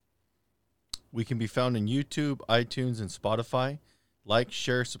We can be found on YouTube, iTunes, and Spotify. Like,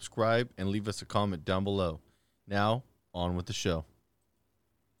 share, subscribe, and leave us a comment down below. Now, on with the show.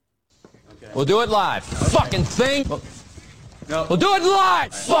 Okay. We'll do it live. Fucking thing. No. We'll do it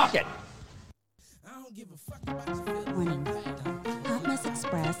live. Fuck it. Warning. Hot Mess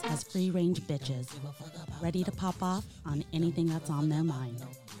Express has free-range bitches ready to pop off on anything that's on their mind.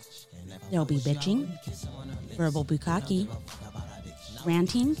 There'll be bitching, verbal bukkake,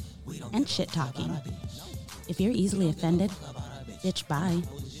 ranting, and shit-talking. If you're easily offended, bitch bye.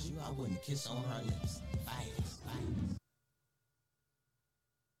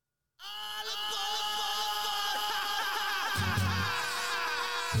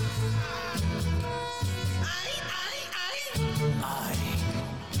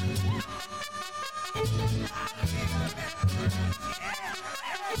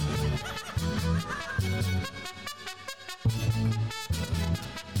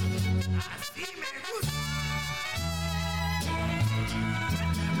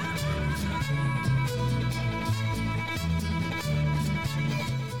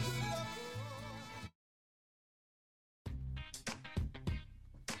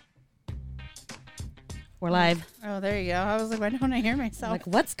 We're live. Oh, there you go. I was like, why don't I hear myself? Like,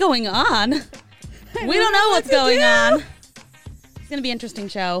 what's going on? We don't know what's going on. It's going to be an interesting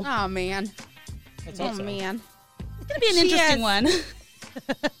show. Oh, man. Let's hope so. Man. It's going to be an interesting one.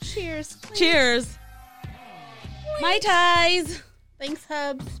 Cheers. Cheers. Mai Tais. Thanks,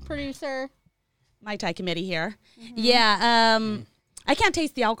 Hubs, producer. Mai Tai committee here. Mm-hmm. Yeah, I can't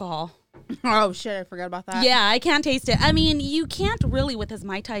taste the alcohol. Oh, shit. I forgot about that. Yeah, I can't taste it. I mean, you can't really with his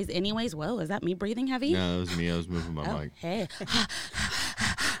Mai Tais anyways. Whoa, is that me breathing heavy? No, it was me. I was moving my mic. Hey.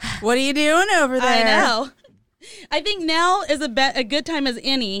 What are you doing over there? I know. I think now is a good time as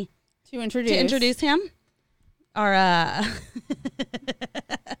any to introduce him. Our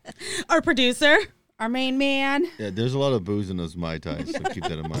our producer. Our main man. Yeah, there's a lot of booze in those Mai Tais, so keep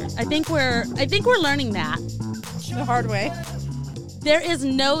that in mind. I think we're learning that the hard way. There is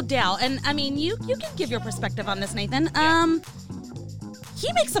no doubt. And I mean, you can give your perspective on this, Nathan. Yeah.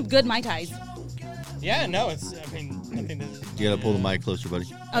 He makes some good Mai Tais. Yeah, no, I think You gotta pull the mic closer, buddy.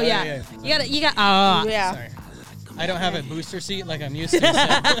 Oh yeah. Yeah. You got Yeah. Sorry. I don't have a booster seat like I'm used to. So.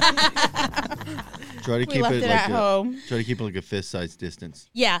 Try to We keep left it it like at home. Try to keep it like a fist-sized distance.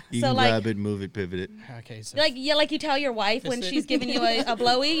 Yeah. You so can like grab it, move it, pivot it. Okay, so like you tell your wife when Fist it. she's giving you a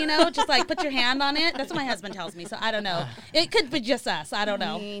blowy, just like put your hand on it. That's what my husband tells me. So I don't know. It could be just us. I don't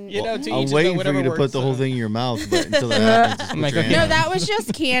know. you know, to I'm each waiting his for own, you to whatever put the works, whole thing in your mouth, but until that happens, just I'm put like, your okay. hand No, on that was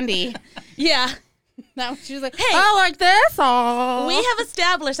just candy. Yeah. That was, she was like, Hey. oh, like this? Oh. We have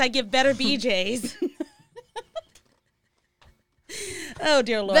established I give better BJs. Oh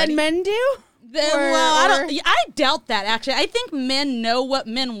dear Lord. Than men do? I doubt that actually. I think men know what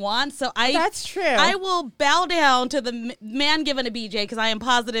men want, so That's true. I will bow down to the man given a BJ because I am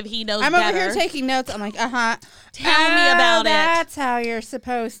positive he knows I'm better. over here taking notes. I'm like, Tell me about it. That's how you're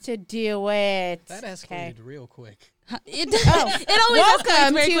supposed to do it. That escalated real quick. It always Welcome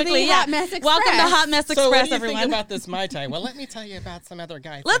escalates very to quickly. the Hot Mess Welcome to Express. Hot Mess So Express, what do you everyone. think about this Mai Tai? Well, let me tell you about some other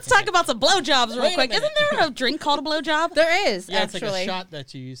guy. Let's talk about some blowjobs real Wait a quick. minute. Isn't there a drink called a blowjob? There is, Yeah, it's actually. like a shot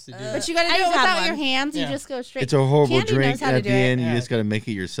that you used to do. But you got to do I've it had without one. your hands. You Yeah. just go straight. It's a horrible Candy knows drink. how to At do the it. end, you Yeah. just gotta make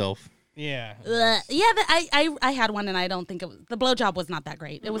it yourself. Yeah. I had one and I don't think the blowjob was not that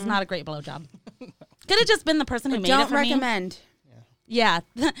great. It was not a great blowjob. Could have just been the person who made it Don't for me. recommend. Yeah.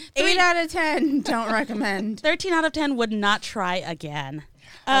 8 out of 10. Don't recommend. 13 out of 10 would not try again.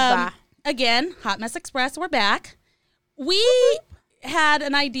 Bye. Again, Hot Mess Express, we're back. We had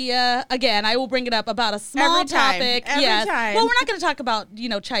an idea, again, I will bring it up, about a small Every time. topic. Every Yes. time. Well, we're not going to talk about,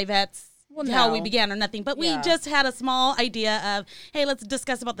 chivettes, how no. we began or nothing, but we Yeah. just had a small idea of, hey, let's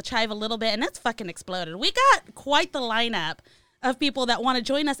discuss about the chive a little bit, and that's fucking exploded. We got quite the lineup of people that want to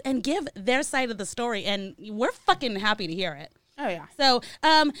join us and give their side of the story, and we're fucking happy to hear it. Oh, yeah. So,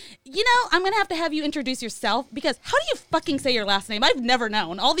 I'm going to have you introduce yourself because how do you fucking say your last name? I've never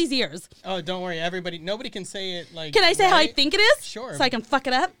known all these years. Oh, don't worry. Nobody can say it like. Can I say how I right? think it is? Sure. So I can fuck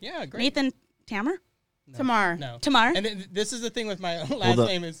it up? Yeah, great. Nathan Tamar? Tamar. No. Tamar? And this is the thing with my Hold last up,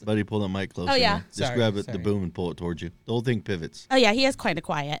 name is. buddy. Pull that mic closer. Oh, yeah. man. Just Sorry, grab it, sorry. the boom, and pull it towards you. The whole thing pivots. Oh, yeah, he is quite a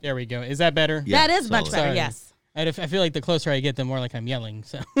quiet. There we go. Is that better? Yeah, that is much solid. better, Sorry. yes. I feel like the closer I get, the more like I'm yelling.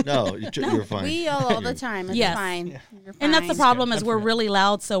 So. No, you're fine. We yell all the time. It's Yes. fine. Yeah. You're And that's the fine. problem good. is Good we're for it. really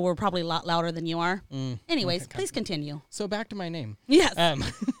loud, so we're probably a lot louder than you are. Anyways, okay. please continue. So back to my name. Yes.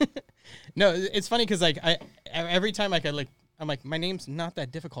 No, it's funny because like I every time I'm like my name's not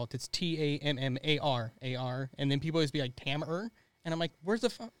that difficult. It's Tammar, and then people always be like Tamar, and I'm like, where's the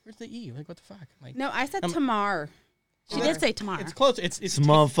E? Like what the fuck? Like No, I said Tamar. She did say tomorrow. It's close. It's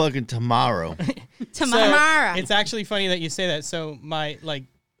motherfucking tomorrow. Tomorrow. It's actually funny that you say that. So my like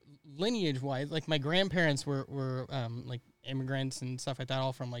lineage wise, like my grandparents were like immigrants and stuff like that,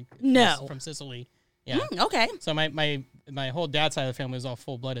 all from like from Sicily. Yeah. Okay. So my whole dad's side of the family was all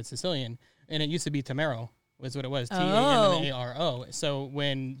full blooded Sicilian, and it used to be Tamaro was what it was. Tammaro. So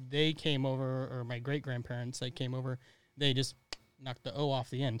when they came over, or my great grandparents like came over, they just knocked the O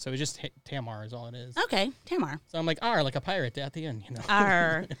off the end. So it's just Tamar is all it is. Okay, Tamar. So I'm like R, like a pirate at the end,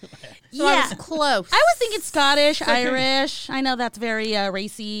 R. So I was close. I was thinking Scottish, Irish. I know that's very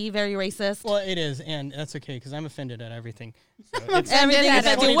racy, very racist. Well, it is, and that's okay because I'm offended at everything. So Everything is it's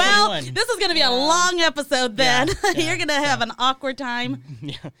offended. Well, 2021. this is going to be a long episode then. Yeah, You're going to have an awkward time.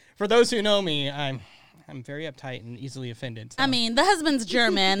 Yeah. For those who know me, I'm very uptight and easily offended. So. I mean, the husband's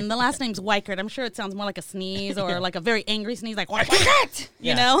German. The last name's Weichert. I'm sure it sounds more like a sneeze or like a very angry sneeze, like Weichert.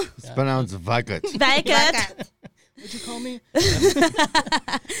 You know? It's pronounced Weikert. Weichert. What'd you call me?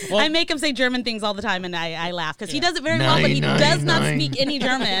 I make him say German things all the time, and I laugh because he does it very well, but he does not speak any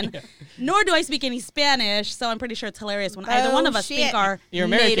German, nor do I speak any Spanish. So I'm pretty sure it's hilarious when either one of us speak our You're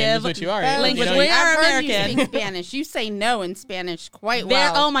American, native is what you are. language. You know, We are I've heard American. you speak Spanish. You say no in Spanish quite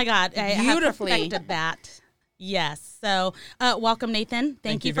well. Oh my God, I have Beautifully. perfected that. Yes. So, welcome, Nathan.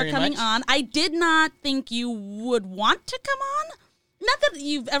 Thank you for very coming much. on. I did not think you would want to come on. Not that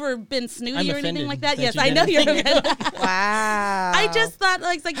you've ever been snooty I'm or anything offended like that. that Yes, you I know you're didn't. offended. Wow. I just thought,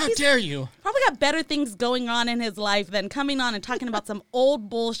 like How he's dare you? probably got better things going on in his life than coming on and talking about some old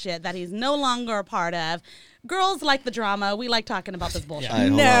bullshit that he's no longer a part of. Girls like the drama. We like talking about this bullshit. All right,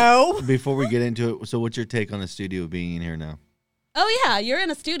 hold No. on. Before we get into it, so what's your take on the studio being in here now? Oh yeah, you're in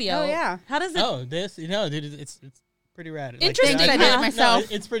a studio. Oh, yeah. How does it? Oh, this? No, dude, it's pretty rad. Like, Interesting, I did it huh? myself.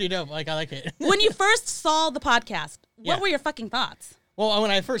 No, it's pretty dope. Like, I like it. When you first saw the podcast, what Yeah. were your fucking thoughts? Well,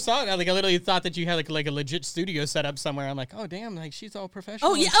 when I first saw it, I literally thought that you had like a legit studio set up somewhere. I'm like, oh damn, like she's all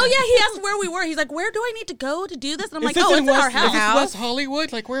professional. Oh yeah, and shit. He asked where we were. He's like, "Where do I need to go to do this?" And I'm Is like, this "Oh, in it's in our West, is this house." West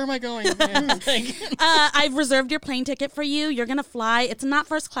Hollywood? Like, where am I going? Man, like, I've reserved your plane ticket for you. You're gonna fly. It's not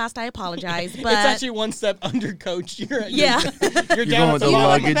first class. I apologize, but it's actually one step under coach. You're Yeah. you're You're down going at with the the You know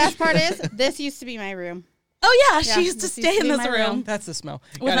what the luggage. best part is? This used to be my room. oh yeah, she Yeah, used to this used stay to in be this my room room. That's the smell.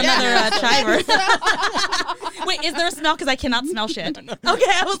 with Got it. another chiver. Wait, is there a smell? Because I cannot smell shit. Okay,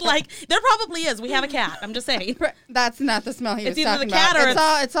 I was like, there probably is. We have a cat. I'm just saying. That's not the smell he It's was either talking the cat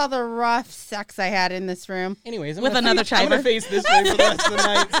about. or It's all the rough sex I had in this room. Anyways, I'm With gonna another face, I'm gonna chiver. face this way for the rest of the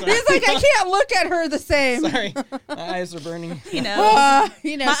night. So. He's like, I can't look at her the same. Sorry, my eyes are burning. You know.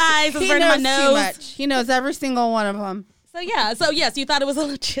 He knows, My eyes is he burning my knows nose. Too much. He knows every single one of them. So yeah. So yes, you thought it was a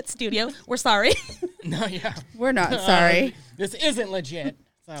legit studio. We're sorry. No, yeah. We're not sorry. This isn't legit.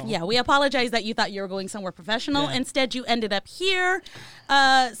 So. Yeah, we apologize that you thought you were going somewhere professional. Yeah. Instead, you ended up here.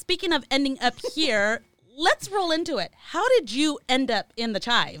 Speaking of ending up here, let's roll into it. How did you end up in the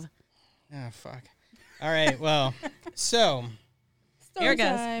chive? Oh fuck. All right. Well, so Here it goes.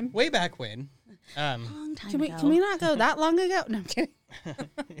 Time. way back when. Long time Can we ago. can we not go that long ago? No, I'm kidding.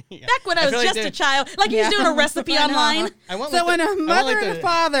 Yeah. Back when I was feel like just a there- child, like he's doing a recipe I know. online. I want So like when the- a I want mother like and a the-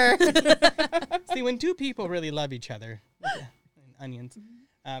 father. See, when two people really love each other, onions.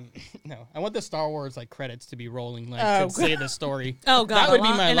 No, I want the Star Wars like credits to be rolling, like Oh, to say the story. Oh God, that would be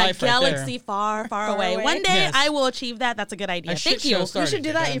along- my in life a right there. galaxy far, far away. away. One day Yes. I will achieve that. That's a good idea. A shit Thank you. show started. should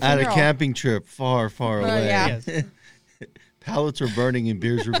do that, you At a Funeral. camping trip far, far away. yeah. Yes. Pallets were burning and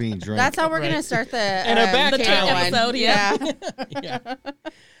beers were being drank. That's how we're Right. gonna start the And a back Kate alley. one. episode, yeah.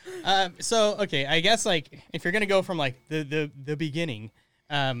 Yeah. So okay, I guess like if you're gonna go from like the beginning,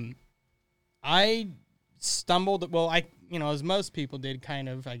 I stumbled. Well, as most people did, kind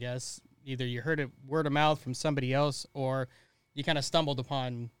of. I guess either you heard it word of mouth from somebody else, or you kind of stumbled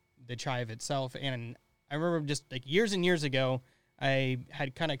upon the chive itself. And I remember just like years and years ago, I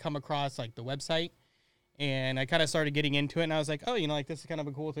had kind of come across like the website. And I kind of started getting into it, and I was like, oh, like, this is kind of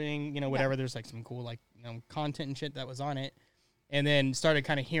a cool thing, whatever. There's, like, some cool, like, content and shit that was on it. And then started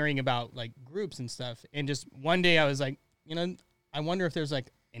kind of hearing about, like, groups and stuff. And just one day I was like, I wonder if there's,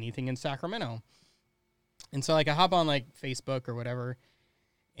 like, anything in Sacramento. And so, like, I hop on, like, Facebook or whatever,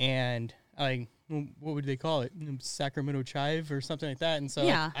 and, like, what would they call it? Sacramento Chive or something like that. And so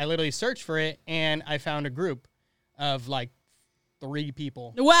Yeah. I literally searched for it, and I found a group of, like, 3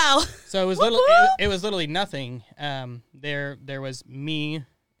 people. Wow. So it was it was literally nothing. There was me,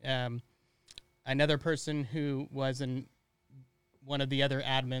 another person who was one of the other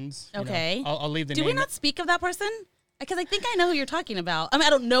admins. Okay. I'll leave the Do name. we not speak of that person? Because I think I know who you're talking about. I mean, I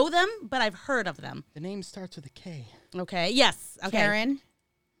don't know them, but I've heard of them. The name starts with a K. Okay. Yes. Okay. Karen.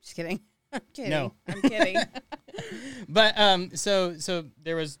 Just kidding. I'm kidding. No. I'm kidding. But so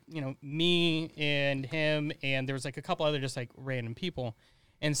there was, you know, me and him, and there was like a couple other just like random people,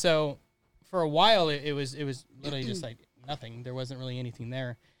 and so for a while it was literally just like nothing. There wasn't really anything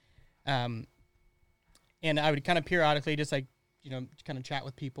there, and I would kind of periodically just like, you know, kind of chat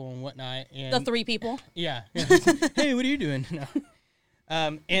with people and whatnot. And The 3 people. yeah, hey, what are you doing? No.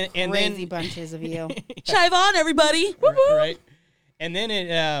 And Crazy then bunches of you. Chive on, everybody. Woo-hoo. right, and then it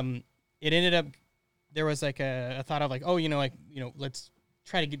ended up. There was like a thought of like, oh, you know, let's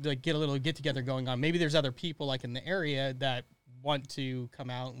try to get a little get together going on. Maybe there's other people like in the area that want to come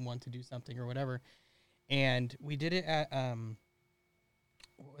out and want to do something or whatever. And we did it at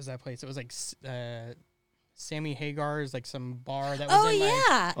what was that place? It was like Sammy Hagar's, like some bar that was Oh, in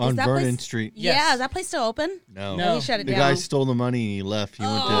yeah. On Is that Vernon place- Street. Yes. Yeah, is that place still open? No. No. He shut it The down. guy stole the money and he left. He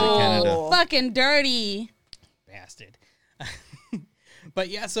went to Oh, Canada. fucking dirty. bastard. But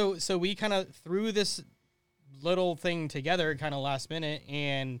yeah, so we kind of threw this little thing together kind of last minute,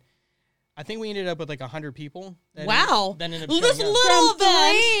 and I think we ended up with like 100 people. That Wow. That ended up This showing up. little From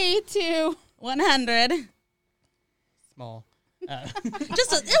event. 3 to 100. Small. It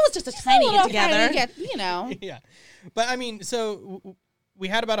was just a tiny get together. You know. Yeah, but I mean, so we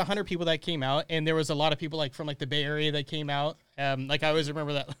had about 100 people that came out, and there was a lot of people like from like the Bay Area that came out. Like I always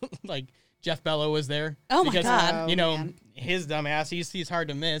remember that like Jeff Bello was there. Oh, my because, God. You know, man. his dumb ass, he's hard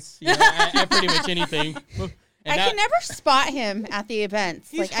to miss, you know, at pretty much anything. And I that- can never spot him at the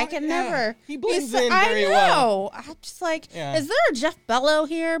events. He's Like I hard- can yeah. never. He blends He's- in very well. I know. I'm just like, Yeah. is there a Jeff Bello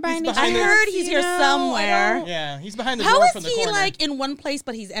here by He's any chance? behind I the- heard he's You here know, somewhere. I don't- Yeah, he's behind the How door is from the he corner. like in one place,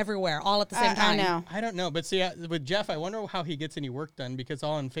 but he's everywhere all at the same I time? know. I don't know, but see, with Jeff, I wonder how he gets any work done, because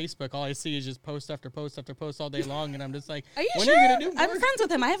all on Facebook, all I see is just post after post after post all day long, and I'm just like, Are you when sure? are you gonna do I'm work? friends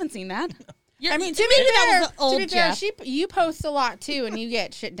with him. I haven't seen that. I mean, to to me, be that fair, was the old Jeff. you post a lot too, and you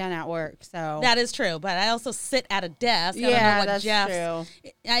get shit done at work. So That is true, but I also sit at a desk. I don't know yeah, what that's Jeff's.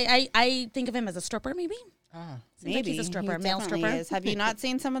 true. I think of him as a stripper, maybe. Ah, Seems like he's a stripper, He male definitely stripper. is. Have you not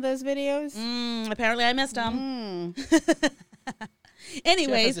seen some of those videos? Apparently, I missed him. Mm.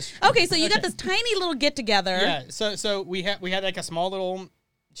 Anyways, Jeff is a stripper. okay, so you got this tiny little get together. yeah. So we had like a small little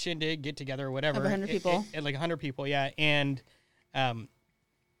shindig get together or whatever Of 100 people. It, like 100 people, yeah, and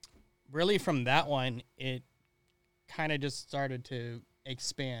really from that one, it kind of just started to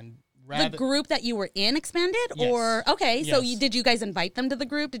expand. The group that you were in expanded, Yes. or okay, so Yes. did you guys invite them to the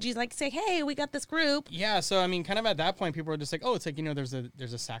group? Did you like say, hey, we got this group? Yeah, so I mean, kind of at that point, people were just like, "Oh, it's like, you know, there's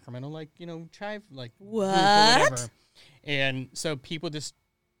a Sacramento, like, you know, tribe like group or What? whatever," and so people just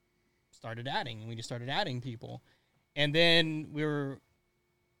started adding, and we just started adding people, and then we were.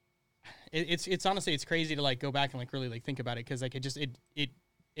 It's honestly, it's crazy to like go back and like really like think about it, because like it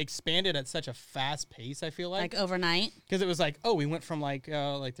expanded at such a fast pace. I feel Like overnight? because it was like, oh, we went from like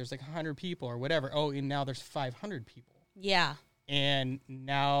there's like 100 people or whatever. Oh, and now there's 500 people. Yeah. And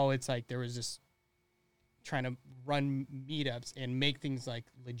now it's like there was just trying to run meetups and make things like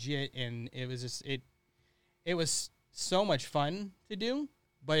legit, and it was just it was so much fun to do,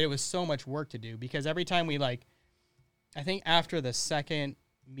 but it was so much work to do, because every time we like, I think after the second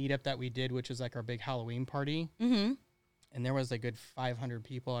meetup that we did, which was like our big Halloween party, Mm-hmm. and there was a good 500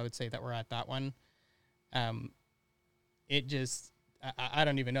 people, I would say, that were at that one. It just, I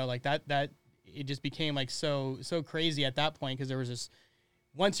don't even know, like that it just became like so crazy at that point, because there was this,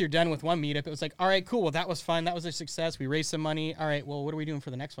 once you're done with one meetup, it was like, all right, cool, well, that was fun, that was a success, we raised some money, all right, well, what are we doing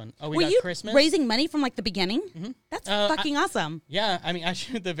for the next one? Oh, we Were got you Christmas. raising money from like the beginning? Mhm. That's I- fucking awesome. Yeah, I mean,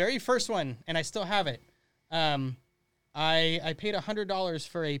 actually, the very first one, and I still have it. I paid $100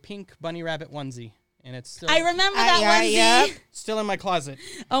 for a pink bunny rabbit onesie, and it's still I remember that yeah, onesie. yep. still in my closet.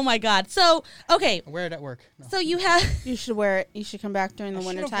 Oh my god. So okay, I wear it at work. No. so you have You should wear it. You should come back during the I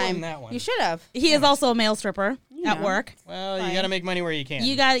winter should've worn time. that one. You should have. he is also a male stripper at know. work. Well, you Fine. got to make money where you can.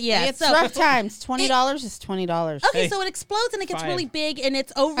 You got yeah. It's so rough times. $20 is $20. okay, Hey, so it explodes and it gets fine. really big and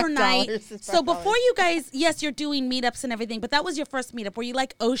it's overnight. $5 is So $5. before you guys, yes, you're doing meetups and everything, but that was your first meetup. Were you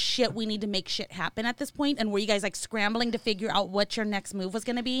like, oh shit, we need to make shit happen at this point? And were you guys like scrambling to figure out what your next move was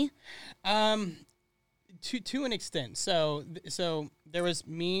going to be? To an extent. So there was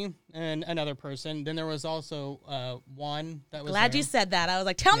me and another person. Then there was also Juan. That was Glad there. you said that. I was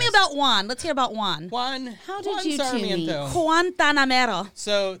like, tell me Yes. about Juan. Let's hear about Juan. Juan. How did Juan you two meet? Sarmiento. Juan Tanamero.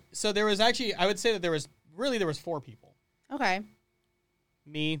 So there was actually, I would say that there was 4 people. Okay.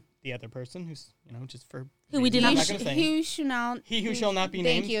 Me, the other person, who's just for Who we did reasons I'm not not going to say. He Who shall not be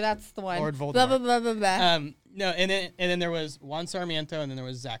Thank named. you. That's the one. Lord Blah, Voldemort. blah, blah, blah, blah. No, and then there was Juan Sarmiento, and then there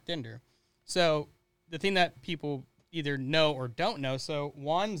was Zach Dinder. So the thing that people either know or don't know, so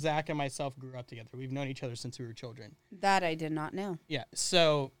Juan, Zach, and myself grew up together. We've known each other since we were children. That I did not know. Yeah.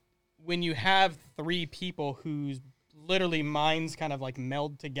 So when you have three people whose literally minds kind of like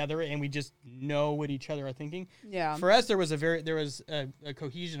meld together and we just know what each other are thinking. Yeah. For us, there was a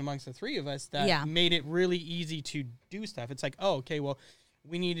cohesion amongst the three of us that made it really easy to do stuff. It's like, oh, okay, well,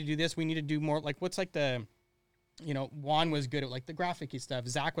 we need to do this. We need to do more. Like, what's like the, Juan was good at like the graphic-y stuff.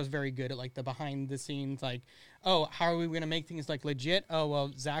 Zach was very good at like the behind the scenes, like, oh, how are we going to make things like legit? Oh,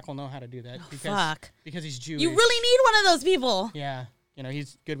 well, Zach will know how to do that because he's Jewish. You really need one of those people. Yeah.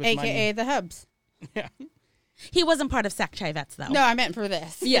 He's good with AKA money. the hubs. Yeah. He wasn't part of Sack Chivets, though. No, I meant for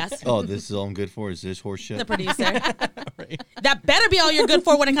this. Yes. Oh, this is all I'm good for? Is this horse shit? The producer. Right. That better be all you're good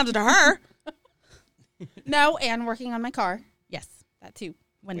for when it comes to her. No, and working on my car. Yes. That too.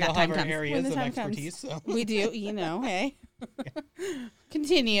 When We that all time have our comes. areas When the of time comes. expertise. So. We do, hey.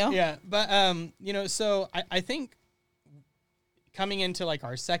 Continue. Yeah, but so I think coming into like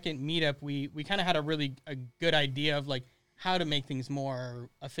our second meetup, we kind of had a good idea of like how to make things more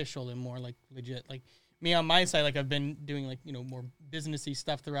official and more like legit. Like me on my side, like I've been doing like more businessy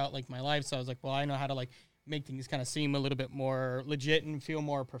stuff throughout like my life, so I was like, well, I know how to like make things kind of seem a little bit more legit and feel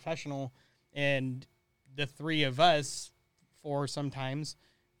more professional. And the three of us, for sometimes,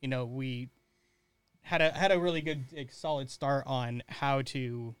 we had a really good solid start on how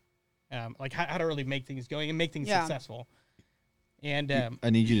to how to really make things going and make things successful. And I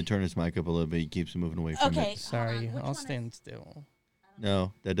need you to turn his mic up a little bit. He keeps moving away from Okay. it. sorry, I'll stand still.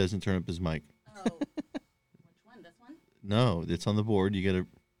 No, that doesn't turn up his mic. Oh. Which one? This one? No, it's on the board. You gotta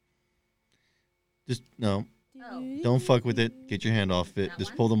just no. Oh. Don't fuck with it. Get your hand off it. That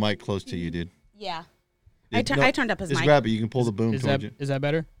Just one? pull the mic close to you, dude. Yeah. No, I turned up his just mic. grab it. You can pull the boom Is towards that you. is that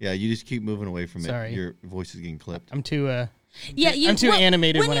better? Yeah, you just keep moving away from Sorry. it. Your voice is getting clipped. I'm too Yeah, I'm too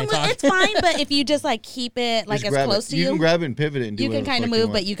animated when I talk. It's fine, but if you just like keep it like Just as grab close it. to You you, can grab it and pivot it and do you can whatever kind of the fuck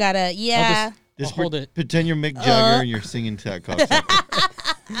move, but you gotta I'll Just hold it. Pretend you're Mick Jagger and you're singing to that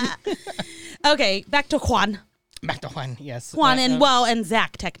cocksucker. Okay, back to Juan. Back to Juan, yes. Juan and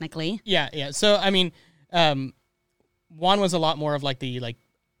Zach technically. Yeah. So I mean, Juan was a lot more of like the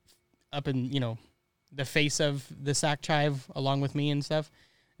up in the face of the Sack Chive along with me and stuff.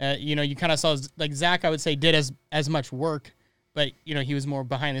 You kind of saw like Zach, I would say, did as much work, but he was more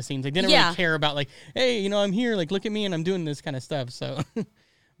behind the scenes. Like didn't really care about like, hey, I'm here, like look at me and I'm doing this kind of stuff. So,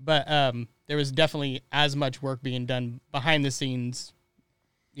 but there was definitely as much work being done behind the scenes,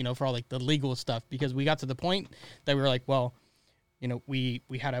 for all like the legal stuff, because we got to the point that we were like, well, we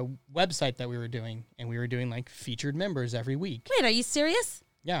had a website that we were doing, and we were doing like featured members every week. Wait, are you serious?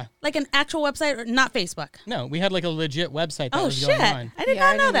 Yeah. Like an actual website, or not Facebook? No, we had like a legit website that was shit! going on. I did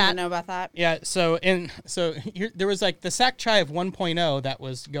not know I didn't that. even know about that. Yeah, so here, there was like the Sack Chive 1.0 that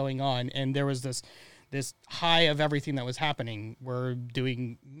was going on, and there was this high of everything that was happening. We're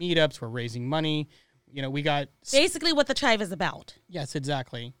doing meetups, we're raising money. We got Basically, what the Chive is about. yes,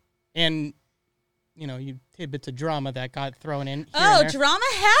 exactly, and you tidbits of drama that got thrown in. Here Oh, and there. drama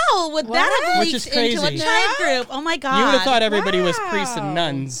hell! Would that have Which leaked is crazy. into a Chive group? Oh my god! You would have thought everybody was priests and Wow.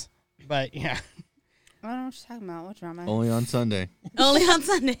 nuns, but yeah. I don't know what you're talking about. What drama? Only on Sunday. Only on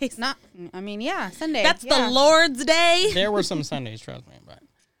Sundays. Not. I mean, yeah, Sunday. That's yeah. the Lord's Day. There were some Sundays, trust me,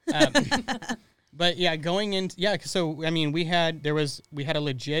 but yeah, going into so I mean, we had a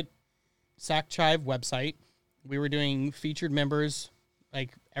legit Sack Chive website. We were doing featured members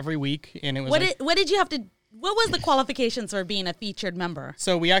like every week, and it was What did you have to? What was the qualifications for being a featured member?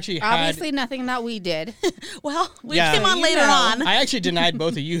 so we actually had. Obviously nothing that we did. Well, we Yeah. came on You later know. on. I actually denied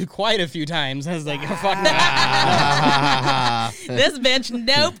both of you quite a few times. I was like, fuck that. This bitch,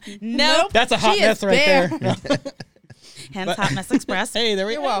 nope. That's a hot She mess is right bare. there. Hence Hot Mess Express. Hey, there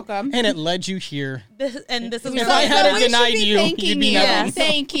we You're go. welcome. And it led you here. This is If what I had we it denied should be you, thanking you'd be you. nothing.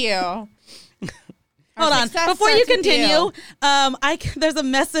 Thank you. Hold Our on. success Before you starts with continue, there's a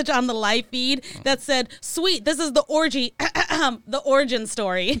message on the live feed that said, "Sweet, this is the the origin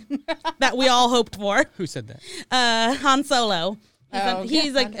story that we all hoped for." Who said that? Han Solo.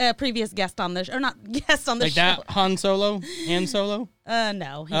 He's God. a previous guest on the show, or not guest on the Like show. that Han Solo? Han Solo?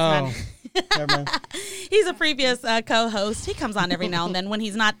 No, he's Oh. not. Never mind. He's a previous co-host. He comes on every now and then when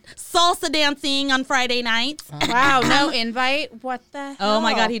he's not salsa dancing on Friday nights. Wow, no invite. What the hell? Oh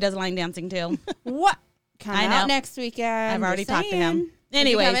my God, he does line dancing too. What? Come I out know. next weekend. I've already Just talked to him. saying. Is he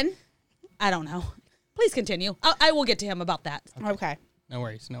Anyways. coming? I don't know. Please continue. I will get to him about that. Okay. No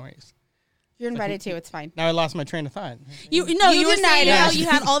worries, no worries. You're invited too. It's fine. Now I lost my train of thought. You were denied saying how us. you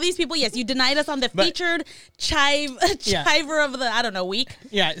had all these people. Yes, you denied us on the But- featured Yeah. chiver of the week.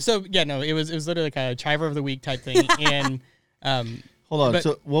 Yeah, so yeah, no, it was literally like a Chiver of the Week type thing. And Hold on. But-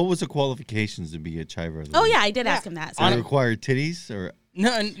 So, what was the qualifications to be a chiver? Of the Oh week? yeah, I did ask him that. Do they So require titties or No.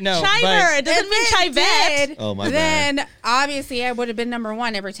 Chiver. It doesn't mean Chivette. Oh, my bad. Then obviously I would have been number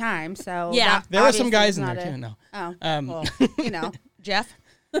one every time. So Yeah. that There were some obviously guys is in not there a- too. No. Oh, well, Jeff.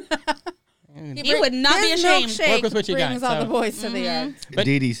 He You would not be his ashamed. milkshake Work with what you got, brings all the so. boys to the earth. But-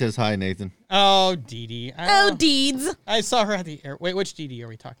 Dee Dee says hi, Nathan. Oh, Dee Dee. Oh, Deeds. I saw her at the air. Wait, which Dee Dee are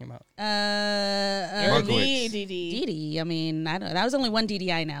we talking about? Markowitz. Dee. Dee Dee. I mean, I don't know. That was only one Dee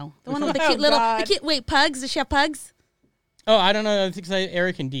Dee I know. The one with the Oh, cute little. The God. cute. Wait, pugs? Does she have pugs? Oh, I don't know. I think it's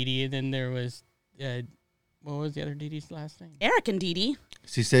Eric and Dee Dee. And then there was, what was the other Dee Dee's last name? Eric and Dee Dee.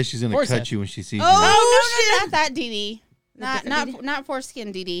 She says she's going to Forsyth. cut you when she sees Oh, you. Oh, no, shit. not that Dee Dee. different Not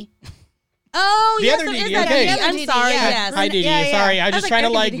foreskin Dee Dee. Oh, The yes, other there Dee is Dee, that okay. Dee Dee. The other I'm Dee Dee, sorry. yeah. Yes. Hi, Dee Dee. Yeah, yeah. Sorry. I was was just like,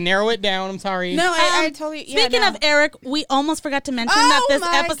 trying to Eric and Dee Dee. narrow it down. I'm sorry. No, I totally. Yeah, Speaking no. of Eric, we almost forgot to mention Oh, that this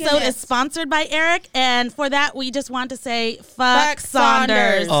my episode goodness. is sponsored by Eric, and for that, we just want to say, fuck Fuck Saunders.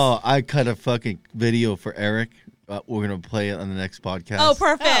 Saunders. Oh, I cut a fucking video for Eric. We're going to play it on the next podcast. Oh,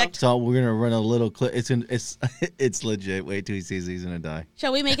 perfect. So we're going to run a little clip. It's legit. Wait till he sees he's going to die.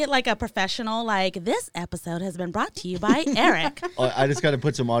 Shall we make it like a professional, like, this episode has been brought to you by Eric? Oh, I just got to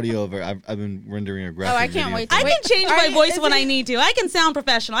put some audio over. I've been rendering a graphic I can't video wait for to I it. can change Are my you- voice is when it- I need to. I can sound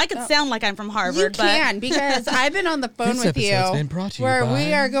professional. I can sound like I'm from Harvard. You but can because I've been on the phone This with you, episode's been brought to you where by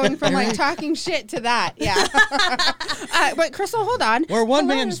we are going from like talking shit to that. Yeah. But Crystal, hold on. Where one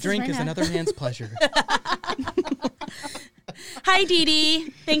Hello, man's this drink is Raina. another man's pleasure. Hi, Dee Dee.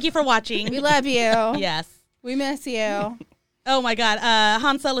 Thank you for watching. We love you. Yes. We miss you. Oh my God.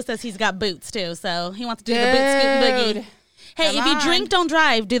 Han Solo says he's got boots too, so he wants to do the boot scoot and boogie. Hey, Come if you on. drink, don't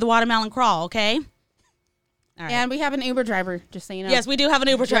drive. Do the watermelon crawl, okay? All right. And we have an Uber driver, just so you know. Yes, we do have an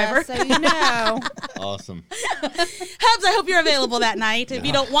Uber driver. Just so you know. Awesome. Hubs, I hope you're available that night. If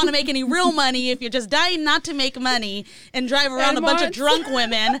you don't want to make any real money, if you're just dying not to make money and drive around a bunch of once- drunk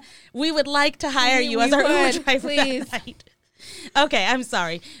women, we would like to hire you We as our would, Uber driver please. that night. Okay, I'm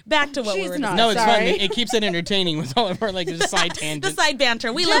sorry. Back to what we She's were not. No, it's fun. Sorry. It keeps it entertaining with all of our like just side the tangents. side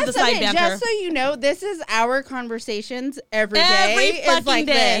banter. We love the side banter. Just so you know, this is our conversations every day. Every It's fucking like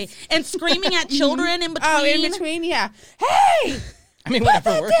day. this. And screaming at children in between. Oh, in between, yeah. Hey, I mean,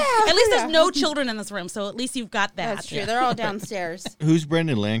 whatever works. At least there's no children in this room, so at least you've got that. That's true. They're all downstairs. Who's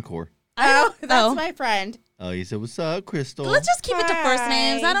Brendan Lancourt? Oh, that's Oh. my friend. Oh, he said, "What's up, Crystal?" Let's just keep it to first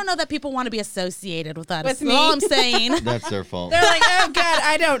names. Hi. I don't know that people want to be associated with us. With That's all me? I'm saying. That's their fault. They're like, oh God,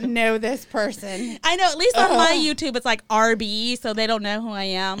 I don't know this person. I know, at least on my YouTube, it's like RB, so they don't know who I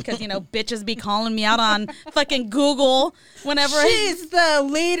am because, bitches be calling me out on fucking Google whenever She's the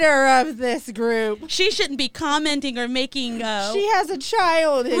leader of this group. she shouldn't be commenting or making. She has a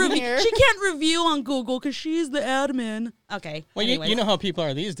child in here. She can't review on Google because she's the admin. Okay. Well, anyways. you know how people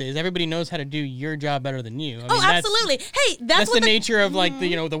are these days. Everybody knows how to do your job better than you. I mean, Oh, that's- absolutely. Hey, That's that's the what nature of like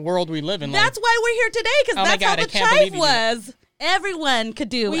the world we live in. That's why we're here today because Oh my that's how God, I the can't believe chive you did that. was. Everyone could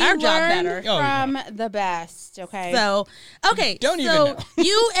do we our job learn better. Oh, yeah. from the best. Okay. So, okay. Don't even so know.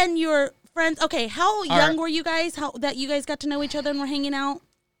 you and your friends. Okay, how Our- young were you guys? How that you guys got to know each other and were hanging out?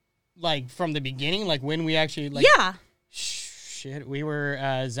 like from the beginning, like when we actually like. Yeah. Shit, we were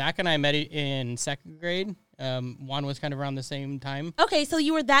Zach and I met in second grade. Juan was kind of around the same time. Okay, so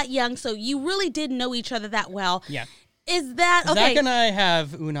you were that young, so you really did know each other that well. Yeah. Is that okay? Zach and I have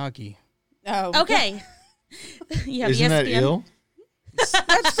unagi. oh. Okay. You have Isn't that ESPN. ill?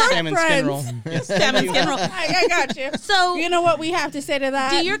 Salmon skin friends. roll. Yes. Salmon skin roll. I got you. So, You know what we have to say to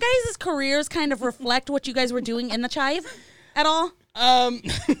that? do your guys' careers kind of reflect what you guys were doing in the chive at all?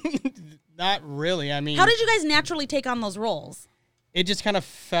 Not really. I mean, How did you guys naturally take on those roles? it just kind of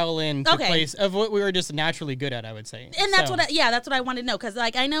fell into Okay. place of what we were just naturally good at, I would say. And that's So, that's what I wanted to know because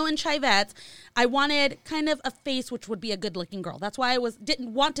like I know in Chivettes, I wanted kind of a face which would be a good looking girl. That's why I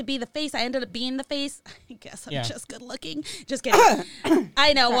didn't want to be the face. I ended up being the face. I guess I'm Yeah. just good looking. Just kidding.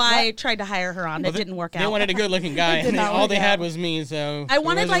 I know why I tried to hire her on. It didn't work They out. wanted a good-looking guy, and not all work they out. had was me. So I there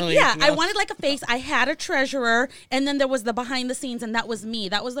wanted wasn't like really I anything else. wanted like a face. I had a treasurer, and then there was the behind the scenes, and that was me.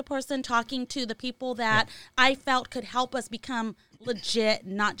 That was the person talking to the people that I felt could help us become legit,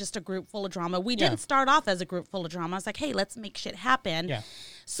 not just a group full of drama. We Yeah. didn't start off as a group full of drama. I was like, hey, let's make shit happen. Yeah.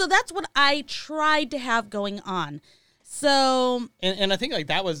 So that's what I tried to have going on. So And I think like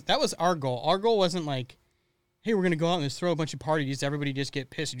that was our goal. Our goal wasn't like, hey, we're gonna go out and just throw a bunch of parties. Everybody just get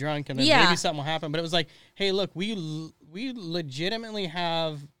pissed drunk, and then Yeah. maybe something will happen. But it was like, hey, look, we legitimately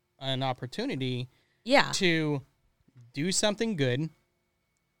have an opportunity yeah, to do something good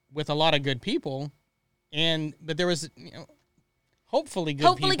with a lot of good people, but there was hopefully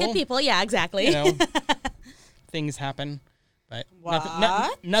good good people. Yeah, exactly. You know, things happen, but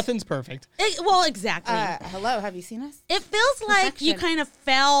nothing's perfect. Well, exactly. Hello, have you seen us? It feels like you Perfection. kind of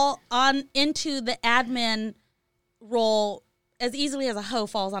fell on into the admin role as easily as a hoe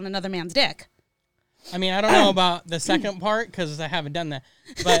falls on another man's dick. I mean, I don't know about the second part because I haven't done that.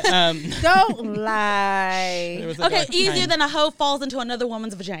 But Don't lie. there was a Okay, dark easier time. than a hoe falls into another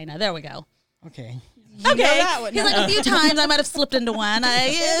woman's vagina. There we go. Okay. Okay, that one. he's like a few times I might have slipped into one.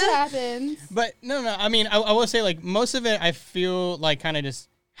 It happens. But no. I mean, I will say like most of it, I feel like kind of just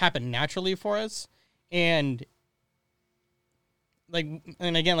happened naturally for us, and like,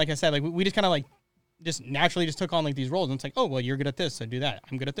 and again, like I said, like we just kind of like just naturally just took on like these roles, and it's like, oh well, you're good at this, so do that.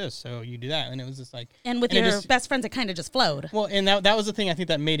 I'm good at this, so you do that, and it was just like, And with and it your just- best friends, it kind of just flowed. well, and that was the thing I think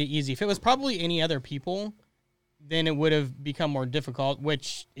that made it easy. If it was probably any other people, then it would have become more difficult,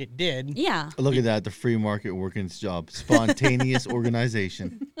 which it did. Yeah. Look at that, the free market working its job. Spontaneous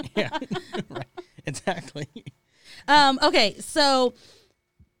organization. Yeah, right, exactly. Okay, so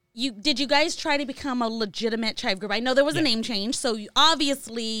did you guys try to become a legitimate chive group? I know there was a name change, so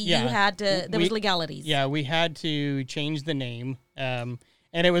obviously you had to. There was legalities. Yeah, we had to change the name, and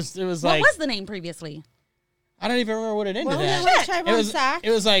it was What like was the name previously? I don't even remember what it ended Well, at. it was Chive on Sac.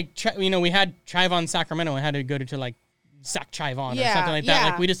 It was like we had Chive on Sacramento. and had to go to like Sac Chive on or Yeah, something like that.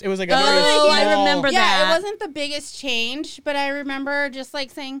 yeah. Like it was like a Oh, very I small- remember Yeah, that. it wasn't the biggest change, but I remember just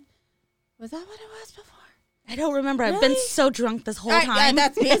like saying, "Was that what it was before?" I don't remember. I've been Really? so drunk this whole Yeah, time.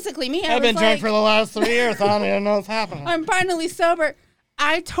 that's basically me. I've been drunk for like, the last 3 years. I don't even know what's happening. I'm finally sober.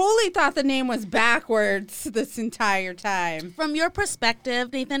 I totally thought the name was backwards this entire time. From your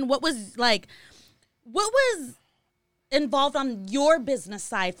perspective, Nathan, what was involved on your business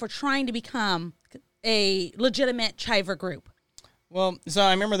side for trying to become a legitimate chiver group? Well, so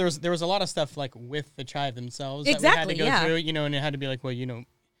I remember there was a lot of stuff like with the Chive themselves Exactly, that we had to yeah. go through, and it had to be like, well,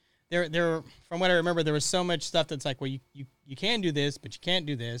 there from what I remember, there was so much stuff that's like, well, you can do this, but you can't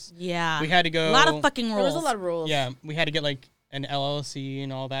do this. Yeah. We had to go a lot of fucking rules. There was a lot of rules. Yeah, we had to get like an LLC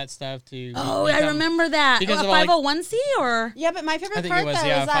and all that stuff to. Oh, I become- remember that. because A of, like- 501c or? Yeah, but my favorite I think part it was, though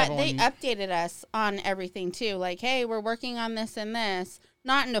yeah, is that they 501. updated us on everything too. Like, hey, we're working on this and this.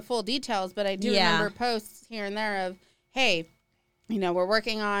 Not into full details, but I do Yeah. remember posts here and there of, hey, we're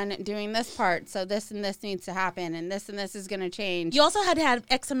working on doing this part, so this and this needs to happen, and this is going to change. You also had to have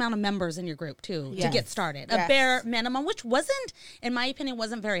X amount of members in your group too to Yes. get started. A Yes. bare minimum, which wasn't, in my opinion,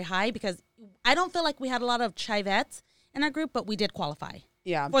 wasn't very high because I don't feel like we had a lot of chivettes in our group, but we did qualify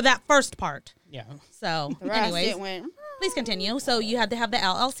Yeah. for that first part. Yeah. So, The rest, anyways, it went. please continue. So you had to have the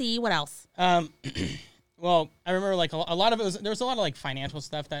LLC. What else? Well, I remember like a lot of it was there was a lot of like financial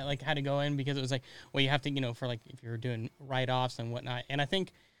stuff that like had to go in because it was like, well, you have to for like if you're doing write-offs and whatnot. And I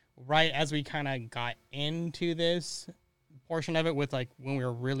think right as we kind of got into this portion of it with like when we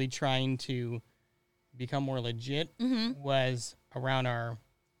were really trying to become more legit was around our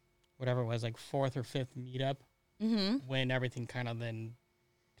whatever it was like 4th or 5th meetup when everything kind of then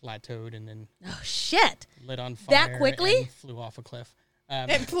plateaued and then Oh shit! lit on fire That quickly? and flew off a cliff.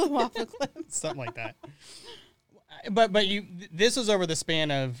 It flew off a cliff. Something like that. But this was over the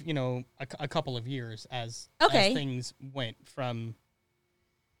span of a couple of years as things went from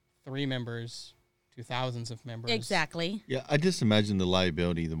 3 members to thousands of members. Exactly. Yeah, I just imagine the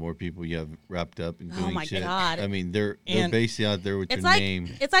liability the more people you have wrapped up in Oh doing my shit. God. I mean, they're And basically out there with It's your like name.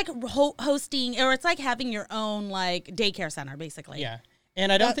 it's like hosting, or it's like having your own like daycare center, basically. Yeah,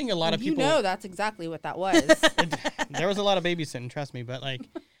 and I don't think a lot of people. That's exactly what that was. There was a lot of babysitting, trust me, but like,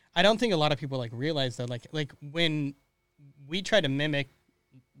 I don't think a lot of people like realize that like when we try to mimic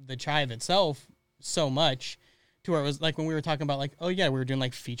the Chive itself so much to where it was like when we were talking about like, oh yeah, we were doing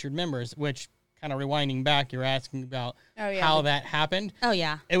like featured members, which kind of rewinding back, you're asking about how that happened. Oh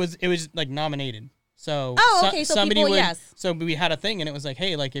yeah. It was like nominated. So Oh, okay, so somebody people, would, yes. So we had a thing and it was like,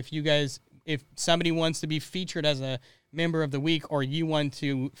 hey, like if somebody wants to be featured as a member of the week, or you want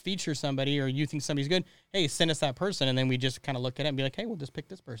to feature somebody, or you think somebody's good, hey, send us that person, and then we just kind of look at it and be like, hey, we'll just pick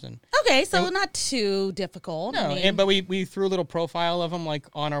this person. Okay, so not too difficult. No, I mean, but we threw a little profile of them like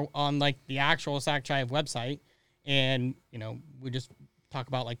on like the actual Sac Chive website, and we just talk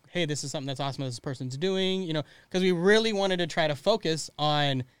about like, hey, this is something that's awesome that this person's doing, because we really wanted to try to focus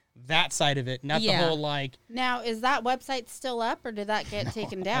on that side of it, not the whole like. Now, is that website still up, or did that get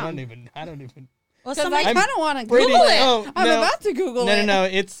taken down? I don't even. well, Because I somebody, kind of want to Google it. Oh, I'm no. about to Google it. No,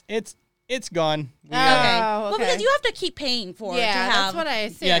 it's gone. okay. Oh, Well, okay. because you have to keep paying for it to Yeah, have. that's what I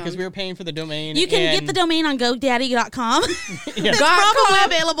assumed. Yeah, because we were paying for the domain. You can get and- the domain on GoDaddy.com. Yeah. It's Got probably com.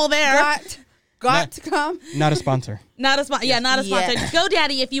 available there. Got to come. Not a sponsor. Not a sponsor. Yeah, not a sponsor. Yeah.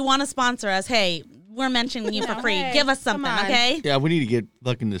 GoDaddy, if you want to sponsor us, hey, we're mentioning you for free. Hey, Give us come something, on. okay? Yeah, we need to get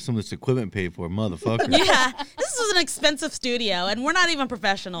fucking some of this equipment paid for, motherfucker. Yeah, this was an expensive studio, and we're not even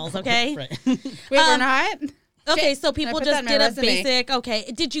professionals, okay? Right. Wait, we're not? Okay, so people put just that in my did a resume. basic.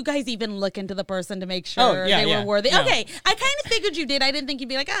 Okay, did you guys even look into the person to make sure they were worthy? No. Okay, I kind of figured you did. I didn't think you'd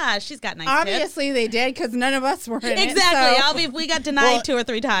be like, she's got nice Obviously, they did because none of us were in tits. it. Exactly. So. We got denied 2 or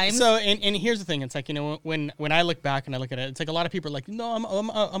 3 times. So, and here's the thing. It's like, when I look back and I look at it, it's like a lot of people are like, no, I'm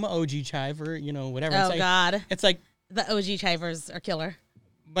an OG chiver, whatever. It's Oh, like, God. It's like, The OG chivers are killer.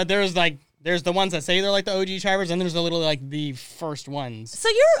 but there's the ones that say they're like the OG chivers, and there's literally like the first ones. So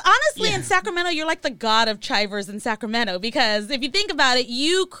you're honestly in Sacramento, you're like the god of chivers in Sacramento, because if you think about it,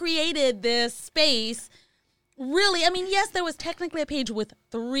 you created this space. Really, I mean, yes, there was technically a page with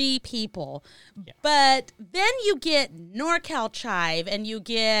 3 people, but then you get NorCal Chive, and you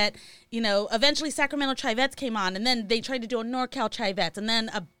get, eventually Sacramento Chivettes came on, and then they tried to do a NorCal Chivettes, and then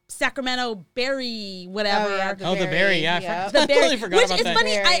a Sacramento Berry, whatever. Oh, yeah, The berry, yeah. Yep. The Berry, totally forgot which about is that.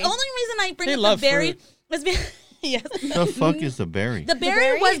 funny. Berry. Only reason I bring They up the love Berry fruit. was yes. The fuck is the berry? The berry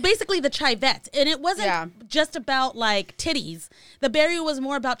berry? was basically the chivettes, and it wasn't Yeah. just about like titties. The berry was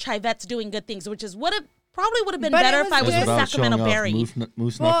more about chivettes doing good things, which is what it probably would have been But it better was if I was Was it a about Sacramento showing off berry.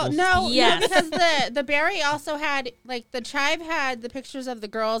 moose Well, knuckles? no, Yes. because the berry also had the chive had the pictures of the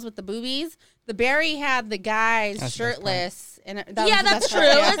girls with the boobies. The berry had the guys That's the best shirtless, and that Yeah, was the that's best true.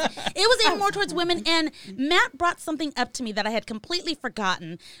 part, yeah. It was aimed more towards women. And Matt brought something up to me that I had completely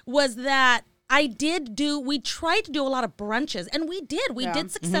forgotten, was that we tried to do a lot of brunches, and we did. We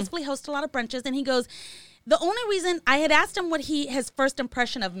did successfully host a lot of brunches. And he goes, the only reason I had asked him what his first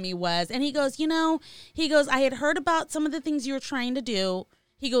impression of me was, and he goes, I had heard about some of the things you were trying to do.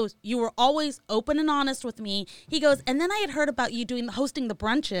 He goes, you were always open and honest with me. He goes, and then I had heard about you hosting the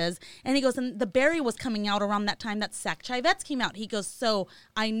brunches. And he goes, and the berry was coming out around that time that Sac Chivettes came out. He goes, so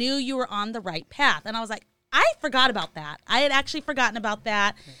I knew you were on the right path. And I was like, I forgot about that. I had actually forgotten about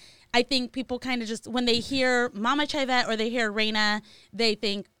that. I think people kind of just, when they hear Mama Chivette or they hear Reina, they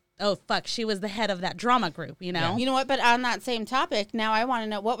think, oh, fuck, she was the head of that drama group, You know what? But on that same topic, now I want to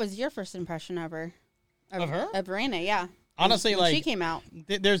know, what was your first impression of her? Of her? Of Verena, yeah. Honestly, when she came out.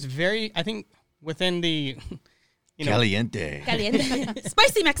 There's I think within the, Caliente. Caliente.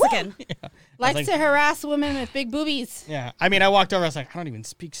 Spicy Mexican. Likes like- to harass women with big boobies. Yeah. I mean, I walked over, I was like, I don't even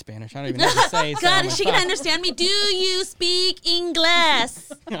speak Spanish. I don't even know what to say. So God, I'm is like, she going to fuck. understand me? Do you speak English?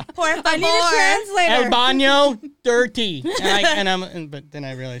 Por favor. I need a El translator. baño dirty. But then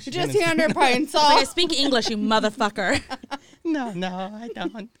I realized she Just didn't. hand her pine Like, I saw. speak English, you motherfucker. No, I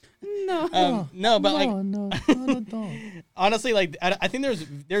don't. No. No, but honestly, like I think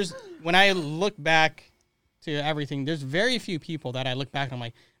there's when I look back to everything, there's very few people that I look back and I'm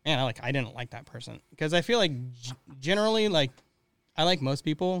like, man, I didn't like that person, because I feel like generally, like, I like most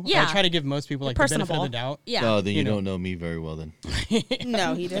people. Yeah. I try to give most people like the benefit Personable. of the doubt. Yeah. Oh, then you know. don't know me very well then.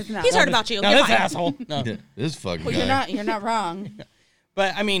 No, he does not. He's heard about you. No, You're this fine. asshole. No. This fucking Well, guy. you're not wrong.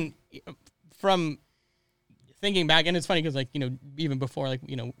 But I mean, from thinking back, and it's funny because even before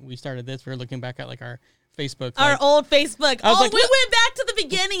we started this, we were looking back at like our Facebook, Our like, old Facebook. I was Oh, like, we went back to the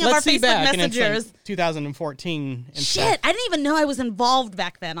beginning of our let's see Facebook back, and it's messengers. like 2014. And Shit, stuff. I didn't even know I was involved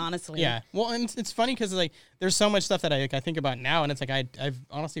back then, honestly. Yeah, well, and it's funny because like there's so much stuff that I think about now, and it's like I've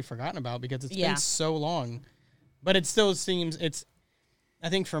honestly forgotten about because it's been so long, but it still seems I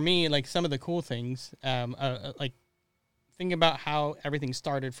think for me, like some of the cool things, like thinking about how everything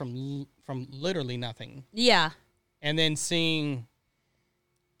started from literally nothing, Yeah. and then seeing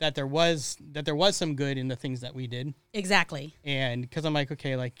that there was some good in the things that we did, Exactly. and because I'm like,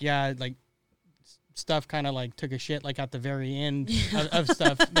 okay, like yeah, like stuff kind of like took a shit like at the very end of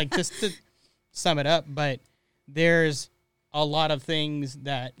stuff, like just to sum it up, but there's a lot of things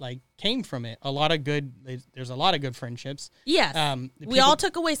that like came from it. There's a lot of good friendships. Yes. We People- all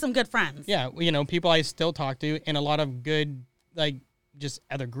took away some good friends. Yeah, people I still talk to, and a lot of good like just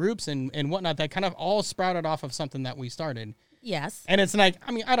other groups and whatnot that kind of all sprouted off of something that we started. Yes. And it's like,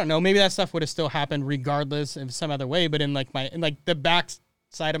 I mean, I don't know, maybe that stuff would have still happened regardless of some other way, but in the back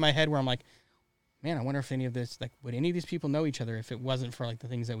side of my head where I'm like, man, I wonder if any of this, like, would any of these people know each other if it wasn't for like the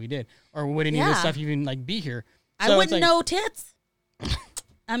things that we did, or would any of this Yeah. stuff even like be here? I So wouldn't it's like, know tits.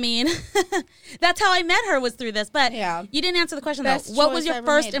 I mean, that's how I met her, was through this. But Yeah. you didn't answer the question, Best though. What was choice your ever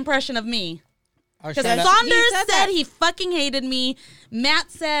first made. impression of me? I was Because trying to- Saunders He said said that. he fucking hated me. Matt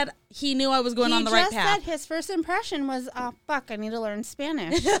said he knew I was going He on the right just path. said his first impression was, oh, fuck, I need to learn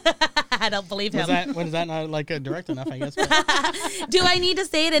Spanish. I don't believe was him. that not like a direct enough, I guess? But, Do I need to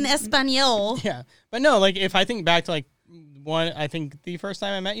say it in Espanol? yeah, but no, like if I think back to like I think the first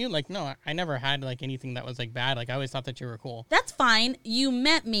time I met you, like, no, I never had like anything that was like bad. Like, I always thought that you were cool. That's fine. You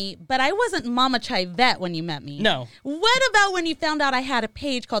met me, but I wasn't Mama Chivette when you met me. No. What about when you found out I had a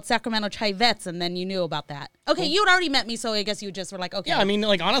page called Sacramento Chivettes and then you knew about that? Okay, you had already met me, so I guess you just were like, okay. Yeah, I mean,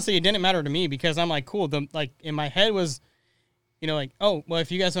 like, honestly, it didn't matter to me because I'm like, cool. Like, in my head was, you know, like, oh, well,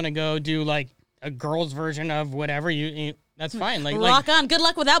 if you guys want to go do like a girl's version of whatever, you that's fine. Like, rock on. Good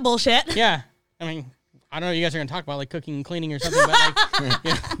luck with that bullshit. Yeah, I mean, I don't know what you guys are going to talk about, like cooking and cleaning or something, but like,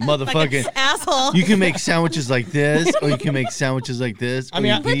 yeah. Motherfucking asshole. You can make sandwiches like this, or you can make sandwiches like this. I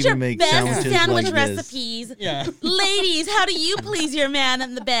mean, or you can Put your even make best sandwiches sandwich like recipes. Yeah. Ladies, how do you please your man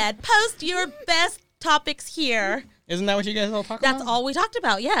in the bed? Post your best topics here. Isn't that what you guys all talk That's about? all we talked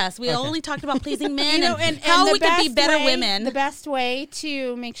about. Yes, we only talked about pleasing men You know, and how the we could be best better way- women. The best way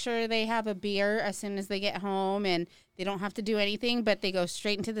to make sure they have a beer as soon as they get home and they don't have to do anything, but they go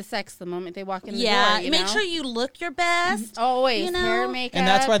straight into the sex the moment they walk in the door. You make know? sure you look your best. Always you know? hair, makeup. And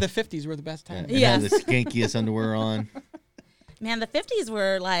that's why the 50s were the best this. time. And Yes. have the skankiest underwear on. Man, the 50s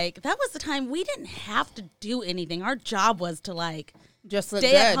were like, that was the time we didn't have to do anything. Our job was to like just look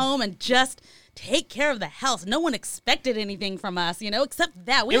stay good. at home and just take care of the house. No one expected anything from us, you know, except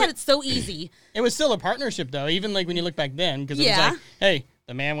that. We had it so easy. It was still a partnership, though, even like when you look back then, because it Yeah. was like, hey,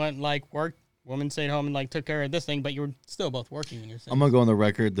 the man went and like worked, woman stayed home and like took care of this thing, but you were still both working in your I'm gonna go on the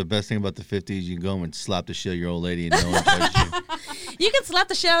record. The best thing about the 50s, you can go home and slap the shit out of your old lady and no one touches you. You can slap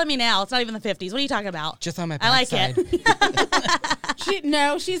the shit out of me now. It's not even the 50s. What are you talking about? Just on my I like backside.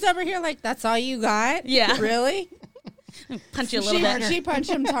 it. She's over here like, that's all you got? Yeah. Really? Punch you a little bit. She punched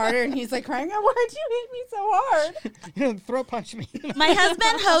him harder, and he's like crying, why'd you hit me so hard? Throat punch me. My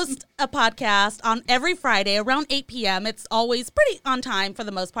husband hosts a podcast on every Friday around 8 p.m. It's always pretty on time for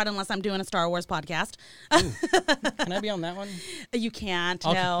the most part, unless I'm doing a Star Wars podcast. Can I be on that one? You can't,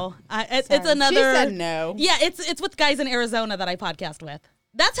 Okay. no. It's Sorry. another. She said no. Yeah, it's with guys in Arizona that I podcast with.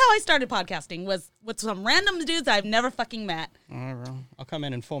 That's how I started podcasting, was with some random dudes I've never fucking met. All right, bro. I'll come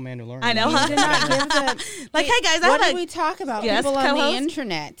in full Mandalorian. I know, You huh? did not give the... Like, hey guys, What I did have we talk about? Yes, People on the co-host?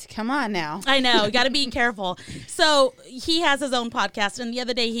 internet. Come on now. I know, you got to be careful. So he has his own podcast, and the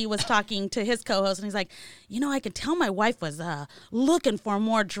other day he was talking to his co-host, and he's like, you know, I could tell my wife was looking for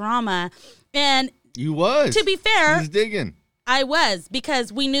more drama, and You was. to be fair, She's digging. I was,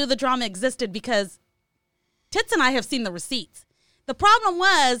 because we knew the drama existed because Tits and I have seen the receipts. The problem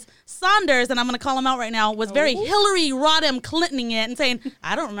was Saunders, and I'm going to call him out right now, was very Hillary Rodham Clintoning it and saying,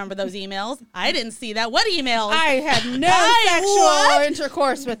 I don't remember those emails. I didn't see that. What emails? I had no sexual what?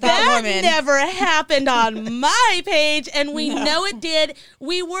 intercourse with That woman. never happened on my page, and we know it did.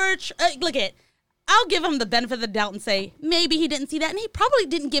 We were, look at, I'll give him the benefit of the doubt and say maybe he didn't see that, and he probably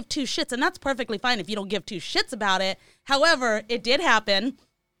didn't give two shits, and that's perfectly fine if you don't give two shits about it. However, it did happen.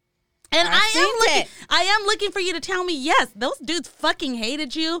 And I am looking for you to tell me, yes, those dudes fucking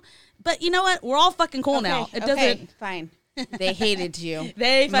hated you, but you know what? We're all fucking cool now. It doesn't. Fine. They hated you.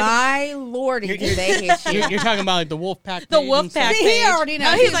 They fucking. My lordy, do they hate you? You're talking about like the Wolfpack. The page and Wolfpack stuff? page. He already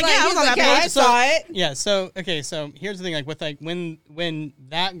knows. Oh, he's like, yeah, I was on that yeah, page. I saw it. Yeah, so here's the thing, like with like when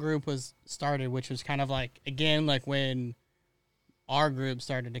that group was started, which was kind of like again like when our group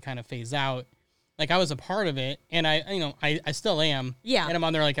started to kind of phase out, like I was a part of it, and I still am. Yeah. And I'm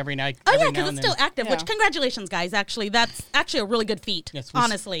on there like every night. Oh every yeah, now because and it's still then. active. Which congratulations, guys! Actually, that's actually a really good feat. Yes,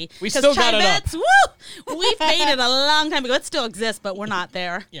 honestly, we 'Cause still got it up. Chivettes, woo! We faded a long time ago. It still exists, but we're not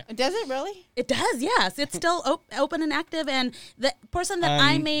there. Yeah. Does it really? It does, yes. It's still open and active, and the person that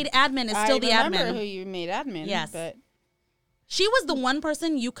I made admin is still the I remember admin. who you made admin. Yes. But She was the one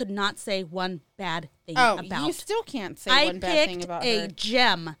person you could not say one bad thing about. you still can't say I one bad thing picked about a her.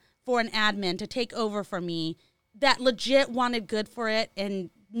 gem for an admin to take over for me that legit wanted good for it, and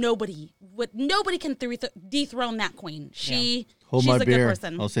nobody can dethrone that queen. She's Hold a my good beer.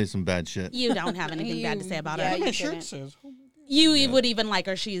 person. I'll say some bad shit. You don't have anything bad to say about Yeah, her. you My shirt didn't. says. You would even like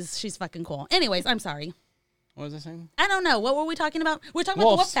her. She's fucking cool. Anyways, I'm sorry. What was I saying? I don't know. What were we talking about? We're talking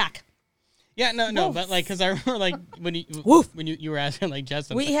Wolves. about the Wolfpack. Yeah, no, but like, because I remember like when you were asking like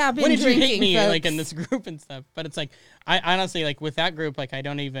Justin, We like, have been when did you hate drinking, me like folks. in this group and stuff? But it's like I honestly like with that group, like I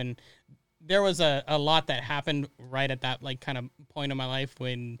don't even. There was a lot that happened right at that like kind of point in my life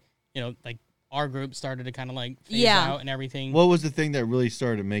when like our group started to kind of like phase out and everything. What was the thing that really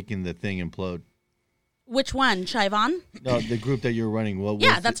started making the thing implode? Which one? Chivon? No, the group that you were running. What was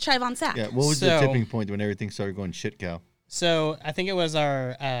Yeah, that's Chivon Sack. Yeah, what was the So- tipping point when everything started going shit cow? So I think it was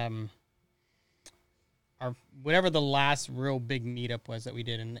our whatever the last real big meetup was that we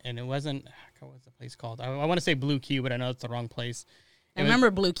did, and it wasn't what was the place called? I want to say Blue Q, but I know it's the wrong place. I remember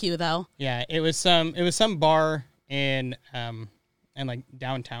Blue Q though. Yeah, it was some bar in like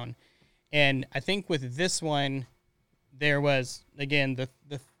downtown, and I think with this one, there was, again, the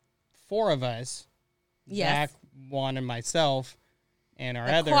four of us, Yes. Zach, Juan, and myself, and our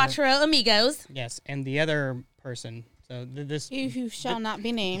The other... Cuatro Amigos. Yes, and the other person. So this... Who shall not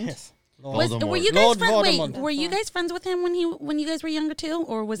be named. Yes. Were you guys Lord friends? Wait, Voldemort. were you guys friends with him when you guys were younger too,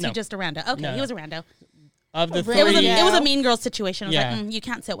 or was No. he just a rando? Okay, No. he was a rando. Of the really? It was three... it was a mean girl situation. I was Yeah. like, you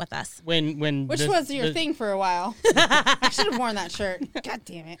can't sit with us. When Which the- was your the- thing for a while. I should have worn that shirt. God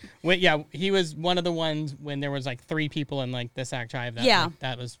damn it. Yeah, he was one of the ones when there was like 3 people in like the Sac Tribe. Yeah.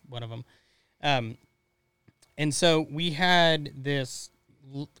 That was one of them. And so we had this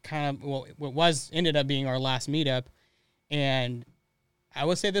kind of, well, what ended up being our last meetup. And I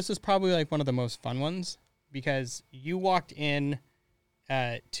would say this was probably like one of the most fun ones because you walked in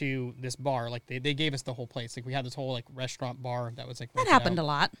to this bar. Like they gave us the whole place. Like we had this whole like restaurant bar that was like That rented happened out. a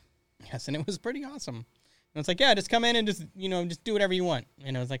lot. Yes, and it was pretty awesome. And it's like, yeah, just come in and just, just do whatever you want.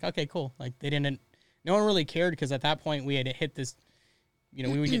 And it was like, okay, cool. Like no one really cared because at that point we had hit this, we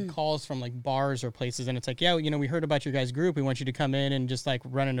would get calls from like bars or places and it's like, yeah, we heard about your guys' group. We want you to come in and just like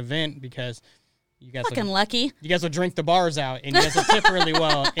run an event because you guys Fucking lucky. you guys will drink the bars out and you guys will tip really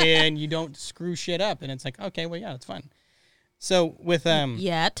well and you don't screw shit up. And it's like, okay, well, yeah, it's fun. So with,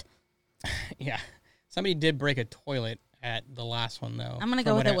 Yet. yeah, somebody did break a toilet at the last one though. I'm gonna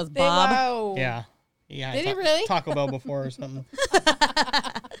from go with what it I- was Bob. Whoa. Yeah. Yeah. Did he really? Taco Bell before or something.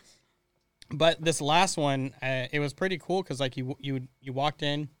 But this last one, it was pretty cool because like you walked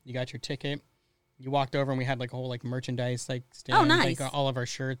in, you got your ticket, you walked over and we had like a whole like merchandise like stand, Oh, nice. like all of our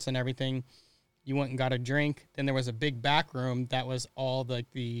shirts and everything. You went and got a drink. Then there was a big back room that was all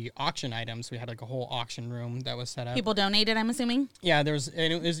the auction items. We had like a whole auction room that was set up. People donated, I'm assuming. Yeah, and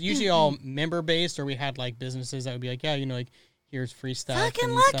it was usually all member based, or we had like businesses that would be like, yeah, like here's free stuff.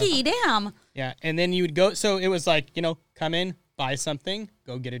 Fucking and stuff. lucky, damn. Yeah, and then you would go. So it was like, come in, buy something,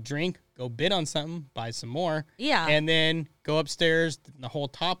 go get a drink, go bid on something, buy some more. Yeah. And then go upstairs. The whole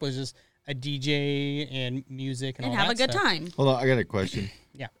top was just a DJ and music and And all have that a good stuff. time. Hold on, I got a question.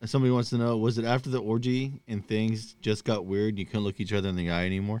 Yeah. Somebody wants to know, was it after the orgy and things just got weird, you couldn't look each other in the eye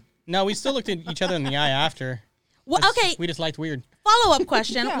anymore? No, we still looked at each other in the eye after. Well, okay, We just liked weird. follow-up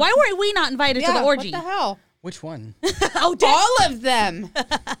question. Yeah. Why were we not invited to the orgy? What the hell? Which one? Oh, damn. All of them.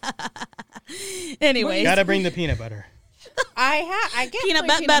 Anyways. Gotta bring the peanut butter. I get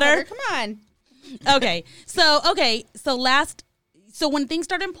Peanut free butter. Come on. Okay, so when things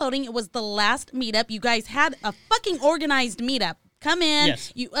started imploding, it was the last meetup. You guys had a fucking organized meetup. Come in.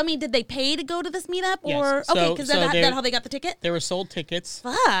 Yes. Did they pay to go to this meetup? Yes. Or So- okay, because so that's they- how they got the ticket? They were sold tickets.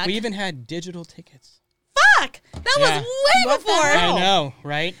 Fuck. We even had digital tickets. Fuck! That Yeah. was way What the before. hell? I know,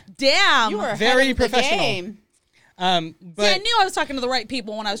 right? Damn. You were Very ahead of the professional. game. But See, I knew I was talking to the right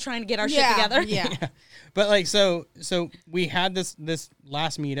people when I was trying to get our shit Yeah, together. yeah. But like so we had this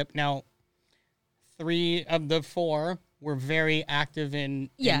last meetup. Now 3 of the 4 were very active in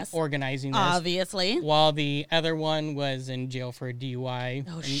Yes. organizing this. Obviously. While the other one was in jail for a DUI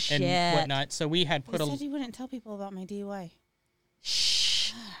Oh, and shit. whatnot. So we had You put said you wouldn't tell people about my DUI.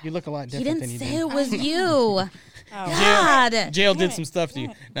 Shh. you look a lot He different didn't than you say did. it was you. Oh, God. Jail did some stuff to you.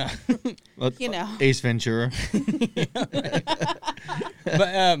 No. you know. Ace Ventura.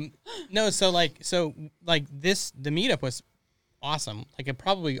 But no, so the meetup was awesome. Like it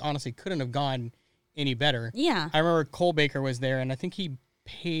probably honestly couldn't have gone any better. Yeah. I remember Cole Baker was there, and I think he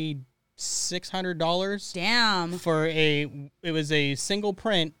paid $600 Damn. for it was a single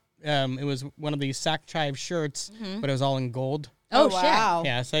print. It was one of these Sac Tribe shirts, but it was all in gold. Oh, wow.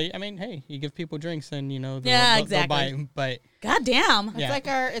 Yeah, so I mean, hey, you give people drinks, and they'll exactly. buy. But God damn. yeah,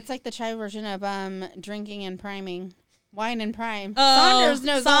 It's like the Chai version of drinking and priming. Wine and prime. Oh, Saunders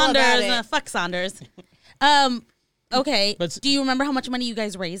knows all about it. Fuck Saunders. Okay. But- Do you remember how much money you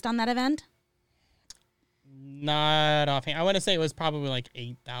guys raised on that event? not offhand. I want to say it was probably like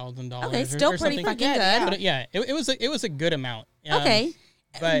 $8,000. Okay, still or pretty something. fucking good, good. yeah. But yeah, it was a good amount. Okay.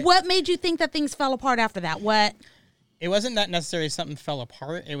 but What made you think that things fell apart after that? What? it wasn't that necessarily something fell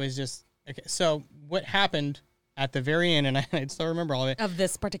apart. It was just okay. So what happened at the very end, and I still remember all of it. Of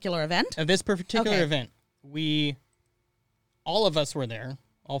this particular event? Of this particular Okay. event, all of us were there,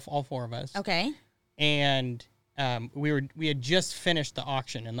 all 4 of us. Okay. And we had just finished the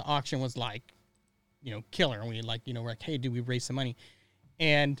auction, and the auction was like, killer. And we we're like, hey, did we raise some money?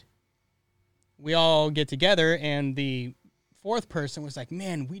 And we all get together, and the 4th person was like,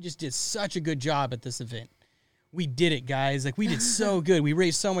 man, we just did such a good job at this event. We did it, guys. Like, we did so good. We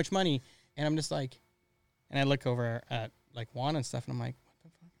raised so much money. And I'm just like, and I look over at like Juan and stuff, and I'm like, what the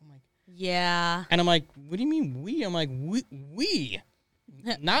fuck? I'm like, Yeah. and I'm like, what do you mean we? I'm like, we,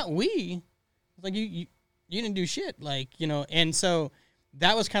 not we. Like you didn't do shit. Like, and so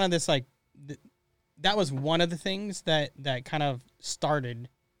that was kind of this like that was one of the things that kind of started,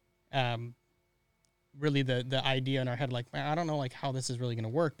 really the idea in our head. Like, man, I don't know, like how this is really going to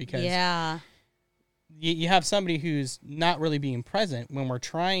work because you have somebody who's not really being present when we're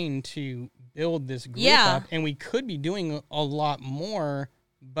trying to build this group up, and we could be doing a lot more,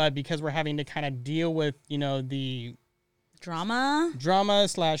 but because we're having to kind of deal with, you know, the drama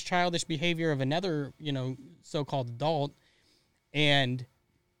 / childish behavior of another, you know, so-called adult, and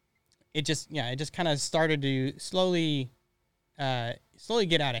it just kind of started to slowly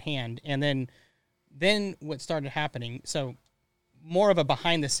get out of hand. And then what started happening, so more of a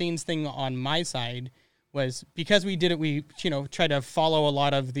behind the scenes thing on my side was because we did it, we, you know, tried to follow a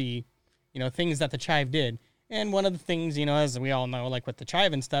lot of the, you know, things that the Chive did. And one of the things, you know, as we all know, like with the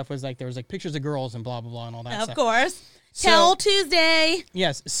Chive and stuff, was like there was like pictures of girls and blah, blah, blah and all that stuff. Of course. So, Towel Tuesday.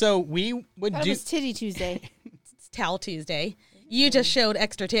 Yes. So we would That was Titty Tuesday. It's Towel Tuesday. You just showed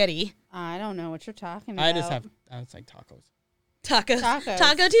extra titty. I don't know what you're talking about. I just have, it's like tacos. Tacos.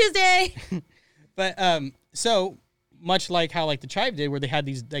 Taco Tuesday. But, so much like how like the Chive did, where they had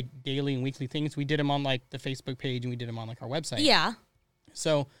these like daily and weekly things, we did them on like the Facebook page and we did them on like our website. Yeah.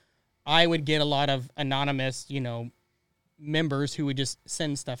 So I would get a lot of anonymous, you know, members who would just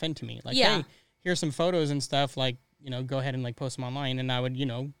send stuff into me. Like, hey, here's some photos and stuff. Like, you know, go ahead and like post them online. And I would, you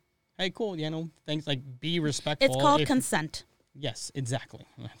know, hey, cool, you know, thanks. Like, be respectful. It's called consent. Yes, exactly.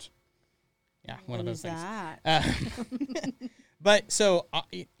 Yeah, one of those things. That? But so,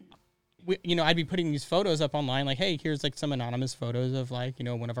 you know, I'd be putting these photos up online. Like, hey, here's like some anonymous photos of like, you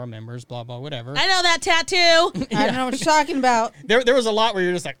know, one of our members, blah, blah, whatever. I know that tattoo. I don't know what you're talking about. There was a lot where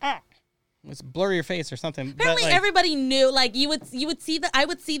you're just like, let's blur your face or something. Apparently, but, like, everybody knew. Like you would see that. I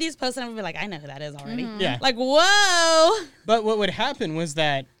would see these posts and I would be like, I know who that is already. Mm-hmm. Yeah. Like, whoa. But what would happen was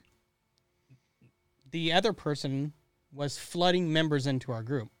that the other person was flooding members into our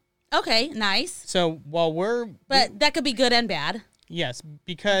group. Okay, nice. So while But that could be good and bad. Yes,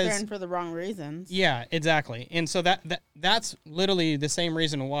 because They're in for the wrong reasons. yeah, exactly. And so that's literally the same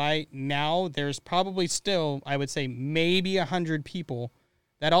reason why now there's probably still, I would say, maybe 100 people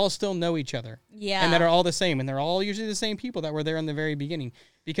that all still know each other. Yeah. And that are all the same. And they're all usually the same people that were there in the very beginning.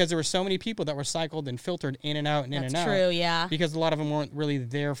 Because there were so many people that were cycled and filtered in and out and in and out. That's true, yeah. Because a lot of them weren't really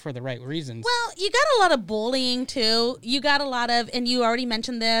there for the right reasons. Well, you got a lot of bullying, too. You got a lot of, and you already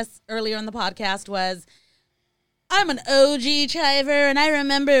mentioned this earlier in the podcast, was, I'm an OG chiver, and I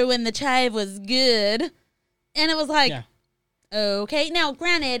remember when the chive was good. And it was like, okay. Now,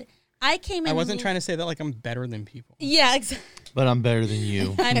 granted, I came in. I wasn't trying to say that like I'm better than people. Yeah, exactly. But I'm better than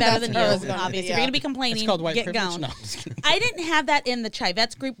you. I'm better than you, That's what I was obviously. gonna If you're going to be It's complaining, called white get privilege. going. No, I'm just kidding. I didn't have that in the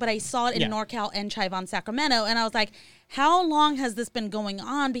Chivettes group, but I saw it in NorCal and Chive on Sacramento, and I was like, how long has this been going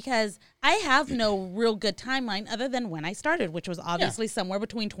on? Because I have no real good timeline other than when I started, which was obviously somewhere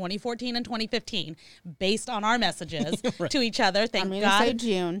between 2014 and 2015, based on our messages to each other. Thank I'm going God. to say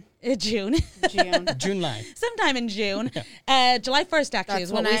June. June. July. Sometime in June. July 1st, actually,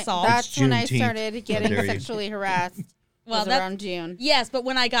 is what we saw. That's when I Juneteenth. started getting sexually harassed. Well, was around June. Yes, but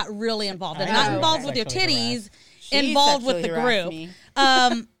when I got really involved, and I not know. involved with your Sexually titties, She involved with the sexually group.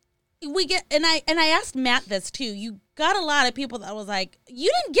 harassed me. We get, and I asked Matt this too. You got a lot of people that was like,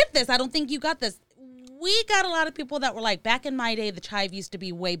 you didn't get this. I don't think you got this. We got a lot of people that were like, back in my day, the Chive used to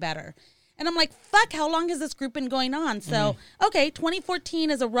be way better. And I'm like, fuck, how long has this group been going on? So, okay,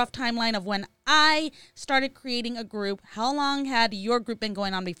 2014 is a rough timeline of when I started creating a group. How long had your group been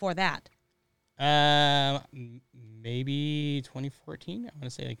going on before that? Maybe 2014. I want to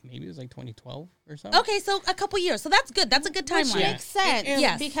say like maybe it was like 2012 or something. Okay, so a couple years. So that's good. That's a good Which timeline. makes sense.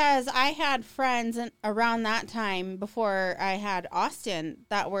 Yes. Because I had friends around that time before I had Austin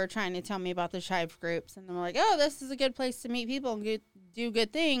that were trying to tell me about the Chive groups. And they were like, oh, this is a good place to meet people and do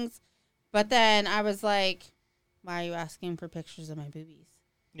good things. But then I was like, why are you asking for pictures of my boobies?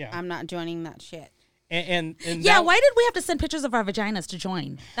 Yeah. I'm not joining that shit. And Yeah, why did we have to send pictures of our vaginas to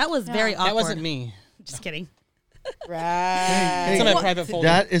join? That was very awkward. that wasn't me. Just kidding. Right. It's in my private folder.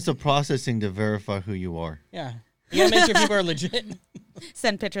 That is a processing to verify who you are. Yeah. You gotta make sure people are legit.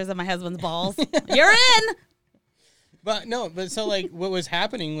 Send pictures of my husband's balls. You're in. But no, so like what was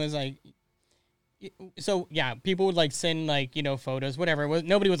happening was like, so yeah, people would like send like, you know, photos, whatever.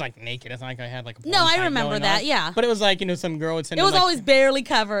 Nobody was like naked. It's not like I had like a porn No, I site remember going that, on. yeah. But it was like, you know, some girl would send It was like, always barely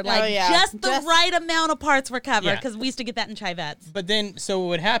covered. Like, yeah. just the Just- right amount of parts were covered Yeah. because we used to get that in Chivettes. But then, so what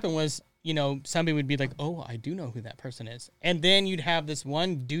would happen was, you know, somebody would be like, oh, I do know who that person is. And then you'd have this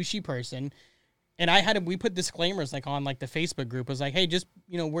one douchey person. And we put disclaimers like on like the Facebook group. It was like, hey, just,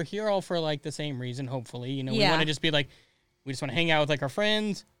 you know, we're here all for like the same reason, hopefully. You know, we Yeah. want to just be like, we just want to hang out with like our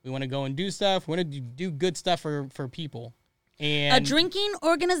friends. We want to go and do stuff. We want to do good stuff for people. And A drinking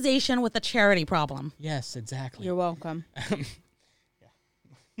organization with a charity problem. Yes, exactly. You're welcome.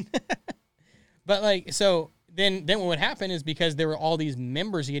 But like, so then what would happen is because there were all these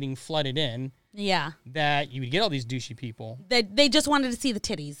members getting flooded in, Yeah. that you would get all these douchey people. They just wanted to see the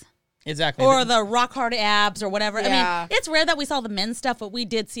titties. Exactly. Or the rock hard abs or whatever. I Yeah. mean, it's rare that we saw the men's stuff, but we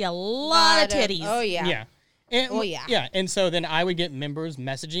did see a lot of titties. Oh, yeah. Yeah. And, Oh, yeah. Yeah. And so then I would get members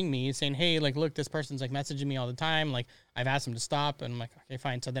messaging me saying, hey, like, look, this person's like messaging me all the time. Like, I've asked them to stop. And I'm like, okay,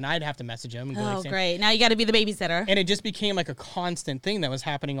 fine. So then I'd have to message them and go, Oh, like, saying, great. Now you got to be the babysitter. and it just became like a constant thing that was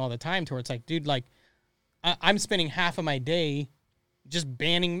happening all the time to where it's like, dude, like, I'm spending half of my day just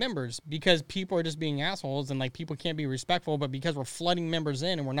banning members because people are just being assholes and like people can't be respectful, but because we're flooding members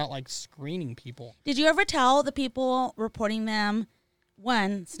in and we're not like screening people. Did you ever tell the people reporting them,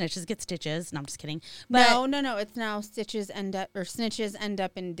 one, snitches get stitches? No, I'm just kidding. But No. It's now snitches end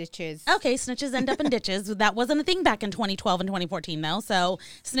up in ditches. Okay, snitches end up in ditches. That wasn't a thing back in 2012 and 2014, though. So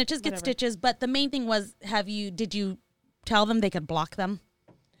snitches get stitches. But the main thing was, did you tell them they could block them?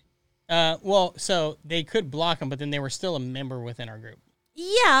 Well, so they could block them, but then they were still a member within our group.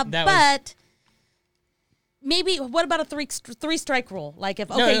 Yeah, That but maybe what about a three strike rule? Like if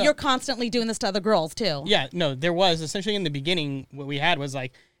No. you're constantly doing this to other girls too. Yeah, no, there was essentially in the beginning what we had was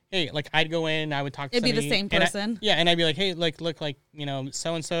like, hey, like I'd go in, I would talk to It'd be the somebody, same and person. and I'd be like, hey, like look, like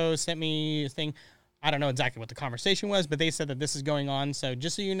so and so sent me a thing. I don't know exactly what the conversation was, but they said that this is going on. So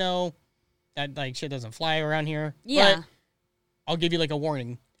just so you know, that like shit doesn't fly around here. Yeah. But I'll give you like a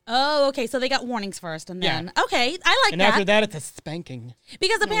warning. Oh, okay. So they got warnings first, and Yeah. then okay, I like And that after that, it's a spanking.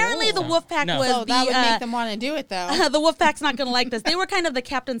 because apparently the wolf pack No. was So that would the make them want to do it, though. the wolf pack's not going to like this. They were kind of the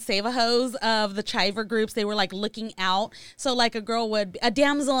Captain Save-A-Hose of the chiver groups. They were like looking out. So like a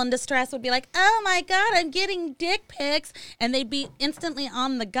damsel in distress would be like, oh my God, I'm getting dick pics. And they'd be instantly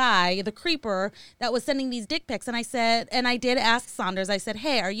on the guy, the creeper that was sending these dick pics. And I did ask Saunders, I said,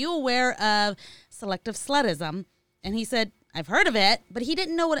 hey, are you aware of selective sluttism? And he said, I've heard of it, but he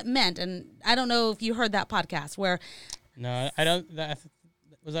didn't know what it meant. And I don't know if you heard that podcast where No, I don't.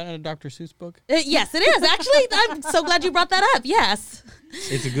 Was that in a Dr. Seuss book? yes, it is. Actually, I'm so glad you brought that up. Yes.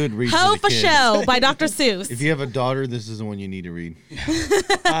 It's a good read. Ho for for the kids. Show by Dr. Seuss. If you have a daughter, this is the one you need to read.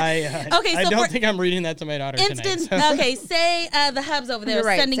 I Okay, so don't for think I'm reading that to my daughter instant, tonight. So. okay, say the hubs over there You're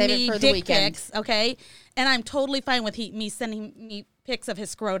right, sending save it me for the dick weekend. pics, okay? And I'm totally fine with me sending me pics of his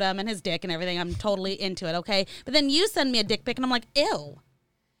scrotum and his dick and everything. I'm totally into it, okay? But then you send me a dick pic and I'm like, ew.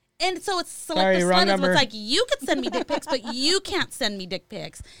 And so it's selective wrong sluttism. number. It's like you could send me dick pics, but you can't send me dick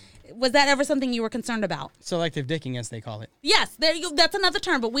pics. Was that ever something you were concerned about? Selective dicking, as they call it. Yes, there you go. That's another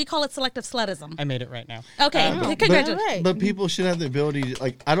term, but we call it selective sluttism. I made it right now. Okay, congratulations. Right. But people should have the ability to,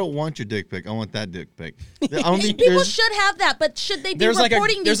 like, I don't want your dick pic. I want that dick pic. I don't think People there's- should have that, but should they be There's like a-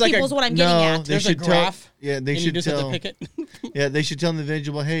 reporting there's these like a- people is what I'm getting No, at. they There's a should tell. graph, Yeah, they and you should just have tell. to pick it. Yeah, they should tell the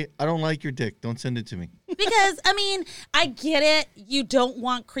individual, hey, I don't like your dick. Don't send it to me. Because, I mean, I get it. You don't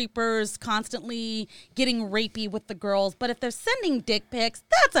want creepers constantly getting rapey with the girls. But if they're sending dick pics,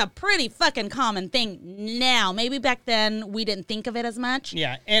 that's a pretty fucking common thing now. Maybe back then we didn't think of it as much.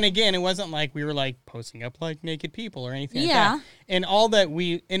 Yeah, and again, it wasn't like we were like posting up like naked people or anything like Yeah. that. And all that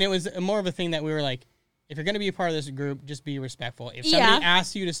and it was more of a thing that we were like, if you're going to be a part of this group, just be respectful. If somebody Yeah.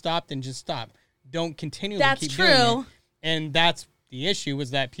 asks you to stop, then just stop. Don't continually That's keep true. doing it. And that's the issue,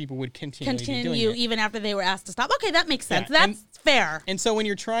 was that people would continually be doing Continue it. even after they were asked to stop. Okay, that makes sense. Yeah, That's fair. And so when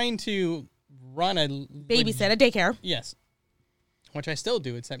you're trying to run a Babysit, a daycare. yes, which I still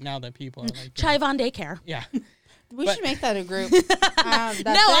do, except now that people are like, Chivon Daycare. yeah. We But- should make that a group. No,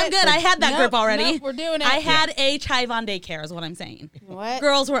 I'm good. I had that group already. Nope, we're doing it. I had a Chivon Daycare is what I'm saying. What?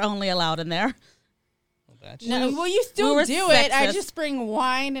 Girls were only allowed in there. That's No, well, you still were do it. I sexist. just bring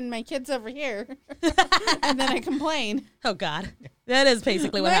wine and my kids over here, and then I complain. Oh, God. That is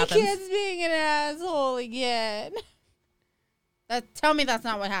basically what my happens. kid's being an asshole again. Tell me that's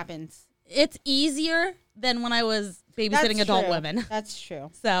not what happens. It's easier than when I was babysitting That's adult true. women. That's true.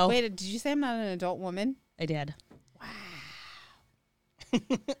 So Wait, did you say I'm not an adult woman? I did. Wow.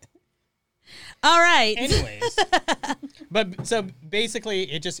 All right. Anyways, but so basically,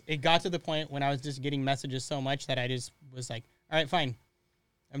 it got to the point when I was just getting messages so much that I just was like, all right, fine,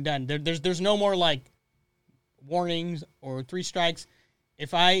 I'm done. There's no more like warnings or 3 strikes.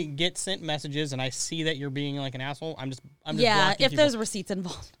 If I get sent messages and I see that you're being like an asshole, I'm just Yeah, blocking if people. there's receipts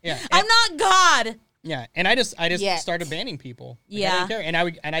involved. Yeah, I'm not God. yeah, and I just Yet. started banning people. Like, I Yeah. didn't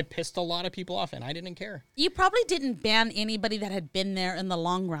care. And I pissed a lot of people off, and I didn't care. You probably didn't ban anybody that had been there in the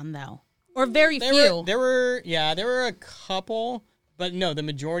long run, though. Or very There few. were a couple, but no, the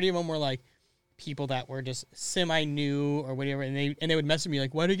majority of them were like people that were just semi-new or whatever, and they would message me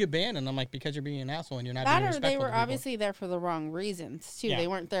like, "Why did you get banned?" And I'm like, "Because you're being an asshole and you're not being That or respectful." they were to people." obviously there for the wrong reasons too. Yeah. They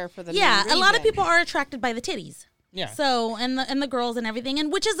weren't there for the Yeah, main a lot of reason. people are attracted by the titties. Yeah. So and the girls and everything,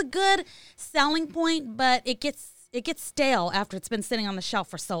 and which is a good selling point, but it gets stale after it's been sitting on the shelf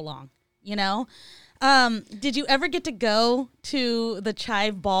for so long. You know. Did you ever get to go to the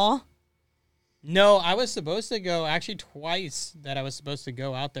Chive Ball? No, I was supposed to go actually twice. That I was supposed to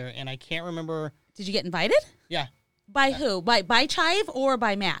go out there, and I can't remember. Did you get invited? Yeah. By who? By Chive or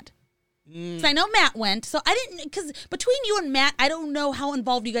by Matt? Because I know Matt went. So I didn't. Because between you and Matt, I don't know how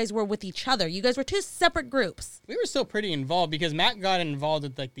involved you guys were with each other. You guys were two separate groups. We were still pretty involved because Matt got involved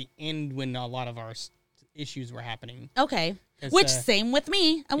at like the end when a lot of our issues were happening. Okay. It's, Which same with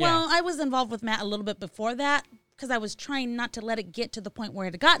me. Well, yeah. I was involved with Matt a little bit before that because I was trying not to let it get to the point where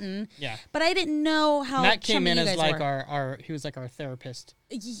it had gotten. Yeah. But I didn't know how Matt came chummy in you as guys like were. he was like our therapist.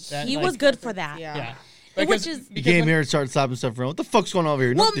 He like- was good for that. Yeah. Yeah. Which is- He came here and started slapping stuff around. What the fuck's going on over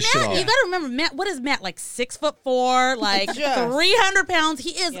here? Well, Knock this shit Matt, off. you got to remember, Matt. What is Matt like? 6'4", like Just. 300 pounds.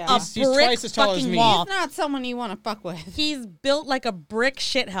 He is Yeah. a He's brick twice as tall as fucking me. wall. He's not someone you want to fuck with. He's built like a brick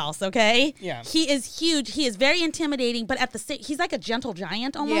shithouse. Okay. Yeah. He is huge. He is very intimidating, but at the same, he's like a gentle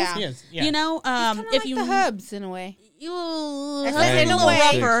giant almost. Yeah. He is, yeah. You know, Kinda if like you the Hubs in a way. you I Hubs said is in a a little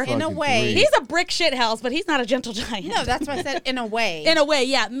way. rougher. In a way. He's a brick shit house, but he's not a gentle giant. No, that's why I said in a way. In a way,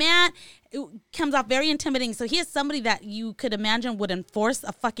 yeah. Matt comes off very intimidating. So he is somebody that you could imagine would enforce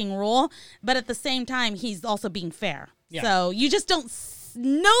a fucking rule, but at the same time, he's also being fair. Yeah. So you just don't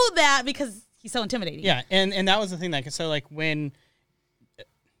know that because he's so intimidating. Yeah, and that was the thing. Like, so like when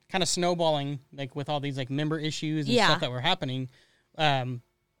kind of snowballing, like with all these like member issues and Yeah. stuff that were happening,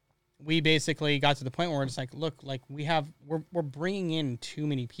 we basically got to the point where it's like, look, like we're bringing in too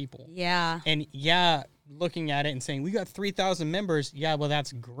many people. Yeah. And yeah, looking at it and saying we got 3,000 members. Yeah, well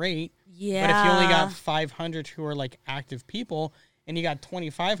that's great. Yeah. But if you only got 500 who are like active people, and you got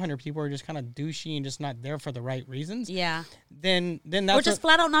 2,500 people who are just kind of douchey and just not there for the right reasons, Yeah. then that's Or just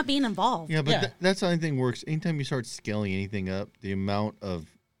flat out not being involved. Yeah, but Yeah. that's how anything works. Anytime you start scaling anything up, the amount of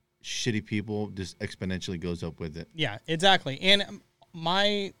shitty people just exponentially goes up with it. Yeah, exactly. And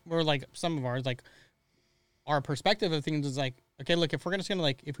or like some of ours, like our perspective of things is like, okay, look, if we're just gonna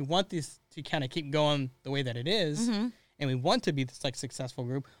like, if we want this to kind of keep going the way that it is, and we want to be this like successful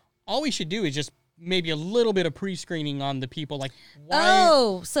group, all we should do is just maybe a little bit of pre-screening on the people. Like, why?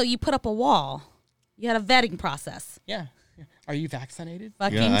 Oh, so you put up a wall. You had a vetting process. Yeah. Are you vaccinated?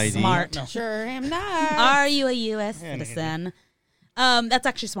 Fucking ID? smart. No. Sure am not. Are you a U.S. citizen? That's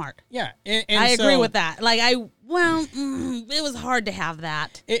actually smart. Yeah. And I agree so with that. Like, it was hard to have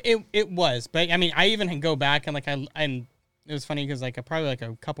that. It was, but I mean, I even can go back and like and it was funny because like probably like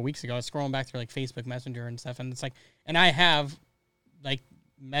a couple weeks ago, I was scrolling back through like Facebook Messenger and stuff, and it's like, and I have like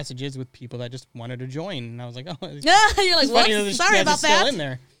messages with people that just wanted to join, and I was like, oh, it's You're like, funny whoops, this sorry guy's about still that. in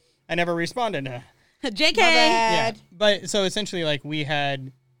there. I never responded. JK. Yeah, Bad. but so essentially, like we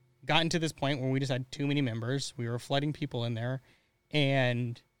had gotten to this point where we just had too many members. We were flooding people in there,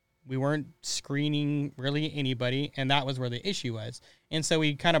 and we weren't screening really anybody, and that was where the issue was. And so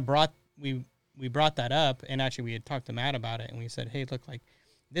we kind of brought that up, and actually we had talked to Matt about it, and we said, hey, look, like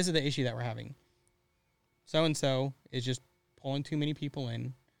this is the issue that we're having. So and so is just pulling too many people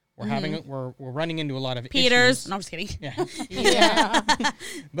in. We're running into a lot of Peters. issues. No, I'm just kidding. Yeah. Yeah.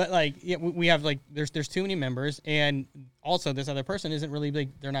 But like, yeah, we have like there's too many members, and also this other person isn't really like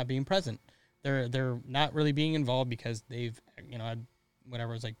they're not being present. They're not really being involved because they've had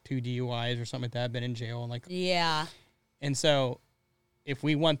whatever, it was like 2 DUIs or something like that, been in jail, and like, Yeah. and so if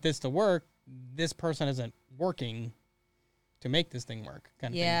we want this to work, this person isn't working to make this thing work,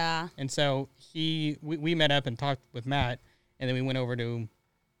 kind of thing. Yeah. And so we met up and talked with Matt, and then we went over to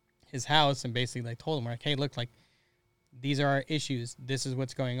his house and basically like told him, like, hey, look, like these are our issues. This is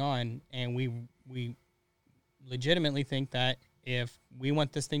what's going on, and we legitimately think that if we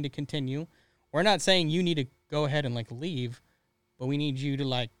want this thing to continue, we're not saying you need to go ahead and like leave, but we need you to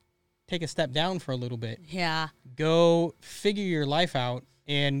like take a step down for a little bit. Yeah. Go figure your life out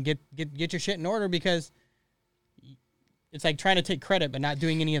and get your shit in order, because it's like trying to take credit but not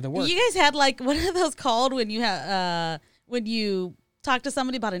doing any of the work. You guys had like, what are those called when you have when you talk to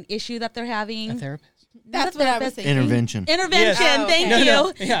somebody about an issue that they're having? A therapist. That's what I was thinking. Intervention. Intervention. Yes. Oh, Thank okay. you.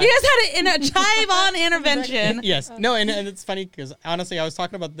 No, yeah. You guys had it in a chive on intervention. Yes. No, and it's funny because honestly, I was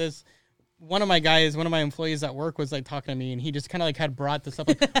talking about this. One of my employees at work was like talking to me, and he just kind of like had brought this up.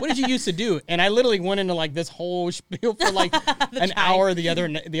 Like, what did you used to do? And I literally went into like this whole spiel for like an hour the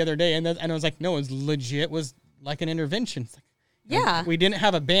other day, and I was like, no, it was legit, was like an intervention. It's like, Yeah. We didn't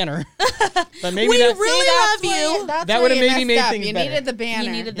have a banner, but maybe We that's really love you. That would've maybe made things You better. needed the banner.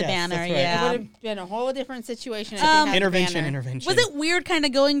 You needed the Yes, banner, that's right. It yeah. would have been a whole different situation if you had the intervention. banner. Was it weird kind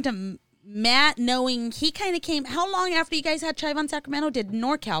of going to Matt knowing he kind of came? How long after you guys had Chive on Sacramento did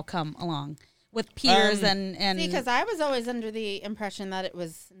NorCal come along with Piers and See, because I was always under the impression that it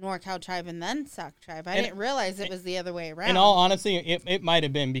was NorCal Chive and then Sac Chive. I didn't realize it was the other way around. In all honesty, it might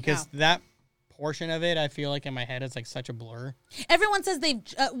have been because that portion of it, I feel like in my head, is like such a blur. Everyone says they've,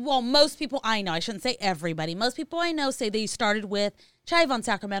 most people I know, I shouldn't say everybody, most people I know say they started with Chive on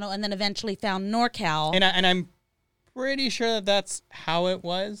Sacramento and then eventually found NorCal. And I'm pretty sure that that's how it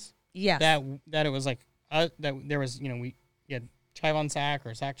was. Yes. That it was like, that there was, we had Chive on Sac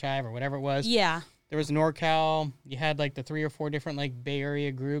or Sac Chive or whatever it was. Yeah. There was NorCal. You had like the 3 or 4 different like Bay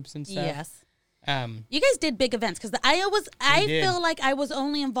Area groups and stuff. Yes. You guys did big events because I did. feel like I was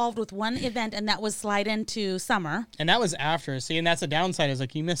only involved with one event and that was Slide Into Summer. And that was after. See, and that's the downside is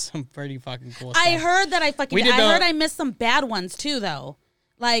like you missed some pretty fucking cool stuff. I heard that I heard I missed some bad ones too though.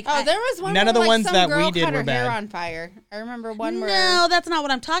 Like there was one. None of the where, ones some that girl we did cut were her hair bad. on fire. I remember one where. No, that's not what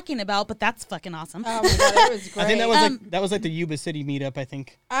I'm talking about, but that's fucking awesome. Oh my god, it was great. I think that was like the Yuba City meetup. I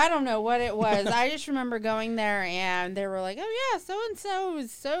think. I don't know what it was. I just remember going there and they were like, "Oh yeah, so and so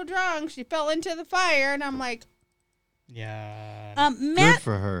was so drunk she fell into the fire," and I'm like, Yeah. Matt, Good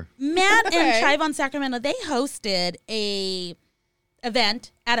for her. Matt Okay. and Chive on Sacramento, they hosted a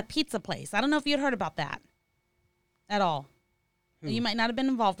event at a pizza place. I don't know if you had heard about that at all. You might not have been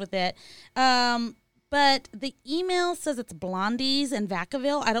involved with it. But the email says it's Blondie's in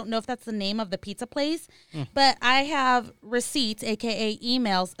Vacaville. I don't know if that's the name of the pizza place, but I have receipts, aka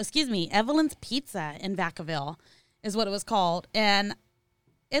emails. Evelyn's Pizza in Vacaville is what it was called. And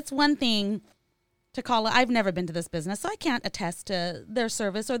it's one thing to call it. I've never been to this business, so I can't attest to their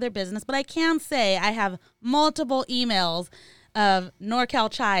service or their business, but I can say I have multiple emails of NorCal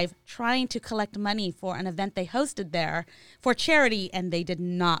Chive trying to collect money for an event they hosted there for charity, and they did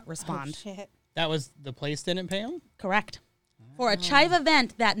not respond. "Oh shit." That was the place didn't pay them? Correct. For a Chive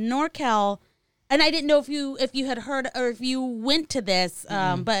event that NorCal, and I didn't know if you had heard or if you went to this,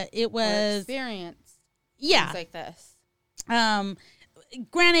 but it Or was experience. yeah. Things like this.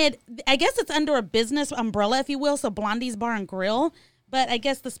 Granted, I guess it's under a business umbrella, if you will, so Blondie's Bar and Grill. But I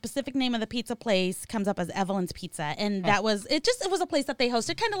guess the specific name of the pizza place comes up as Evelyn's Pizza, and that was it. It was a place that they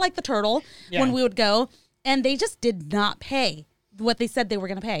hosted, kind of like the Turtle when we would go, and they just did not pay what they said they were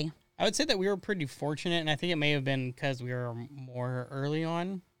going to pay. I would say that we were pretty fortunate, and I think it may have been because we were more early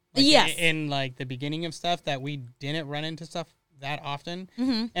on. Yes. In like the beginning of stuff that we didn't run into stuff that often.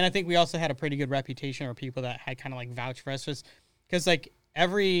 Mm-hmm. And I think we also had a pretty good reputation or people that had kind of like vouch for us. Because like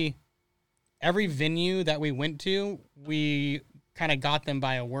every venue that we went to, we kind of got them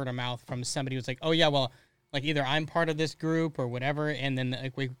by a word of mouth from somebody who's like, oh yeah, well, like either I'm part of this group or whatever. And then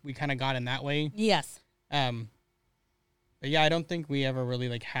like we kind of got in that way. Yes. But yeah, I don't think we ever really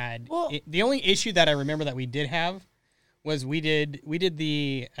like had the only issue that I remember that we did have was we did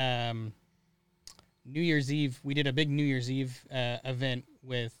the New Year's Eve. We did a big New Year's Eve event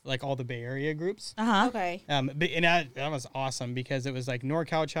with like all the Bay Area groups. Okay. And that was awesome because it was like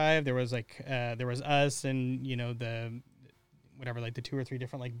NorCal Chive. There was like there was us and the whatever like the 2 or 3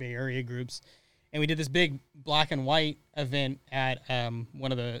 different like Bay Area groups, and we did this big black and white event at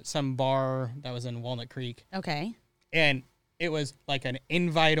one of some bar that was in Walnut Creek, Okay. and it was like an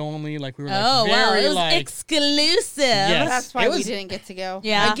invite only. Like we were like Oh, wow. very It was like exclusive. Yes. That's why It we was- didn't get to go.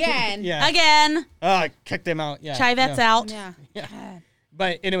 Yeah. Again. yeah. Again, I kicked them out. Yeah. Chivette's no. out. Yeah. Yeah.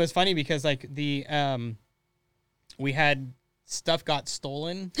 But and it was funny because like the we had stuff got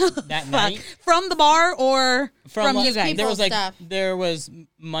stolen that night From the bar or from like, you guys? There was like stuff. there was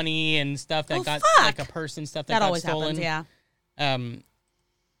money and stuff that Oh, got fuck. like a purse and stuff that That got always stolen. happens,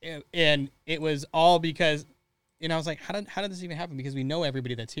 yeah. And it was all because I was like, how did this even happen? Because we know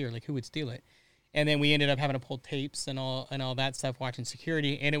everybody that's here. Like, who would steal it? And then we ended up having to pull tapes and all that stuff, watching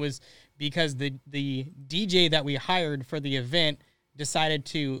security. And it was because the DJ that we hired for the event decided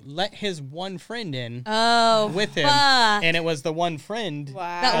to let his one friend in with him, fuck. and it was the one friend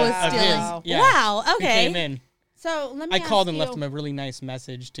Wow. That was of stealing. his. Yeah, Wow, who okay. came in. So let me I called ask and you, left him a really nice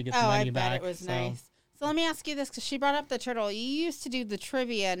message to get the Oh, money I back. bet it was so. nice. So let me ask you this, because she brought up the Turtle. You used to do the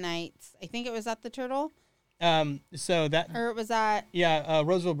trivia nights. I think it was at the Turtle, So that or it was at.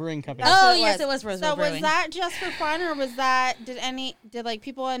 Roseville Brewing Company. That's Oh, what yes, it was Roseville So Brewing. was that just for fun, or was that did like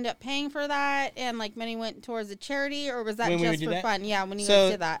people end up paying for that, and like money went towards the charity, or was that When we would just do for that? fun? Yeah, when you So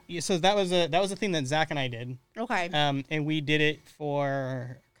guys did that. yeah, so that was a thing that Zach and I did. Okay. And we did it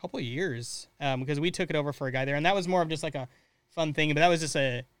for a couple of years because we took it over for a guy there, and that was more of just like a fun thing. But that was just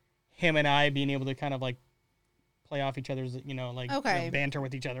him and I being able to kind of like play off each other's, banter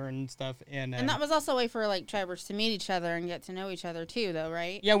with each other and stuff. And that was also a way for like tribers to meet each other and get to know each other too, though,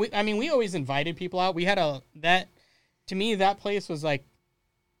 right? Yeah, we always invited people out. We had to me, that place was like,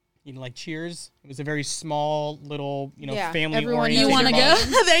 like Cheers. It was a very small little, family. Everyone you want to go?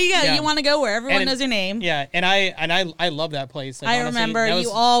 There you go. Yeah. You want to go where everyone knows your name. Yeah, and I love that place. Like, I honestly, remember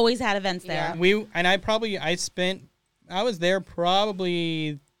you always had events there. Yeah. I was there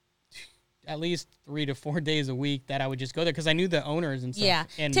probably at least 3 to 4 days a week that I would just go there because I knew the owners and stuff. Yeah.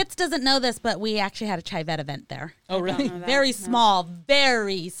 And Tits doesn't know this, but we actually had a Chivette event there. Oh, really? Very small.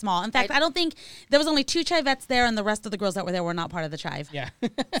 Very small. In fact, I don't think there was only 2 Chivettes there, and the rest of the girls that were there were not part of the Chive. Yeah.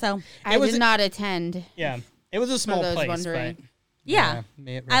 So I did not attend. Yeah. It was a small those place, wondering. but yeah,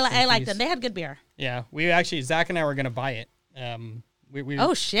 may it I rest in liked peace. them. They had good beer. Yeah. Zach and I were going to buy it.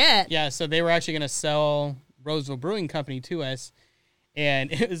 Oh shit. Yeah, so they were actually going to sell Roseville Brewing Company to us,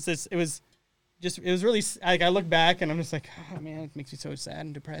 and it was really, like, I look back and I'm just like, oh man, it makes me so sad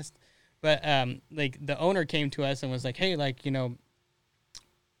and depressed. But like the owner came to us and was like, hey, like,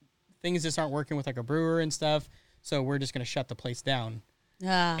 things just aren't working with like a brewer and stuff, so we're just gonna shut the place down.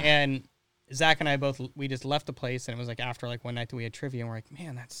 And Zach and I we just left the place, and it was like after like one night that we had trivia, and we're like,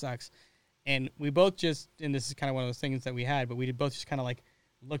 man, that sucks. And we both and this is kind of one of those things that we had, but we both just kind of like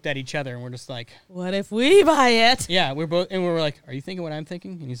looked at each other and we're just like, what if we buy it? yeah, we were like, are you thinking what I'm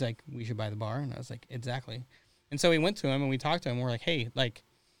thinking? And he's like, we should buy the bar. And I was like, exactly. And so we went to him and we talked to him. We're like, hey, like,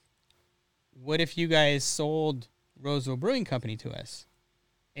 what if you guys sold Roseville Brewing Company to us?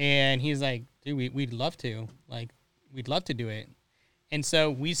 And he's like, dude, we'd love to. Like, we'd love to do it. And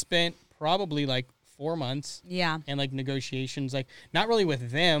so we spent probably like 4 months. Yeah. And like negotiations, like not really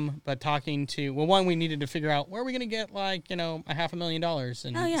with them, but talking to, one, we needed to figure out where are we going to get like, $500,000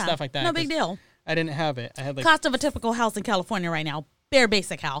 and stuff like that. No big deal. I didn't have it. I had like cost of a typical house in California right now. Bare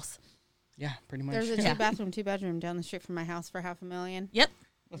basic house. Yeah, pretty much. There's a 2-bathroom, 2-bedroom down the street from my house for $500,000. Yep.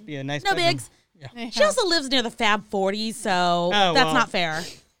 Must be a nice No bedroom. bigs. Yeah. She also lives near the Fab 40, so that's not fair.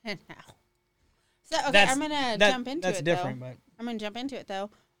 So okay, I'm gonna jump into it. That's different, but I'm gonna jump into it though.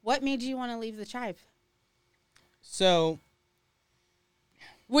 What made you want to leave the Chive? So,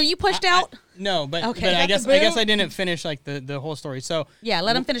 were you pushed out? No, but Okay. but I guess I didn't finish like the whole story. So Yeah,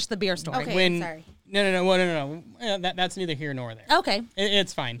 let him finish the beer story. Okay, sorry. No. That's neither here nor there. Okay.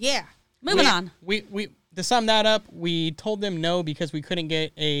 It's fine. Yeah. Moving on. We to sum that up, we told them no because we couldn't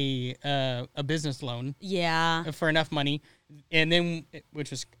get a business loan Yeah. for enough money, and then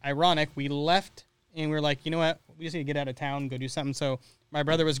which was ironic, we left and we were like, you know what, we just need to get out of town, go do something. So my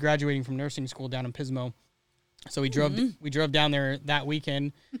brother was graduating from nursing school down in Pismo. So we drove down there that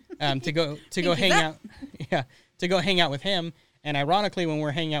weekend to go hang out. Yeah, to go hang out with him. And ironically, when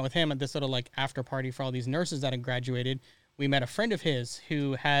we're hanging out with him at this little like after party for all these nurses that had graduated, we met a friend of his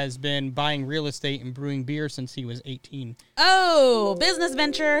who has been buying real estate and brewing beer since he was 18. Oh, business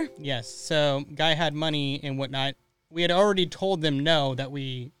venture. Yes. So guy had money and whatnot. We had already told them no, that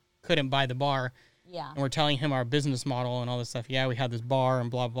we couldn't buy the bar. Yeah. And we're telling him our business model and all this stuff. Yeah, we have this bar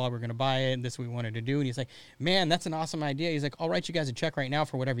and blah, blah, we're going to buy it. And this is what we wanted to do. And he's like, man, that's an awesome idea. He's like, I'll write you guys a check right now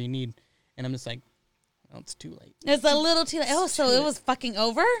for whatever you need. And I'm just like, well, it's too late. It's a little too late. Oh, so it was fucking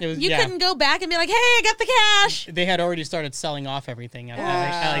over? You couldn't go back and be like, hey, I got the cash. They had already started selling off everything at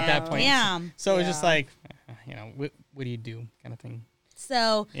like that point. Damn. So it was just like, what do you do kind of thing.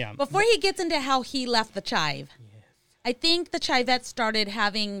 So before he gets into how he left the Chive, I think the Chivette started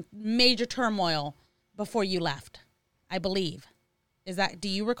having major turmoil before you left, I believe. Do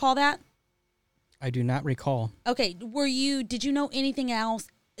you recall that? I do not recall. Okay. Did you know anything else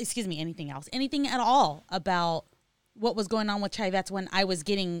anything at all about what was going on with Chivettes when I was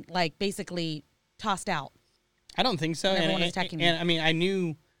getting like basically tossed out? I don't think so. And everyone was attacking me. And I mean, I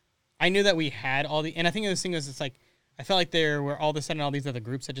knew that we had all the, and I think the thing was, it's like, I felt like there were all of a sudden all these other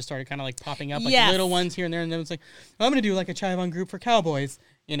groups that just started kind of like popping up, like little ones here and there. And then it was like, I'm going to do like a Chive on group for cowboys,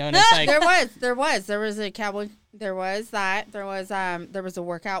 and it's like. There was a cowboy. There was that. There was a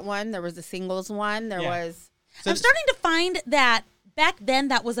workout one. There was a singles one. There was. I'm starting to find that back then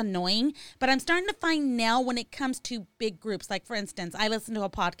that was annoying, but I'm starting to find now when it comes to big groups, like for instance, I listened to a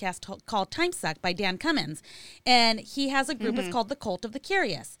podcast called Time Suck by Dan Cummins, and he has a group. It's called The Cult of the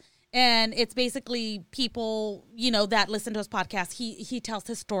Curious. And it's basically people, that listen to his podcast. He tells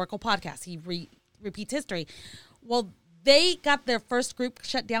historical podcasts. He repeats history. Well, they got their first group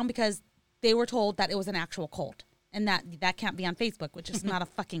shut down because they were told that it was an actual cult. And that can't be on Facebook, which is not a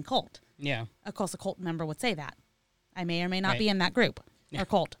fucking cult. Yeah. Of course, a cult member would say that. I may or may not be in that group or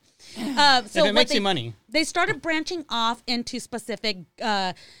cult. So if it makes you money. They started branching off into specific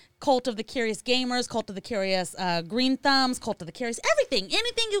Cult of the Curious Gamers, Cult of the Curious Green Thumbs, Cult of the Curious, anything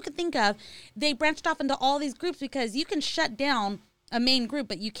you could think of. They branched off into all these groups because you can shut down a main group,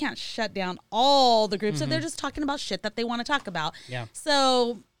 but you can't shut down all the groups. So they're just talking about shit that they want to talk about. Yeah.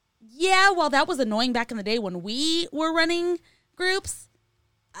 So, yeah, while that was annoying back in the day when we were running groups,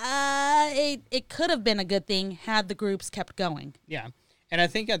 it could have been a good thing had the groups kept going. Yeah. And I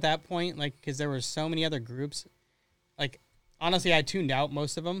think at that point, like, because there were so many other groups, like, honestly, I tuned out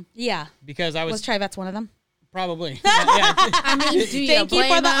most of them. Yeah. Because I was Trivets one of them? probably. I mean, do you Thank you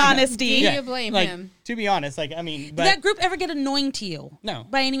blame for the him? honesty. Do Yeah, you blame like, him? To be honest, like, I mean, but Did that group ever get annoying to you? No.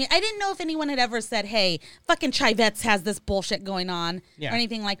 By any means. I didn't know if anyone had ever said, hey, fucking Chivets has this bullshit going on Yeah. or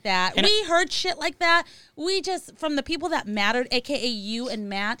anything like that. And we heard shit like that. We just, from the people that mattered, a.k.a. you and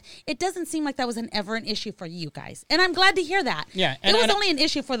Matt, it doesn't seem like that was ever an issue for you guys. And I'm glad to hear that. Yeah, It was and only an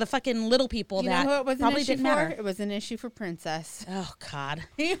issue for the fucking little people You that know who it was an probably issue didn't for? matter. It was an issue for Princess. Oh, God.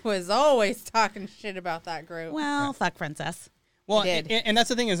 He was always talking shit about that group. Well, fuck Princess. well, did. and that's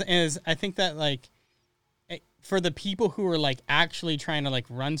the thing is I think that, like, for the people who are, like, actually trying to, like,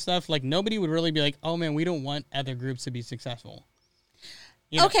 run stuff, like, nobody would really be like, oh, man, we don't want other groups to be successful.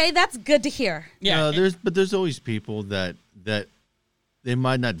 You know? Okay, that's good to hear. Yeah. There's always people that they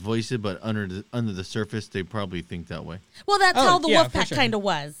might not voice it, but under the surface, they probably think that way. Well, that's Oh, how the yeah, for Wolfpack sure. kind of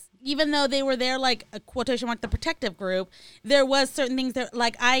was. Even though they were there, like, a quotation mark, the protective group, there was certain things that,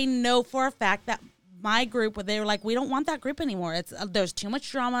 like, I know for a fact that my group, where they were like, we don't want that group anymore. It's there's too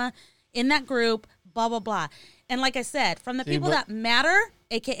much drama in that group, blah, blah, blah. And like I said, from the people that matter,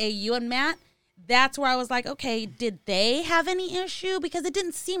 a.k.a. you and Matt, that's where I was like, okay, did they have any issue? Because it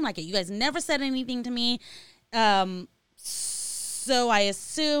didn't seem like it. You guys never said anything to me. So I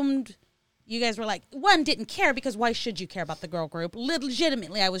assumed you guys were like, one, didn't care, because why should you care about the girl group?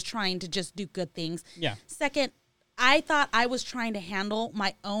 Legitimately, I was trying to just do good things. Yeah. Second, I thought I was trying to handle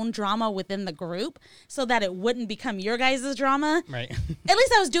my own drama within the group so that it wouldn't become your guys' drama. Right. At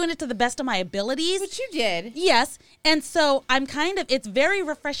least I was doing it to the best of my abilities. Which you did. Yes. And so I'm it's very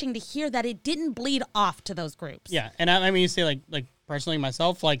refreshing to hear that it didn't bleed off to those groups. Yeah, and I mean, you say, like personally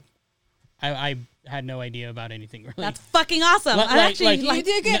myself, like, I had no idea about anything really. That's fucking awesome. Like- I actually like- You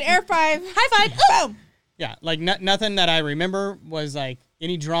did good. Air 5. high five. Boom. Yeah, like nothing that I remember was like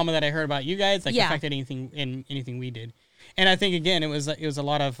any drama that I heard about you guys like Yeah. affected anything we did. And I think again it was a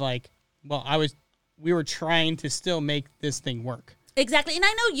lot of like, well, we were trying to still make this thing work. Exactly. And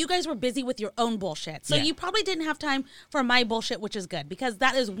I know you guys were busy with your own bullshit. So Yeah. you probably didn't have time for my bullshit, which is good, because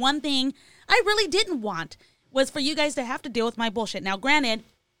that is one thing I really didn't want, was for you guys to have to deal with my bullshit. Now, granted,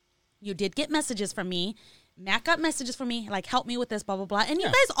 you did get messages from me. Matt got messages from me, like, help me with this, blah, blah, blah. And you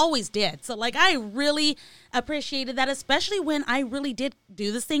guys always did. So, like, I really appreciated that, especially when I really did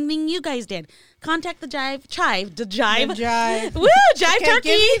do the same thing you guys did. Contact the Jive. The Jive. Woo, Jive Okay, Turkey.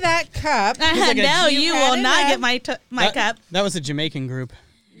 give me that cup. like a- No, you you had will not enough. get my cup. That was a Jamaican group.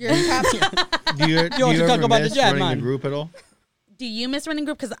 Your cup. Do you want to ever talk about the miss Jab running Man? a group at all? Do you miss running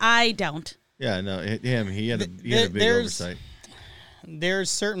group? Because I don't. Yeah, no, him. He had a big There's- oversight. There's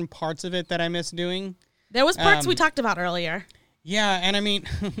certain parts of it that I miss doing. There was parts we talked about earlier. Yeah, and I mean,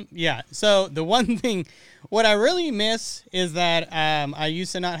 yeah. So the one thing, what I really miss is that I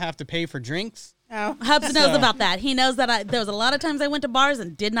used to not have to pay for drinks. Oh. Hubs knows about that. He knows that there was a lot of times I went to bars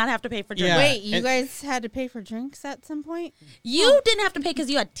and did not have to pay for drinks. Yeah. Wait, you And- guys had to pay for drinks at some point? You didn't have to pay because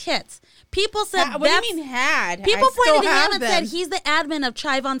you had tits. People said What do you that's- mean had? People I still pointed to him have and them. said, he's the admin of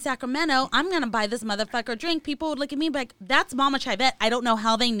Chive on Sacramento. I'm going to buy this motherfucker a drink. People would look at me and be like, that's Mama Chivette. I don't know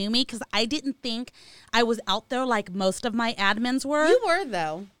how they knew me because I didn't think I was out there like most of my admins were. You were,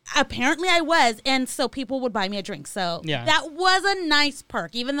 though. Apparently I was. And so people would buy me a drink. So Yeah. that was a nice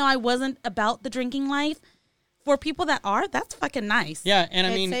perk. Even though I wasn't about the drinking life, for people that are, that's fucking nice. Yeah, and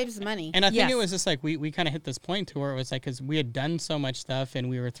I It mean, saves money. and I think Yes. it was just like we kind of hit this point to where it was like, because we had done so much stuff and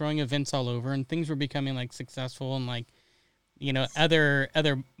we were throwing events all over and things were becoming like successful, and like, you know, other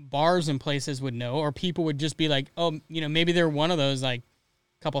bars and places would know, or people would just be like, oh, you know, maybe they're one of those like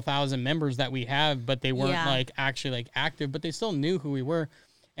couple thousand members that we have, but they weren't Yeah. like actually like active, but they still knew who we were.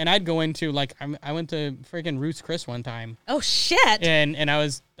 And I'd go into like I went to freaking Roots Chris one time, Oh, shit. and I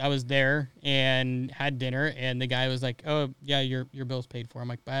was there and had dinner, and the guy was like, "Oh yeah, your bill's paid for." I'm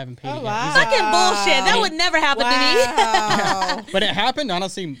like, "But I haven't paid it yet." wow. He's like, Fucking bullshit. That would never happen to me. Wow. but it happened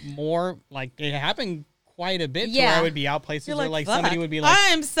honestly more like it happened quite a bit. To where Yeah. I would be out places You're where like, like somebody fuck, would be like,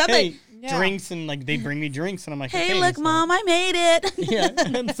 I'm somebody. "Hey, Yeah. drinks," and like they'd bring me drinks, and I'm like, Hey, "Okay, look, so-" Mom, I made it. Yeah,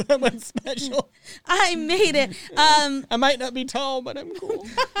 and someone special. I made it. I might not be tall, but I'm cool.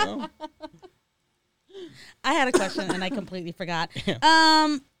 So, I had a question and I completely forgot.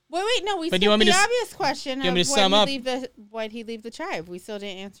 Wait, no, we But skipped you want me the to obvious question you want me of to sum up? why'd he leave the tribe? We still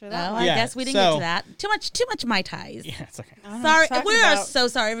didn't answer that. Oh, one. I Yeah, guess we didn't so- get to that. Too much Mai Tais. Yeah, it's okay. Sorry, talking we are about- so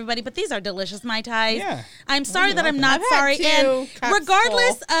sorry, everybody, but these are delicious Mai Tais. Yeah. I'm sorry that I'm not I've had sorry. 2 And cups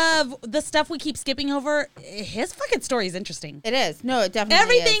regardless of the stuff we keep skipping over, his fucking story is interesting. It is. No, it definitely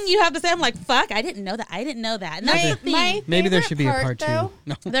Everything is. you have to say, I'm like, fuck, I didn't know that. I didn't know that. And that's the thing. My Maybe there favorite should be a part though, 2.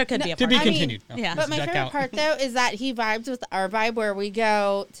 No. There could be a To part be I mean, continued. No, yeah. But my duck favorite out. part though is that he vibes with our vibe where we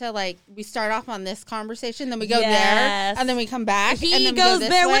go to like we start off on this conversation, then we go Yes. there, and then we come back. He and then goes we go this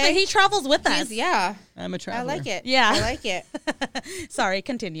there with way. it. He travels with us. Yeah, I'm a I traveler. like it. Yeah. I like it. Sorry,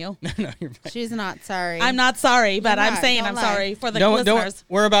 continue. No, you're fine. She's not sorry. I'm not sorry, but You're I'm not. saying Don't I'm lie. sorry for the Don't- listeners.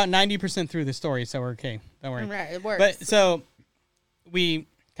 we're about 90% through the story, so we're okay. Don't worry. Right, it works. But so we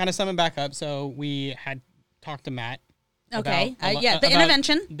kind of summoned back up. So we had talked to Matt. Okay. about- Yeah, the about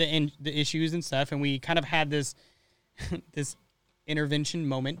intervention. the issues and stuff, and we kind of had this this intervention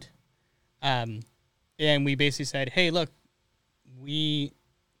moment, and we basically said, "Hey, look,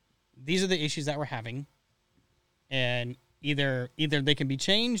 these are the issues that we're having, and either they can be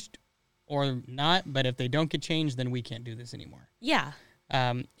changed or not. But if they don't get changed, then we can't do this anymore." Yeah.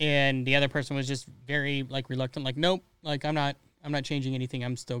 And the other person was just very like reluctant, like, "Nope, like I'm not changing anything.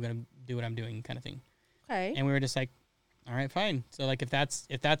 I'm still gonna do what I'm doing," kind of thing. okay. And we were just like, all right, fine. So like if that's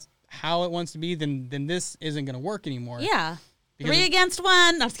how it wants to be, then this isn't gonna work anymore. Yeah. Because 3 against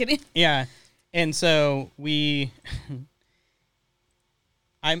 1. No, I'm just kidding. Yeah. And so we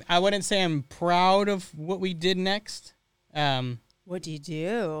I wouldn't say I'm proud of what we did next. What do you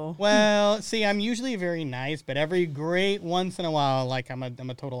do? Well, see, I'm usually very nice, but every great once in a while, like I'm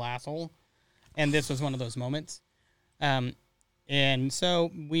a total asshole. And this was one of those moments. And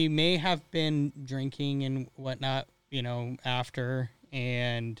so we may have been drinking and whatnot, after,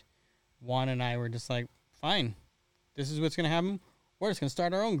 and Juan and I were just like, fine, this is what's going to happen. We're just going to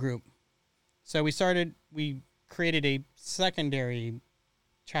start our own group. So we created a secondary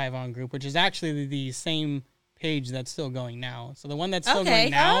Chivon group, which is actually the same page that's still going now. So the one that's still Okay.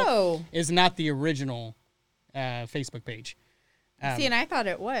 going now Oh. is not the original Facebook page. See, and I thought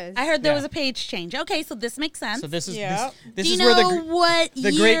it was. I heard there Yeah. was a page change. Okay, so this makes sense. So this is Yep. this Do you is know where the what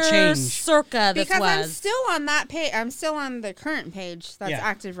the year great change. circa this because I'm was? still on that page. I'm still on the current page that's Yeah.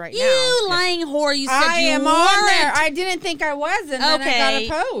 active right You now. lying whore! You said I you am weren't. on there. I didn't think I was, and then Okay. I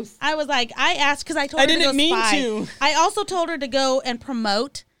got a post. I was like, I asked because I told I her to didn't go mean spy. to. I also told her to go and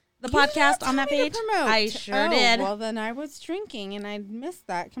promote the You did podcast not on that tell me to page. promote. I sure Oh, did. Well, then I was drinking, and I missed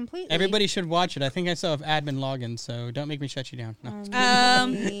that completely. Everybody should watch it. I think I still have admin login, so don't make me shut you down. No.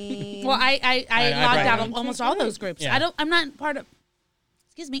 Well, I I logged brought out it of up. almost all those groups. Yeah. I'm not part of.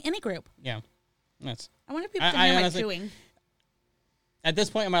 Excuse me, any group. Yeah. That's I wonder if people I- can I hear my honestly- chewing. at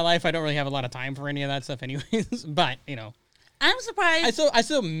this point in my life I don't really have a lot of time for any of that stuff anyways, but I'm surprised. I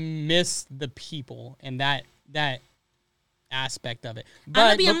still miss the people and that aspect of it. I'm gonna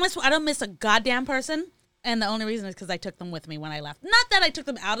But be honest. I don't miss a goddamn person, and the only reason is because I took them with me when I left. Not that I took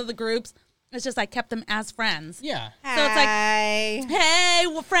them out of the groups. It's just I kept them as friends. yeah. So it's like, Hi. hey,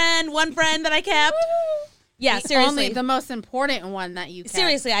 one friend that I kept. Yeah, The seriously. only the most important one that you kept.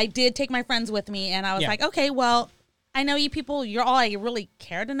 Seriously, I did take my friends with me, and I was Yeah. like, okay, well, I know you people. You're all I really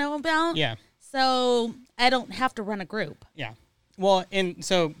care to know about. Yeah. So I don't have to run a group. Yeah. Well, and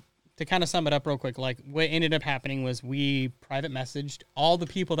so to kind of sum it up real quick, like what ended up happening was we private messaged all the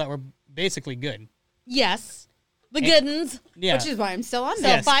people that were basically good. Yes, the good uns. Yeah. Which is why I'm still on So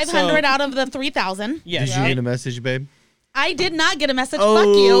there. Yes. 500 so- out of the 3,000. Yes. Did you get a message, babe? I did not get a message. Fuck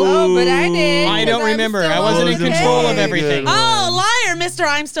you. Oh, but I did. I don't 'cause I'm remember. still I wasn't in on control of page. everything. Oh, liar, Mister!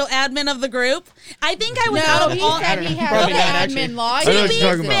 I'm still admin of the group. I think I was out No, of he all. said he had Probably the not, actually. admin log. I know To what be you're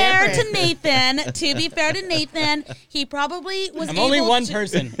talking about. fair Different. to Nathan, he probably was. I'm only able one to-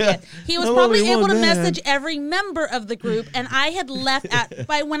 person. He was I'm probably only able one to man. message every member of the group, and I had left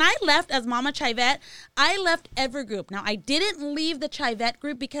when I left as Mama Chivette, I left every group. Now I didn't leave the Chivette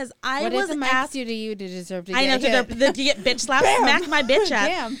group because I What was did the mic asked. do to you to deserve to I know get hit? to get bitch slapped, Bam. smack my bitch up.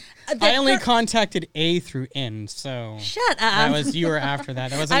 Damn. I only contacted A through N, so Shut up. that was you were after that.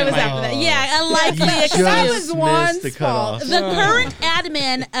 That wasn't I was my after that. Yeah, a likely You excuse. That just was Juan's missed the fault. cutoff. The current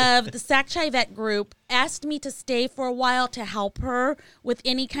admin of the Sac Chivette group asked me to stay for a while to help her with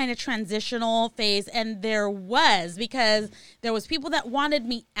any kind of transitional phase, and there was, because there was people that wanted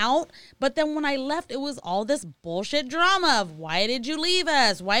me out, but then when I left, it was all this bullshit drama of why did you leave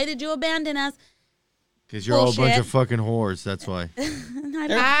us? Why did you abandon us? Because you're all a bunch Bullshit. of fucking whores. That's why.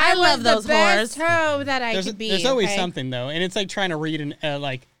 I love those the best whores. hoe that I there's could be. there's always okay? something though, and it's like trying to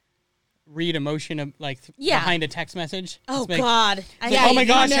read emotion of like Yeah. behind a text message. Oh It's like, God! like, Yeah, oh my you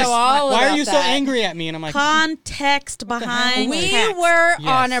gosh, know yes, all why are about you so that. angry at me? And I'm like, Context behind We text. were Yes.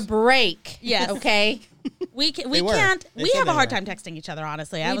 on a break. Yes. Okay. We They were. can't. They We said have a they hard were. time texting each other.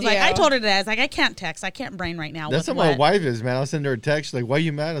 Honestly, I We was like, I do. told her today. I was like, I can't text. I can't brain right now. That's with how my what- wife is, man. I'll send her a text like, "Why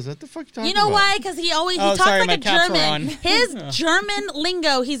you mad?" I was like, "What the fuck you talking You know about?" why? Because he always he Oh, talks sorry, like my a caps were German. on. His German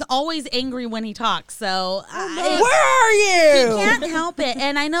lingo. He's always angry when he talks. So Where are you? he can't help it.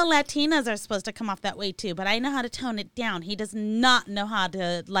 And I know Latinas are supposed to come off that way too, but I know how to tone it down. He does not know how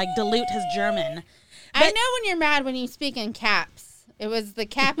to like dilute his German. I know when you're mad when you speak in caps. It was the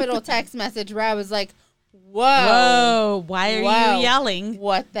capital text message where I was like, whoa. Whoa! Why are Whoa. you yelling?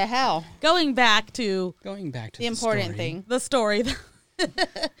 What the hell? Going back to going back to The important story. thing. the story.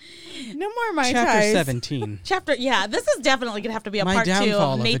 No more Mai Chapter Tais. 17. Chapter, yeah, this is definitely gonna have to be a My part two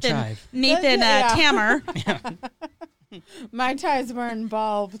downfall of of the Nathan chive. Nathan Yeah. Tammer. Mai Tais were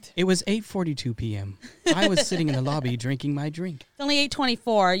involved. It was 8:42 p.m. I was sitting in the lobby drinking my drink. It's only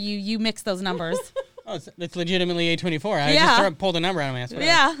 8:24. You mix those numbers. Oh, it's legitimately 8:24. I Yeah. just pulled a number out of my ass. Whatever.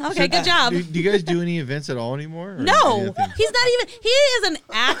 Yeah. Okay. Good job. Do you guys do any events at all anymore? or No, anything? he's not even. He is an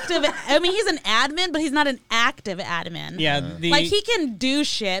active. I mean, he's an admin, but he's not an active admin. Yeah, Like he can do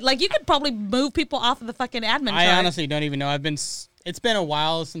shit. Like you could probably move people off of the fucking admin. I chart. honestly don't even know. It's been a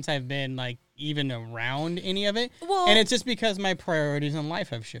while since I've been like even around any of it, Well- and it's just because my priorities in life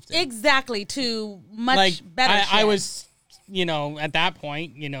have shifted. exactly to much like better. I shit. was, at that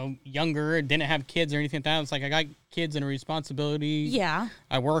point, younger, didn't have kids or anything like that. It's like I got kids and a responsibility. Yeah.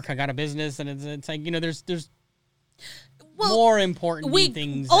 I work, I got a business, and it's like there's Well, more important we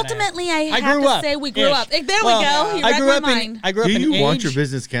things. that ultimately I have grew to up, say we grew ish. up. There Well, we go. You I read grew my up mind. I grew up Do in you want age. your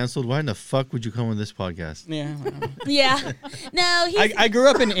business canceled? Why in the fuck would you come on this podcast? Yeah, Yeah. No, he's. I grew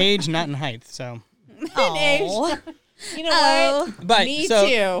up in age, not in height. So, Aw. You know Oh. what? but Me so,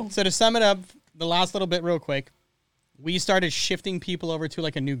 too. So to sum it up, the last little bit, real quick, we started shifting people over to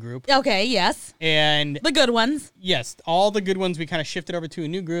like a new group, Okay. Yes. and The good ones. yes, all the good ones we kind of shifted over to a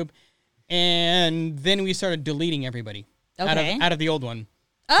new group, and then we started deleting everybody Okay. out of the old one.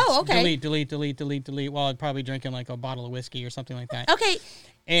 Oh. Okay. Delete. While probably drinking like a bottle of whiskey or something like that. Okay.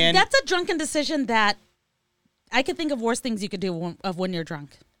 And That's a drunken decision that I could think of worse things you could do when you're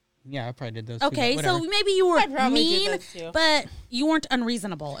drunk. yeah, I probably did those. too, but Okay, so whatever. maybe you were I probably did mean, those too. but you weren't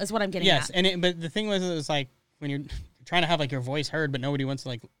unreasonable, is what I'm getting yes, at. but the thing was, it was like when you're trying to have like your voice heard, but nobody wants to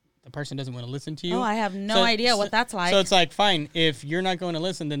like the person doesn't want to listen to you. Oh, I have no So- idea so- what that's like. So it's like, fine, if you're not going to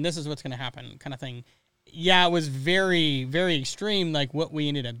listen, then this is what's going to happen, kind of thing. Yeah, it was very, very extreme, like what we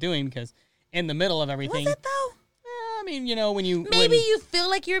ended up doing, because in the middle of everything, Was it though? I mean, when you Maybe you feel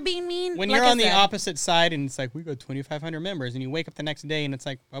like you're being mean. when like you're I on the said. opposite side, and it's like we got 2,500 members, and you wake up the next day, and it's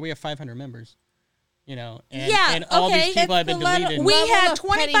like, well, we have 500 members, and, Yeah, and all okay. these people have It's been a lot of- deleted. We level had of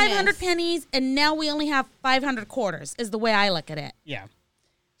 2,500 pettiness. pennies, and now we only have 500 quarters. Is the way I look at it. Yeah.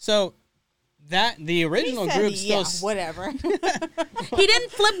 So the original He said, group still. yeah, whatever. He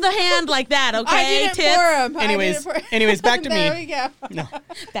didn't flip the hand like that. Okay, I did it tits. for him. I did Anyways- it for him. anyways, back to me. There we go. No.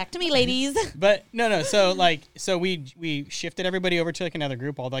 Back to me, ladies. But no. So we shifted everybody over to like another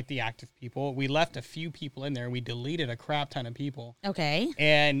group, all like the active people. We left a few people in there. We deleted a crap ton of people, Okay.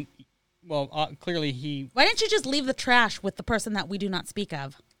 and clearly he, Why didn't you just leave the trash with the person that we do not speak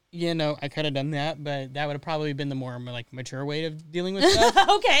of? I could have done that, but that would have probably been the more like mature way of dealing with stuff.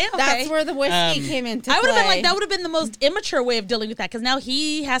 Okay. That's where the whiskey came into play. I would have been like, that would have been the most immature way of dealing with that because now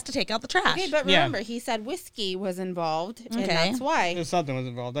he has to take out the trash. Okay, but Yeah. remember, he said whiskey was involved, and Okay. that's why If something was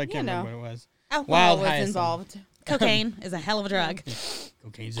involved. I can't remember what it was. alcohol Wild was hyacinth. involved. Cocaine is a hell of a drug.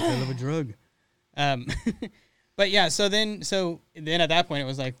 Cocaine's a hell of a drug. But yeah, so then at that point it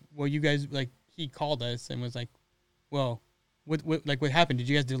was like, well, you guys, like, he called us and was like, well, what happened? Did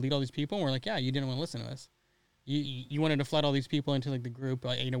you guys delete all these people? And we're like, yeah, you didn't want to listen to us. You wanted to flood all these people into like the group.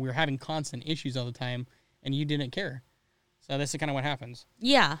 Like, we were having constant issues all the time, and you didn't care. So this is kind of what happens.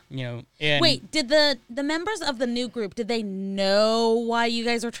 Yeah. And Wait, did the members of the new group, did they know why you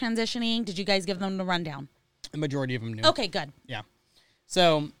guys were transitioning? Did you guys give them the rundown? the majority of them knew. Okay, good. Yeah.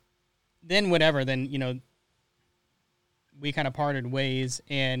 So then we kind of parted ways,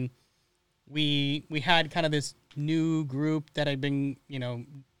 and we had kind of this new group that had been,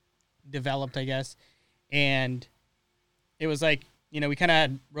 developed, I guess. And it was like, we kind of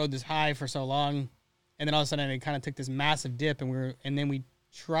had rode this high for so long, and then all of a sudden it kind of took this massive dip, and then we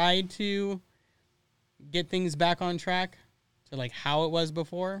tried to get things back on track to like how it was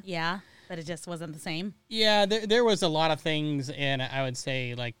before. Yeah, but it just wasn't the same. Yeah, there was a lot of things, and I would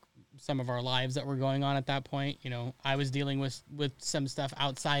say like some of our lives that were going on at that point. I was dealing with some stuff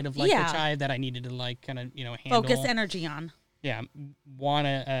outside of like Yeah. the chive that I needed to like kind of handle. Focus energy on. Yeah,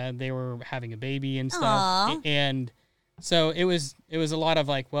 Juana, they were having a baby and stuff. Aw. And so it was a lot of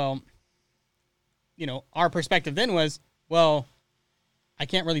like, well, our perspective then was, well, I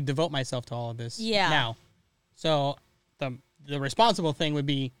can't really devote myself to all of this now. So the responsible thing would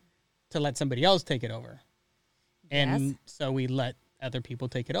be to let somebody else take it over. And so we let other people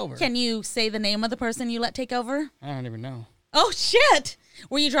take it over. Can you say the name of the person you let take over? I don't even know. Oh, shit.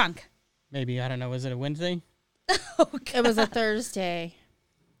 Were you drunk? Maybe, I don't know. Was it a Wednesday? It was a Thursday.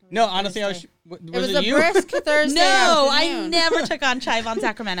 No, honestly, was It was it a you? brisk Thursday No, I afternoon. never took on Chive on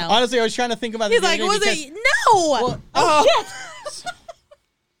Sacramento. Honestly, I was trying to think about He's the like, other was day it? No. Oh, shit.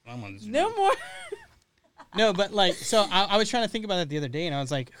 No more. No, but like, so I was trying to think about that the other day, and I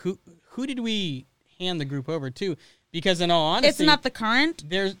was like, who did we hand the group over to? Because in all honesty, It's not the current.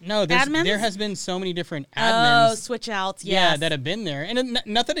 admins? There has been so many different Oh, admins, switch outs. Yes. yeah, that have been there, and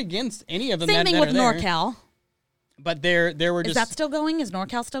nothing against any of them. Same thing that with are there. NorCal. But there were Is just that still going? Is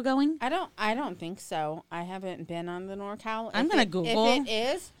NorCal still going? I don't think so. I haven't been on the NorCal. I'm gonna Google. if it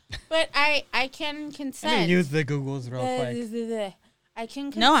is, but I can consent. Let me use the Googles real quick. I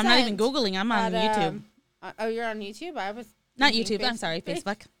can consent. No, I'm not even Googling. I'm on but, YouTube. Oh, you're on YouTube? I was Not thinking YouTube. I'm sorry,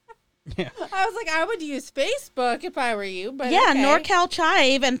 Facebook. I was like, I would use Facebook if I were you, but Yeah, okay. NorCal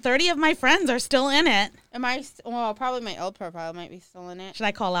Chive, and 30 of my friends are still in it. Am I? Well, probably my old profile might be still in it. Should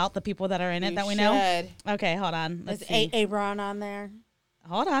I call out the people that are in it You that we know? should. Okay, hold on. Let's Is see. Aaron on there?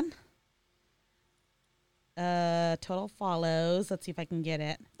 Hold on. Total follows. Let's see if I can get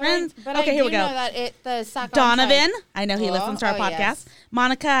it. Friends. But Okay, I here we do go. know that the Sac on Donovan. Chive- I know he listens to our Oh, podcast. yes.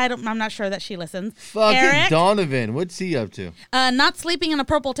 Monica. I'm not sure that she listens. Fucking Eric. Donovan. What's he up to? Not sleeping in a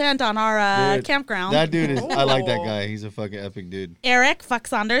purple tent on our Dude, campground. That dude is. I like that guy. He's a fucking epic dude. Eric. Fuck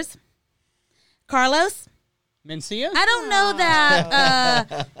Saunders. Carlos. Mencia? I don't know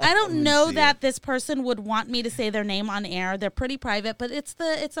that. I don't know see that this person would want me to say their name on air. They're pretty private, but it's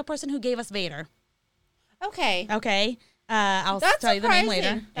the person who gave us Vader. Okay. Okay, I'll That's tell you the name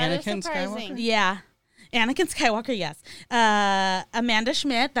later. surprising. That is Anakin surprising. Skywalker? Yeah, Anakin Skywalker. Yes, Amanda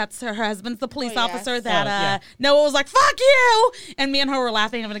Schmidt. That's her husband's the police Oh, yes. officer. That Oh, yeah. Noah was like, "Fuck you," and me and her were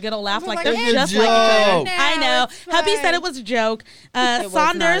laughing, having a good old laugh, We're like like, they're "It's just a like each other. joke." I know. It's Hubby said fine. it was a joke. was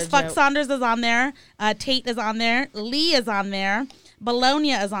Saunders, not a fuck joke. Saunders is on there. Tate is on there. Lee is on there.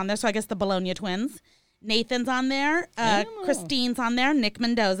 Bologna is on there. So I guess the Bologna twins. Nathan's on there. Christine's on there. Nick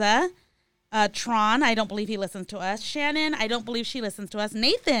Mendoza. Tron, I don't believe he listens to us. Shannon, I don't believe she listens to us.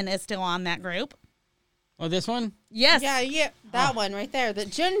 Nathan is still on that group. Oh, this one? Yes. Yeah, that one right there. The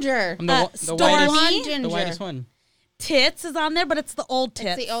ginger. I'm the Stormy. whitest, Blonde ginger. the whitest one. Tits is on there, but it's the old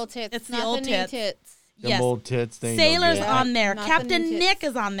tits. It's the old tits. It's not the old the new tits. tits. Them Yes. old tits. They ain't no Sailor's good. on there. Not the Captain new Nick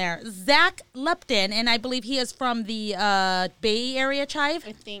tits. is on there. Zach Lupton, and I believe he is from the Bay Area Chive.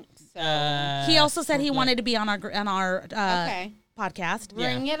 I think so. He also said he wanted to be on our okay. podcast.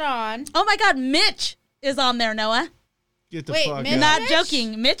 Bring it on. Oh my God, Mitch is on there, Noah. Get the Wait, fuck Mitch? out. Not Mitch?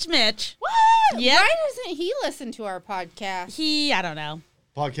 joking. Mitch. What? Yep. Why doesn't he listen to our podcast? I don't know.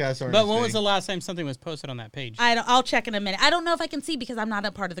 Podcasts aren't. But his when was thing. the last time something was posted on that page? I'll check in a minute. I don't know if I can see because I'm not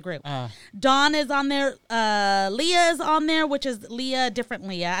a part of the group. Uh, Dawn is on there. Leah is on there, which is Leah, different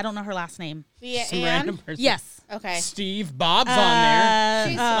Leah. I don't know her last name. Via some Ann? random person. Yes. Okay. Steve Bob's on there.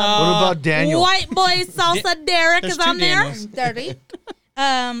 She's What about Daniel? White boy salsa Derek There's is on two there. Daniels. 30.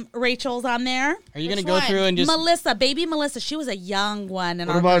 Rachel's on there. Are you going to Which go one? through and just... Melissa, baby Melissa. She was a young one in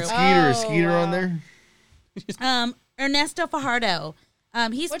What our about group. Skeeter? Is Oh, Skeeter on wow. there? Ernesto Fajardo.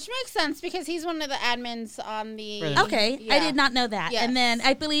 He's Which makes sense because he's one of the admins on the. okay. Yeah. I did not know that. Yes. And then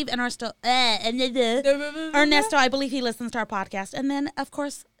I believe Ernesto. Ernesto, I believe he listens to our podcast. And then of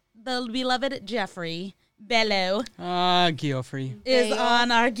course the beloved Jeffrey Bello Geoffrey. is Bale.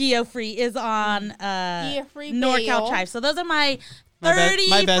 on our Geofree is on Geoffrey NorCal Bale. Chive. So those are my My 30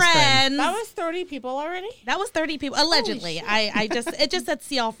 my best friend. friends. That was 30 people already? That was 30 people allegedly. shit. I just it just said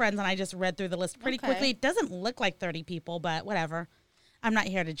see all friends and I just read through the list pretty Okay. quickly. It doesn't look like 30 people, but whatever. I'm not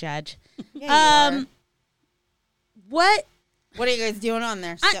here to judge. Yeah, you are. What What are you guys doing on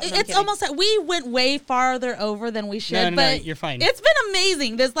there? No, I'm it's kidding. almost like we went way farther over than we should. No, but you're fine. It's been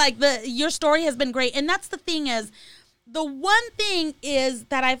amazing. There's like your story has been great, and that's the thing is, the one thing is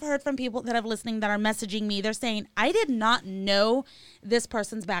that I've heard from people that are listening that are messaging me. They're saying I did not know this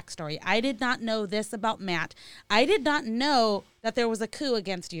person's backstory. I did not know this about Matt. I did not know that there was a coup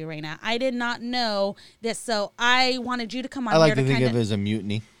against you, Raina. I did not know this. So I wanted you to come on I like here to to think kind of it as a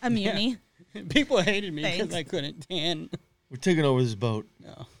mutiny. a mutiny. People hated me Thanks. because I couldn't tan. We're taking over this boat.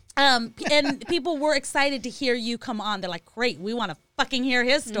 No. And people were excited to hear you come on. They're like, great, we want to fucking hear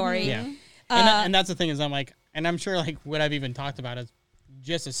his story. Yeah. Uh, And that's the thing is I'm like, and I'm sure like what I've even talked about is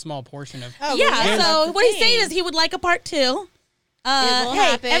just a small portion of. Oh, yeah. that's So the what he's saying thing. is he would like a part 2. will Hey,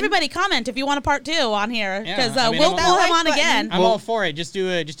 happen. everybody, comment if you want a part 2 on here Yeah, because I mean, we'll I'm pull all- him like on button. again. I'm all for it. Just do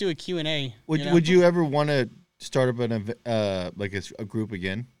a Q&A. Would you ever want to start up like a group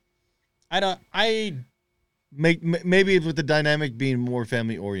again? Maybe with the dynamic being more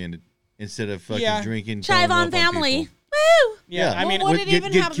family oriented instead of fucking drinking. Chive throwing on up family. people. Woo! Yeah, I Well, mean, would it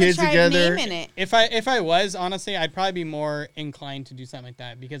even get have the kids tribe together. name in it? if I was, honestly, I'd probably be more inclined to do something like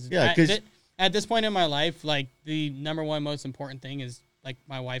that because Yeah, 'cause- at this point in my life, like the number one most important thing is like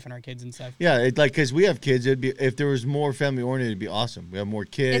my wife and our kids and stuff. Yeah, it's like because we have kids. It'd be if there was more family oriented, it'd be awesome. We have more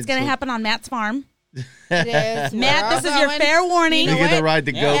kids. It's going to so happen on Matt's farm. It is. Matt, We're this is all your going. fair warning. We know get to what? ride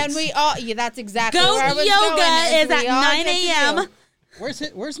the Yeah. goats. And we all, yeah, that's exactly Goat where I was yoga going, is we at all 9 get to a.m.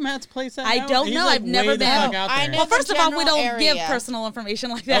 do. Where's Matt's place at? I now? don't He's, know. like, I've never way the been. fuck out I there. know. Well, first of all, we general don't give area. personal information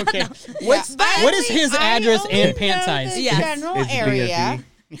like that. Okay. No. What's But what is his I address only and pant know size? the Yes. general It's area.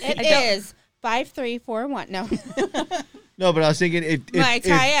 BFE. It is 5341. No. No, but I was thinking if My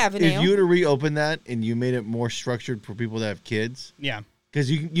Thai Avenue. if you were to reopen that and you made it more structured for people that have kids, Yeah.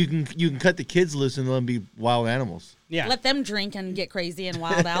 because you can cut the kids loose and let them be wild animals. Yeah. Let them drink and get crazy and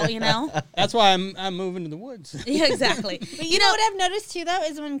wild out, you know? That's why I'm moving to the woods. Yeah, exactly. But you know what I've noticed too, though,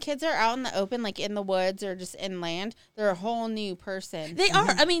 is when kids are out in the open, like in the woods or just inland, they're a whole new person. They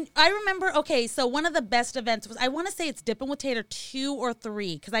are. I mean, I remember, okay, so one of the best events was, I want to say it's Dippin' with Tater 2 or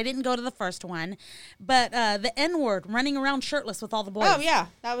 3, because I didn't go to the first one, but the N-word running around shirtless with all the boys. Oh, yeah.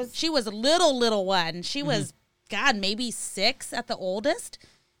 That was. She was a little one. She was, God, maybe 6 at the oldest,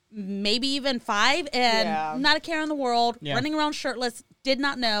 maybe even 5, and Yeah. not a care in the world, Yeah. running around shirtless, did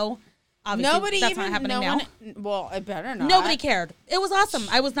not know. Obviously, Nobody that's even. not happening no now. one. Well, it better not. Nobody cared. It was awesome.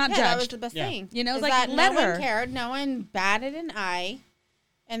 I was not Yeah, that was judged. the best Yeah. thing. You know, it's is like, that let no her. one cared. No one batted an eye,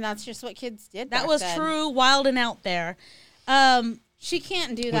 and that's just what kids did. That back was then. true, wild and out there. She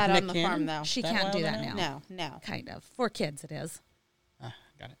can't do that Nick on the Cannon? farm, though. She That can't do wild that and now. No. Kind of. For kids, it is.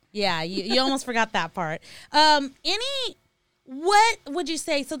 Got it. Yeah, you almost forgot that part. What would you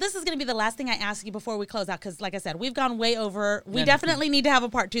say? So this is going to be the last thing I ask you before we close out, because like I said, we've gone way over. We Yeah. definitely need to have a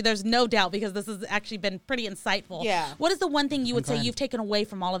part 2. There's no doubt, because this has actually been pretty insightful. Yeah. What is the one thing you would say glad. you've taken away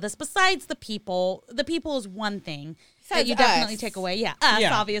from all of this, besides the people? The people is one thing that Besides you definitely us. take away. Yeah, us,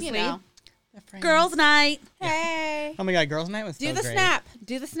 Yeah. obviously. You know. Girls' night. Hey. Oh my God, girls' night was Do so the great. snap.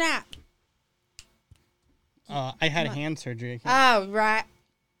 Do the snap. I had hand surgery. I can't- Oh, right.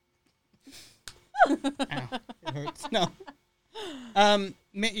 Ow, it hurts. No.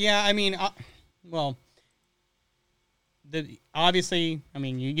 Yeah, I mean, well, obviously, I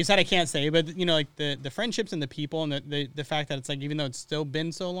mean, you said I can't say, but you know, like the friendships and the people and the fact that it's like, even though it's still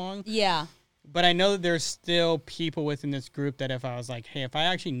been so long, Yeah. but I know that there's still people within this group that if I was like, hey, if I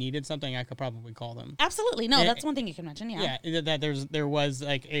actually needed something, I could probably call them. Absolutely. No, Yeah. that's one thing you can mention. Yeah. Yeah, that there was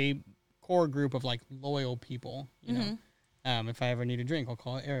like a core group of like loyal people, you know. If I ever need a drink, I'll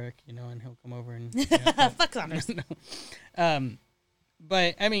call Eric, you know, and he'll come over and. You know, Fuck Saunders.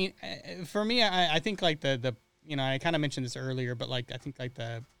 But I mean, for me, I think like the you know, I kind of mentioned this earlier, but like I think like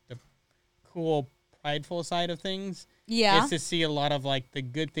the cool, prideful side of things Yeah. is to see a lot of like the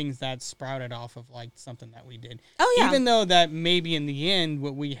good things that sprouted off of like something that we did. Oh, yeah. Even though that maybe in the end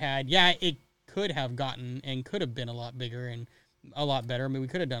what we had, yeah, it could have gotten and could have been a lot bigger and a lot better. I mean, we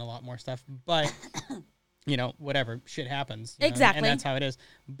could have done a lot more stuff, but. You know, whatever, shit happens. You know, Exactly. and that's how it is.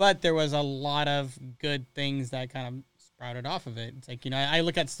 But there was a lot of good things that kind of sprouted off of it. It's like, you know, I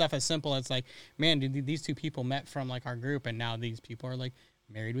look at stuff as simple as like, man, these two people met from like our group, and now these people are like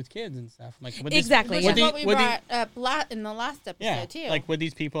married with kids and stuff. Like, would Exactly, This, yeah. would Which is what we would brought up in the last episode, yeah, too. like would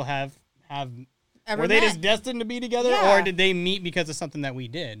these people have Ever were they met? just destined to be together, Yeah. or did they meet because of something that we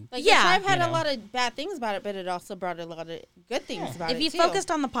did? Like, Yeah. the tribe had You a know. lot of bad things about it, but it also brought a lot of good things about it, If you too.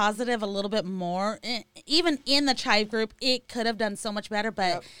 focused on the positive a little bit more, even in the chive group, it could have done so much better. But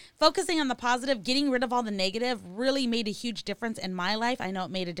Yep. focusing on the positive, getting rid of all the negative, really made a huge difference in my life. I know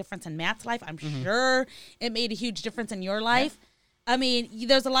it made a difference in Matt's life. I'm sure it made a huge difference in your life. I mean,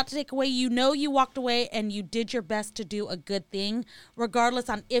 there's a lot to take away. You know, you walked away and you did your best to do a good thing, regardless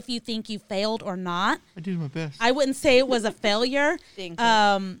on if you think you failed or not. I did my best. I wouldn't say it was a failure. Thank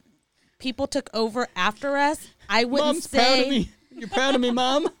you. People took over after us. I wouldn't Mom's say proud of me. You're proud of me,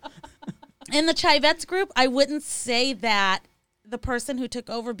 Mom. in the Chivettes group, I wouldn't say that the person who took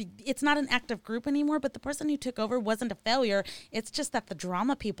over, it's not an active group anymore, but the person who took over wasn't a failure. It's just that the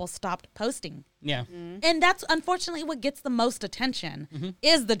drama people stopped posting. Yeah. And that's unfortunately what gets the most attention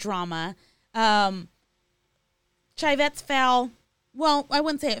is the drama. Chivettes fell. Well, I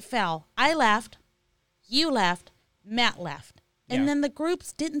wouldn't say it fell. I left. You left. Matt left. And Yeah. then the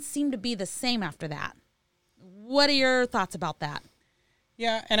groups didn't seem to be the same after that. What are your thoughts about that?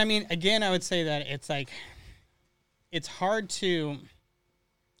 Yeah, and I mean, again, I would say that it's like it's hard to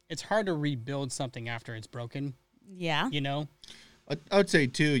rebuild something after it's broken. Yeah. You know. I would say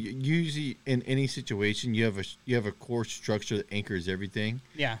too. Usually, in any situation, you have a core structure that anchors everything.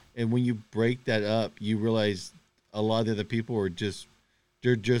 Yeah. And when you break that up, you realize a lot of the people are just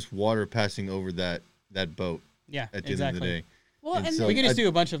water passing over that boat. Yeah. At the exactly. end of the day. Well, and so We can just do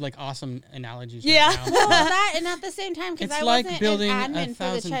a bunch of like awesome analogies. Yeah. Right now. well, that and at the same time, because It's I like wasn't building an a admin for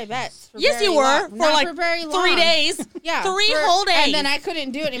the 1,000 Chivettes. For Yes, very you were long. for Not like for very 3 long. days. Yeah, 3 whole days. And then I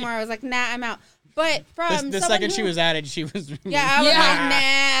couldn't do it anymore. I was like, nah, I'm out. But from The someone second she who- was added, she was. yeah, I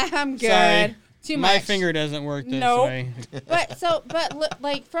was like, nah, I'm good. Sorry. Too My much. finger doesn't work this Nope. way. But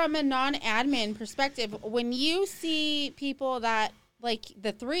like from a non-admin perspective, when you see people that like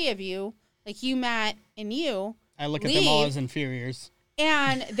the three of you, like you, Matt, and you, I look at them all leave, as inferiors.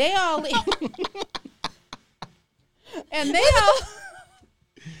 and they all leave, and they all.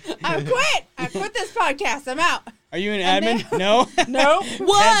 I quit this podcast. I'm out. Are you an And admin? No. No.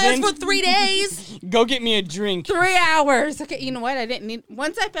 Was Peasant. for 3 days. Go get me a drink. 3 hours. Okay, you know what? I didn't need.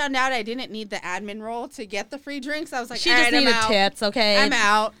 Once I found out I didn't need the admin role to get the free drinks, I was like, She all just right, I'm needed out. tits, okay? I'm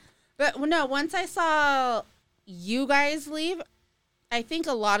out. But no, once I saw you guys leave, I think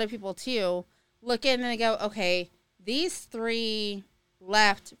a lot of people too look in and they go, okay, these 3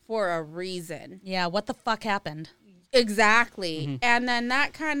 left for a reason. Yeah, what the fuck happened? Exactly. Mm-hmm. And then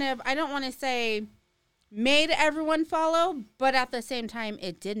that kind of, I don't want to say made everyone follow, but at the same time,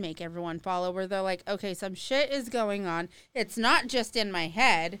 it did make everyone follow where they're like, okay, some shit is going on. It's not just in my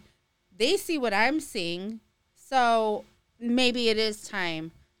head. They see what I'm seeing. So maybe it is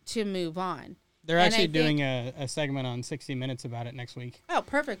time to move on. They're And actually I think- doing a segment on 60 Minutes about it next week. Oh,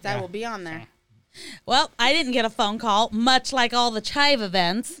 perfect. I Yeah. will be on there. Well, I didn't get a phone call, much like all the Chive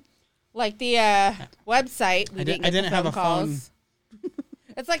events. Like the website, we I didn't didn't get the have a calls.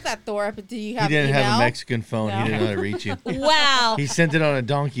 It's like that Thor, but do you have He didn't email? have a Mexican phone. No. He didn't know how to reach you. Wow. He sent it on a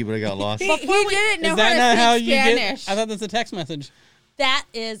donkey, but it got lost. He didn't know Is that not how how to speak you Spanish. get? I thought that's a text message. That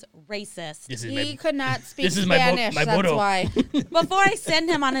is racist. He could not speak this is my Spanish. my That's bodo. why. Before I send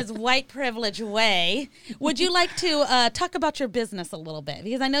him on his white privilege way, would you like to talk about your business a little bit?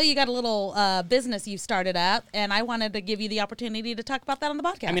 Because I know you got a little business you started up, and I wanted to give you the opportunity to talk about that on the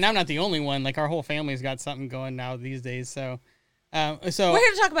podcast. I mean, I'm not the only one. Like, our whole family's got something going now these days. So we're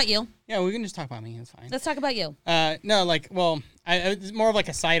here to talk about you. yeah, we can just talk about me. It's fine. Let's talk about you. No, like, well, it's more of like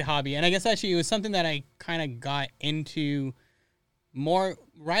a side hobby. And I guess actually it was something that I kind of got into more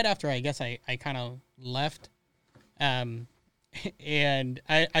right after I guess I kind of left. And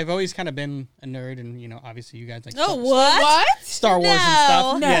I've always kind of been a nerd, and, you know, obviously you guys like Oh, what? Star Wars and No.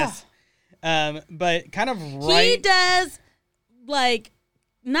 stuff. No. Yes. But kind of right. He does, like,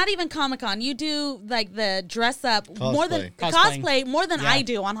 not even Comic-Con. You do, like, the dress up more than Cosplaying. cosplay more than Yeah. I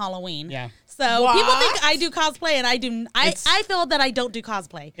do on Halloween. Yeah. So What? people think I do cosplay, and I do. I feel that I don't do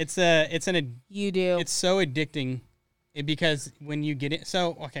cosplay. It's You do. it's so addicting because when you get it.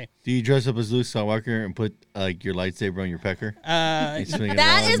 So, okay. Do you dress up as Luke Skywalker and put like your lightsaber on your pecker? You swing it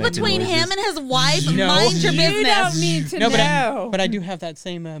That around is making between noises? him and his wife. No. Mind your You business. You don't need to No, know. but I do have that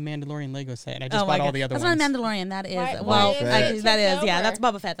same Mandalorian Lego set. And I just Oh my bought all God. the other That's ones. not a Mandalorian. That is Why- well, why is actually, it that is tipped yeah. over? That's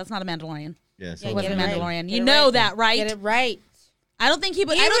Boba Fett. That's not a Mandalorian. Yeah, so It Yeah, was a get it right. Mandalorian. Get You it know right. that, right? Get it right. I don't think he. I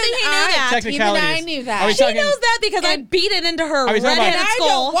don't Even think he knew I- that. Even Technicalities. I knew Are that. we She talking- knows that because I beat it into her Are we talking about- redheaded I skull.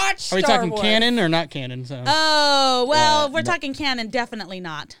 don't watch Are Star we talking Wars. canon or not canon? So, Oh well, Yeah, we're no. talking canon. Definitely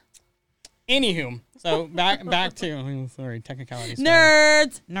not. anywho, so back to sorry, technicalities.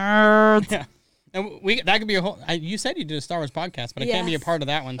 Nerds. Yeah. And that could be a whole. You said you did a Star Wars podcast, but I can't be a Yes. part of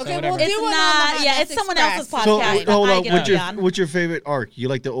that one. So Okay, whatever. well, It's do one on the not. Hot Yeah, Mess it's someone Express. else's So podcast. hold I on. get What's to your be on. what's your favorite arc? You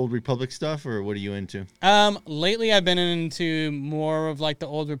like the Old Republic stuff, or what are you into? Lately I've been into more of like the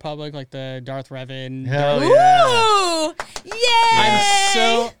Old Republic, like the Darth Revan. Hell Darth- yeah! Ooh!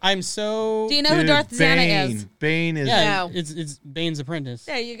 Yay! I'm so. Do you know who Dude, Darth Xana Bane. is? Bane is Yeah, No. it's Bane's apprentice.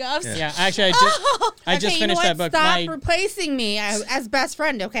 There you go. Yeah, actually, I just Okay, you know finished what? that book. Stop replacing me as best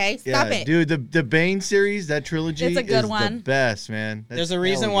friend, okay? Stop yeah, it. dude. The Bane series, that trilogy, It's a good is one. the best, man. That's There's a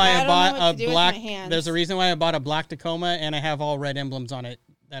reason hell why yeah. I I don't know bought what to a do with black. my hands. There's a reason why I bought a black Tacoma, and I have all red emblems on it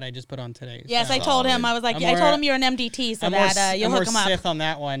that I just put on today. Yes, so. I told him. I was like, I'm I more- told him you're an MDT, so I'm that you'll more hook him up. Sith on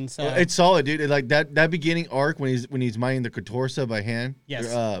that one. So It's solid, dude. Like that beginning arc when he's mining the Katorsa by hand. Yes.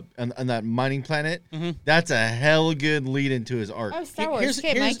 On that mining planet. Mhm. That's a hell good lead into his arc. Oh, Star Wars. Here's-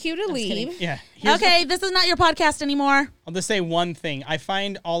 Okay, my here's- cue to I'm just kidding. leave. Yeah. here's the- Okay, this is not your podcast anymore. I'll just say one thing. I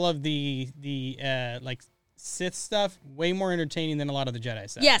find all of the like Sith stuff way more entertaining than a lot of the Jedi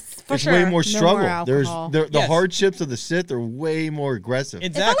stuff. Yes, for It's sure. way more No struggle. more There's alcohol. the Yes. hardships of the Sith are way more aggressive. I feel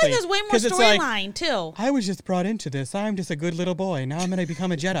Exactly. like there's way more 'Cause it's like, storyline too. I was just brought into this. I'm just a good little boy. Now I'm going to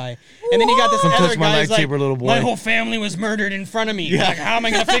become a Jedi. And then you got this Come other touch my guy who's like, lightsaber, little boy. my whole family was murdered in front of me. Like, how am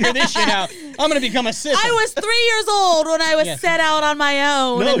I going to figure this shit out? I'm going to become a Sith. I was 3 years old when I was Yes. set out on my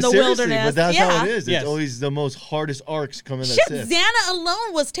own in the seriously, wilderness. but that's how it is. It's Yes. always the most hardest arcs come in that Shit, Sith. Xana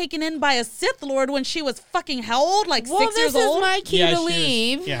alone was taken in by a Sith Lord when she was fucking how old? Like Well, 6 this years old? is my cue Yeah, to she was-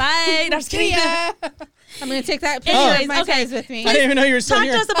 leave. yeah. Bye. No, I'm just kidding. Yeah. I'm going to take that picture Anyways, of my okay. ties with me. I didn't even know you were still Talk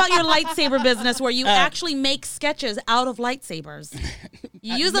here. to us about your lightsaber business where you actually make sketches out of lightsabers.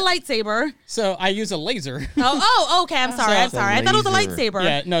 You use a lightsaber. So I use a laser. Oh, okay. I'm sorry. So- I'm sorry. I thought it was a Laser. lightsaber.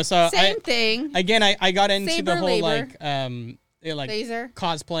 Yeah, no, so Same thing. again, I got into Saber the whole labor. like Laser.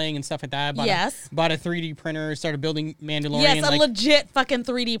 cosplaying and stuff like that. I bought Yes. bought a 3D printer, started building Mandalorian. Yes, a like, legit fucking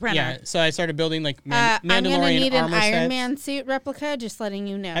 3D printer. yeah, so I started building like I'm going to Mandalorian need an armor Iron sets. Man suit replica, just letting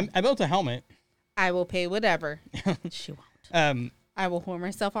you know. I built a helmet. I will pay whatever. She won't. I will whore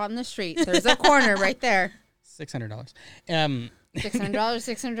myself out in the street. There's a corner right there. $600. $600,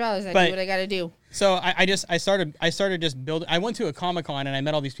 $600. I But- do what I got to do. So I started just building. I went to a Comic-Con and I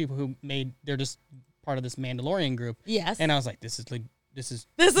met all these people who they're just part of this Mandalorian group. Yes. And I was like, this is me. This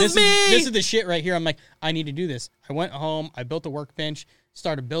is the shit right here. I'm like, I need to do this. I went home, I built a workbench,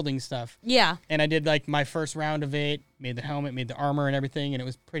 started building stuff. Yeah. And I did like my first round of it, made the helmet, made the armor and everything, and it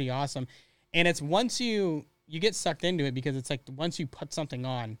was pretty awesome. And it's once you get sucked into it because it's like once you put something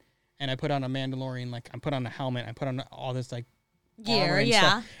on, and I put on a Mandalorian, like I put on a helmet, I put on all this like Gear, armor and yeah.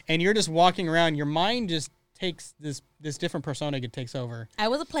 stuff, and you're just walking around, your mind just takes this different persona takes over. I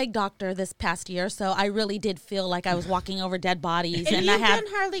was a plague doctor this past year, so I really did feel like I was walking over dead bodies. And And you've I had,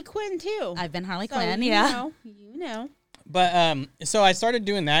 done Harley Quinn, too. I've been Harley So Quinn, you yeah. know, you know. But so I started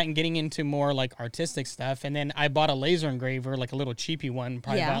doing that and getting into more like artistic stuff, and then I bought a laser engraver, like a little cheapy one,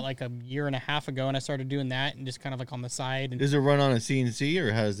 probably Yeah. about like a year and a half ago, and I stared doing that and just kind of like on the side. And Does it run on a CNC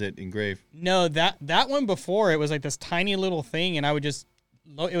or how does it engrave? no, that one before it was like this tiny little thing, and I would just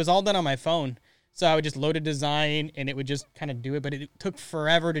it was all done on my phone, so I would just load a design and it would just kind of do it, but it took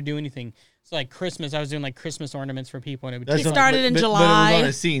forever to do anything. So like Christmas, I was doing like Christmas ornaments for people, and it would That's take It not- like, started in But it July. was on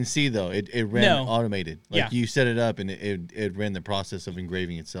a CNC though. It ran No. automated. Like Yeah. you set it up and it ran the process of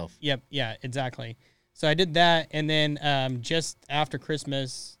engraving itself. Yep. Yeah. Exactly. So I did that, and then just after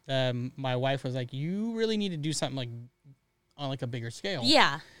Christmas, my wife was like, "You really need to do something like on like a bigger scale."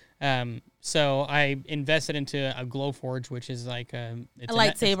 Yeah. So I invested into a Glowforge, which is like it's A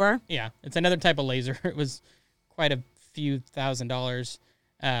lightsaber. yeah, it's another type of laser. It was quite a few $1,000s,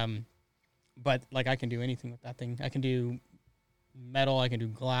 but like I can do anything with that thing. I can do metal. I can do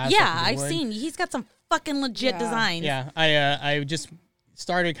glass. I Yeah, can do I've wood. seen. He's got some fucking legit Yeah. designs. Yeah, I just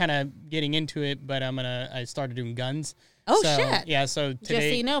started kind of getting into it, but I started doing guns. Oh, So, shit. Yeah, so Just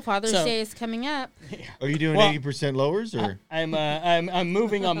today so you know, Father's so- Day is coming up. Are you doing Well, 80% lowers or? I'm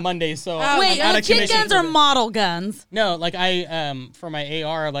moving on Monday, so Oh, Wait, I'm out of legit commission guns for or the- model guns? No, like I for my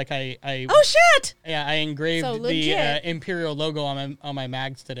AR, like I Oh shit! yeah, I engraved So the legit. Imperial logo on my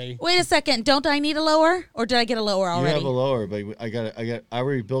mags today. Wait a second. Don't I need a lower, or did I get a lower You already? have a lower, but I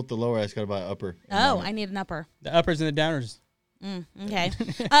already built the lower. I just got to buy an upper. Oh, I need an upper. The uppers and the downers. Okay.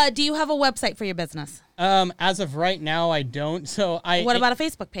 Do you have a website for your business? As of right now, I don't. So What about a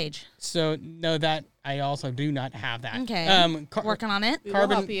Facebook page? So no, that I also do not have that. Okay. Working on it. We will help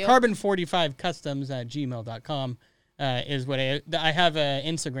Carbon you. carbon45customs at gmail.com is what I have a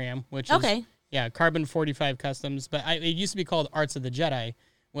Instagram, which is Okay. yeah, carbon45customs, but it used to be called Arts of the Jedi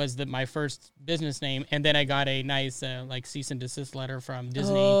was my first business name, and then I got a nice like cease and desist letter from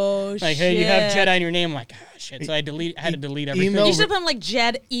Disney. Oh, like, hey, you have shit. Jedi in your name. I'm like, ah, shit. So I had to delete everything. email- You should have put like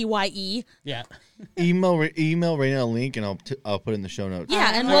Jed EYE. Yeah. email right now a link and I'll put it in the show notes.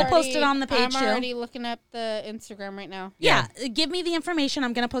 Yeah, and we'll post it on the page I'm too. already looking up the Instagram right now. Yeah, give me the information.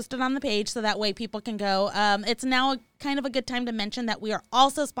 I'm going to post it on the page so that way people can go. It's now kind of a good time to mention that we are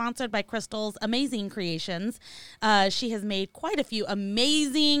also sponsored by Crystal's Amazing Creations. She has made quite a few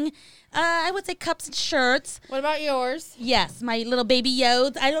amazing, I would say, cups and shirts. What about yours? Yes, my little baby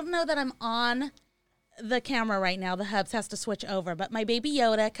Yoda. I don't know that I'm on the camera right now. The hubs has to switch over, but my baby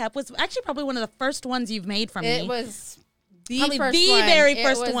Yoda cup was actually probably one of the first ones you've made for me. It was Probably first the one. very It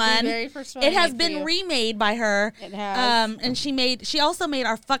first was the one. very first one It I has made for been you. remade by her. It has. And she also made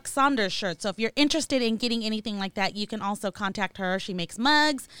our Fuck Saunders shirt. So if you're interested in getting anything like that, you can also contact her. She makes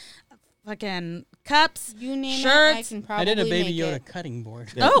mugs, fucking cups, You name shirts. it, I can I probably did a Baby make Yoda it. cutting board.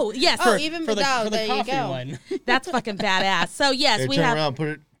 Oh yes, Oh, even for the without, for the there you coffee go. one. that's fucking badass. So yes, Hey, we turn have.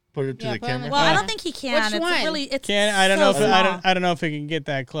 around, put it to Yeah, the put it on camera? the Well, I Yeah. don't think he can. Which It's one? really, it's I don't so know if small. I don't know if it can get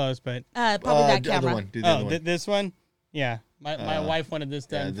that close, but Probably that the other camera. one. Do the other one. this one, yeah. My wife wanted this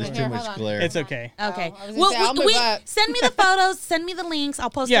Yeah, done. there's for too her. much hold on. glare. It's okay. Okay. Oh, I was gonna say, I'll move up. send me the photos, send me the links. I'll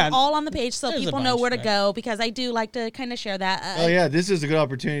post Yeah. them all on the page so There's a people know bunch, where to but- go because I do like to kind of share that. Oh yeah, this is a good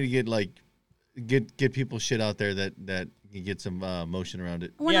opportunity to get people shit out there that you get some motion around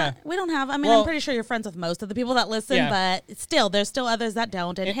it. We don't have. I mean, Well- I'm pretty sure you're friends with most of the people that listen, Yeah. but still, there's still others that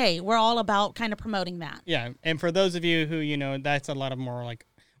don't. And hey, we're all about kind of promoting that. Yeah, and for those of you who that's a lot of more like.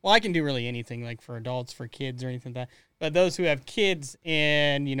 Well, I can do really anything like for adults, for kids, or anything like that. But those who have kids,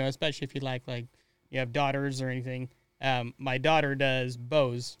 and especially if you like you have daughters or anything. My daughter does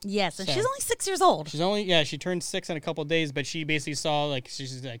bows. Yes, and So- she's only 6 years old. She turned 6 in a couple of days, but she basically saw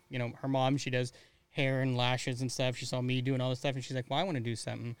she's like her mom. She does hair and lashes and stuff. She saw me doing all this stuff, and she's like, "Well, I want to do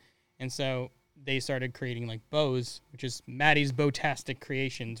something." And so they started creating bows, which is Maddie's Bowtastic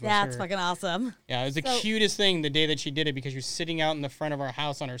Creations. was That's her- fucking awesome. Yeah, it was the So- cutest thing the day that she did it because she was sitting out in the front of our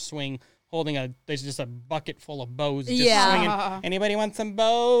house on her swing holding there's just a bucket full of bows just Yeah. swinging. Anybody want some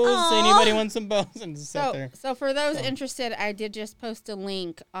bows? Aw. Anybody want some bows? And just sit So, there. so for those interested, I did just post a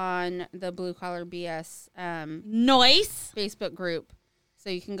link on the Blue Collar BS Nice. Facebook group, so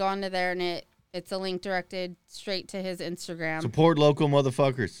you can go onto there, and it's a link directed straight to his Instagram. Support local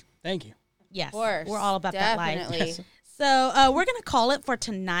motherfuckers. Thank you. Yes, Of course, we're all about that definitely. life. So we're gonna call it for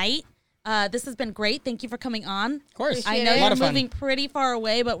tonight. This has been great. Thank you for coming on. Of course. Appreciate I know it. A lot you're of fun. moving pretty far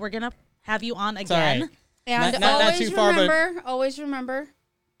away, but we're gonna have you on all again. right. And Not always too far, but- remember,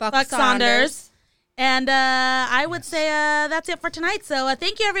 Buck, Buck Saunders. Saunders. And I would say that's it for tonight. So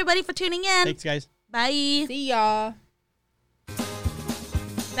thank you everybody for tuning in. Thanks, guys. Bye. See y'all.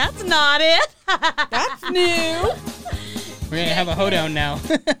 That's not it. That's new. We're going to have a hoedown now.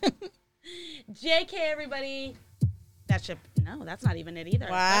 JK, everybody. That should no, that's not even it either.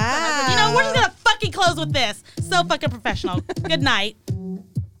 Wow. You know, we're just gonna fucking close with this. So fucking professional. Good night.